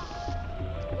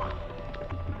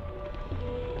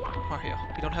 Mario,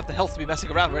 you don't have the health to be messing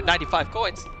around. We're at 95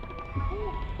 coins.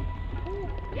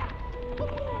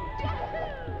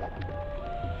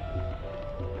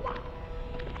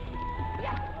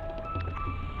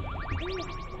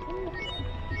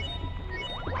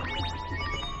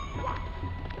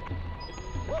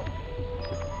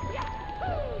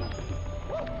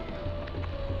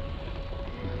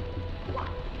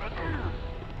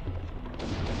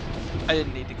 I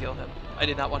didn't need to kill him. I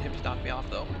did not want him to knock me off,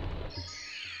 though.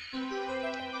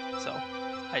 So,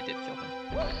 I did kill him.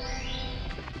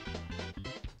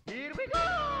 Here we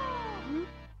go!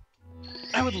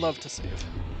 I would love to save.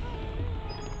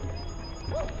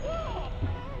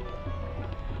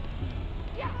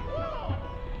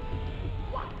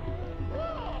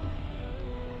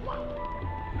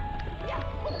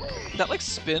 That, like,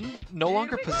 spin no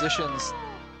longer positions...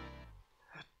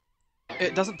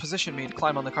 It doesn't position me to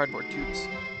climb on the cardboard tubes.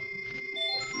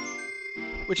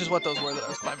 Which is what those were that I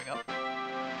was climbing up.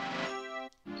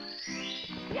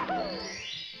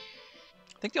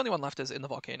 I think the only one left is in the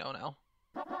volcano now.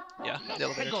 Yeah, the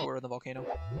elevator tour in the volcano.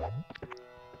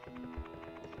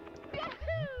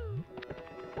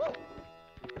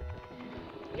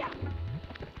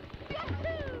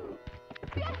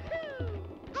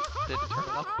 Didn't turn it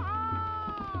off.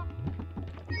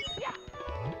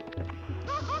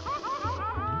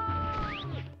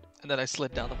 And then I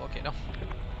slid down the volcano.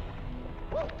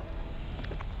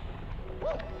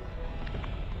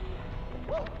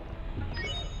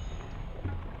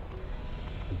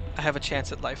 I have a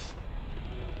chance at life.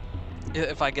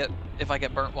 If I get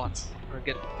burnt once or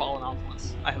get fallen off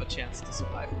once, I have a chance to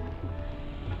survive.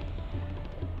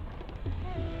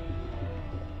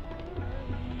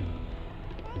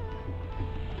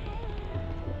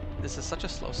 This is such a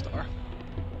slow star.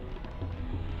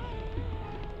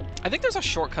 I think there's a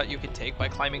shortcut you can take by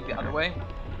climbing the other way.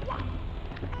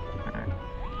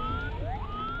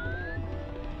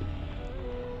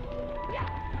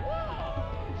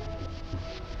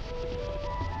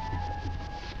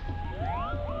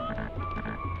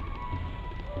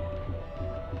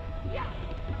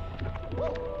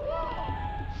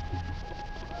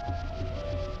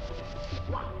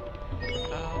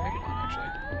 Maybe not, actually.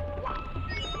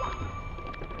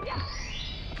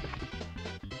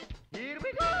 Here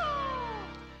we go!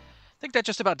 I think that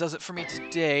just about does it for me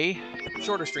today.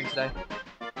 Shorter stream today.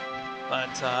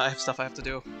 But I have stuff I have to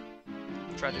do,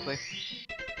 tragically.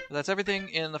 But that's everything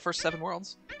in the first 7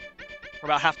 worlds. We're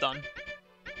about half done.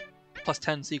 Plus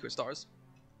 10 secret stars.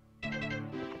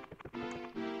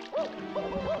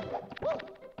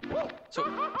 So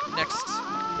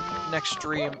next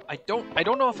stream, I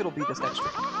don't know if it'll be this next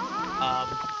stream.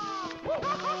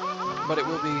 But it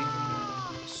will be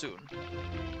soon.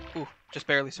 Ooh, just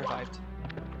barely survived.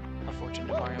 Unfortunate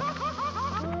Mario.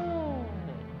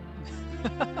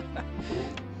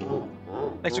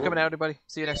 Thanks for coming out, everybody.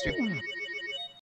 See you next stream.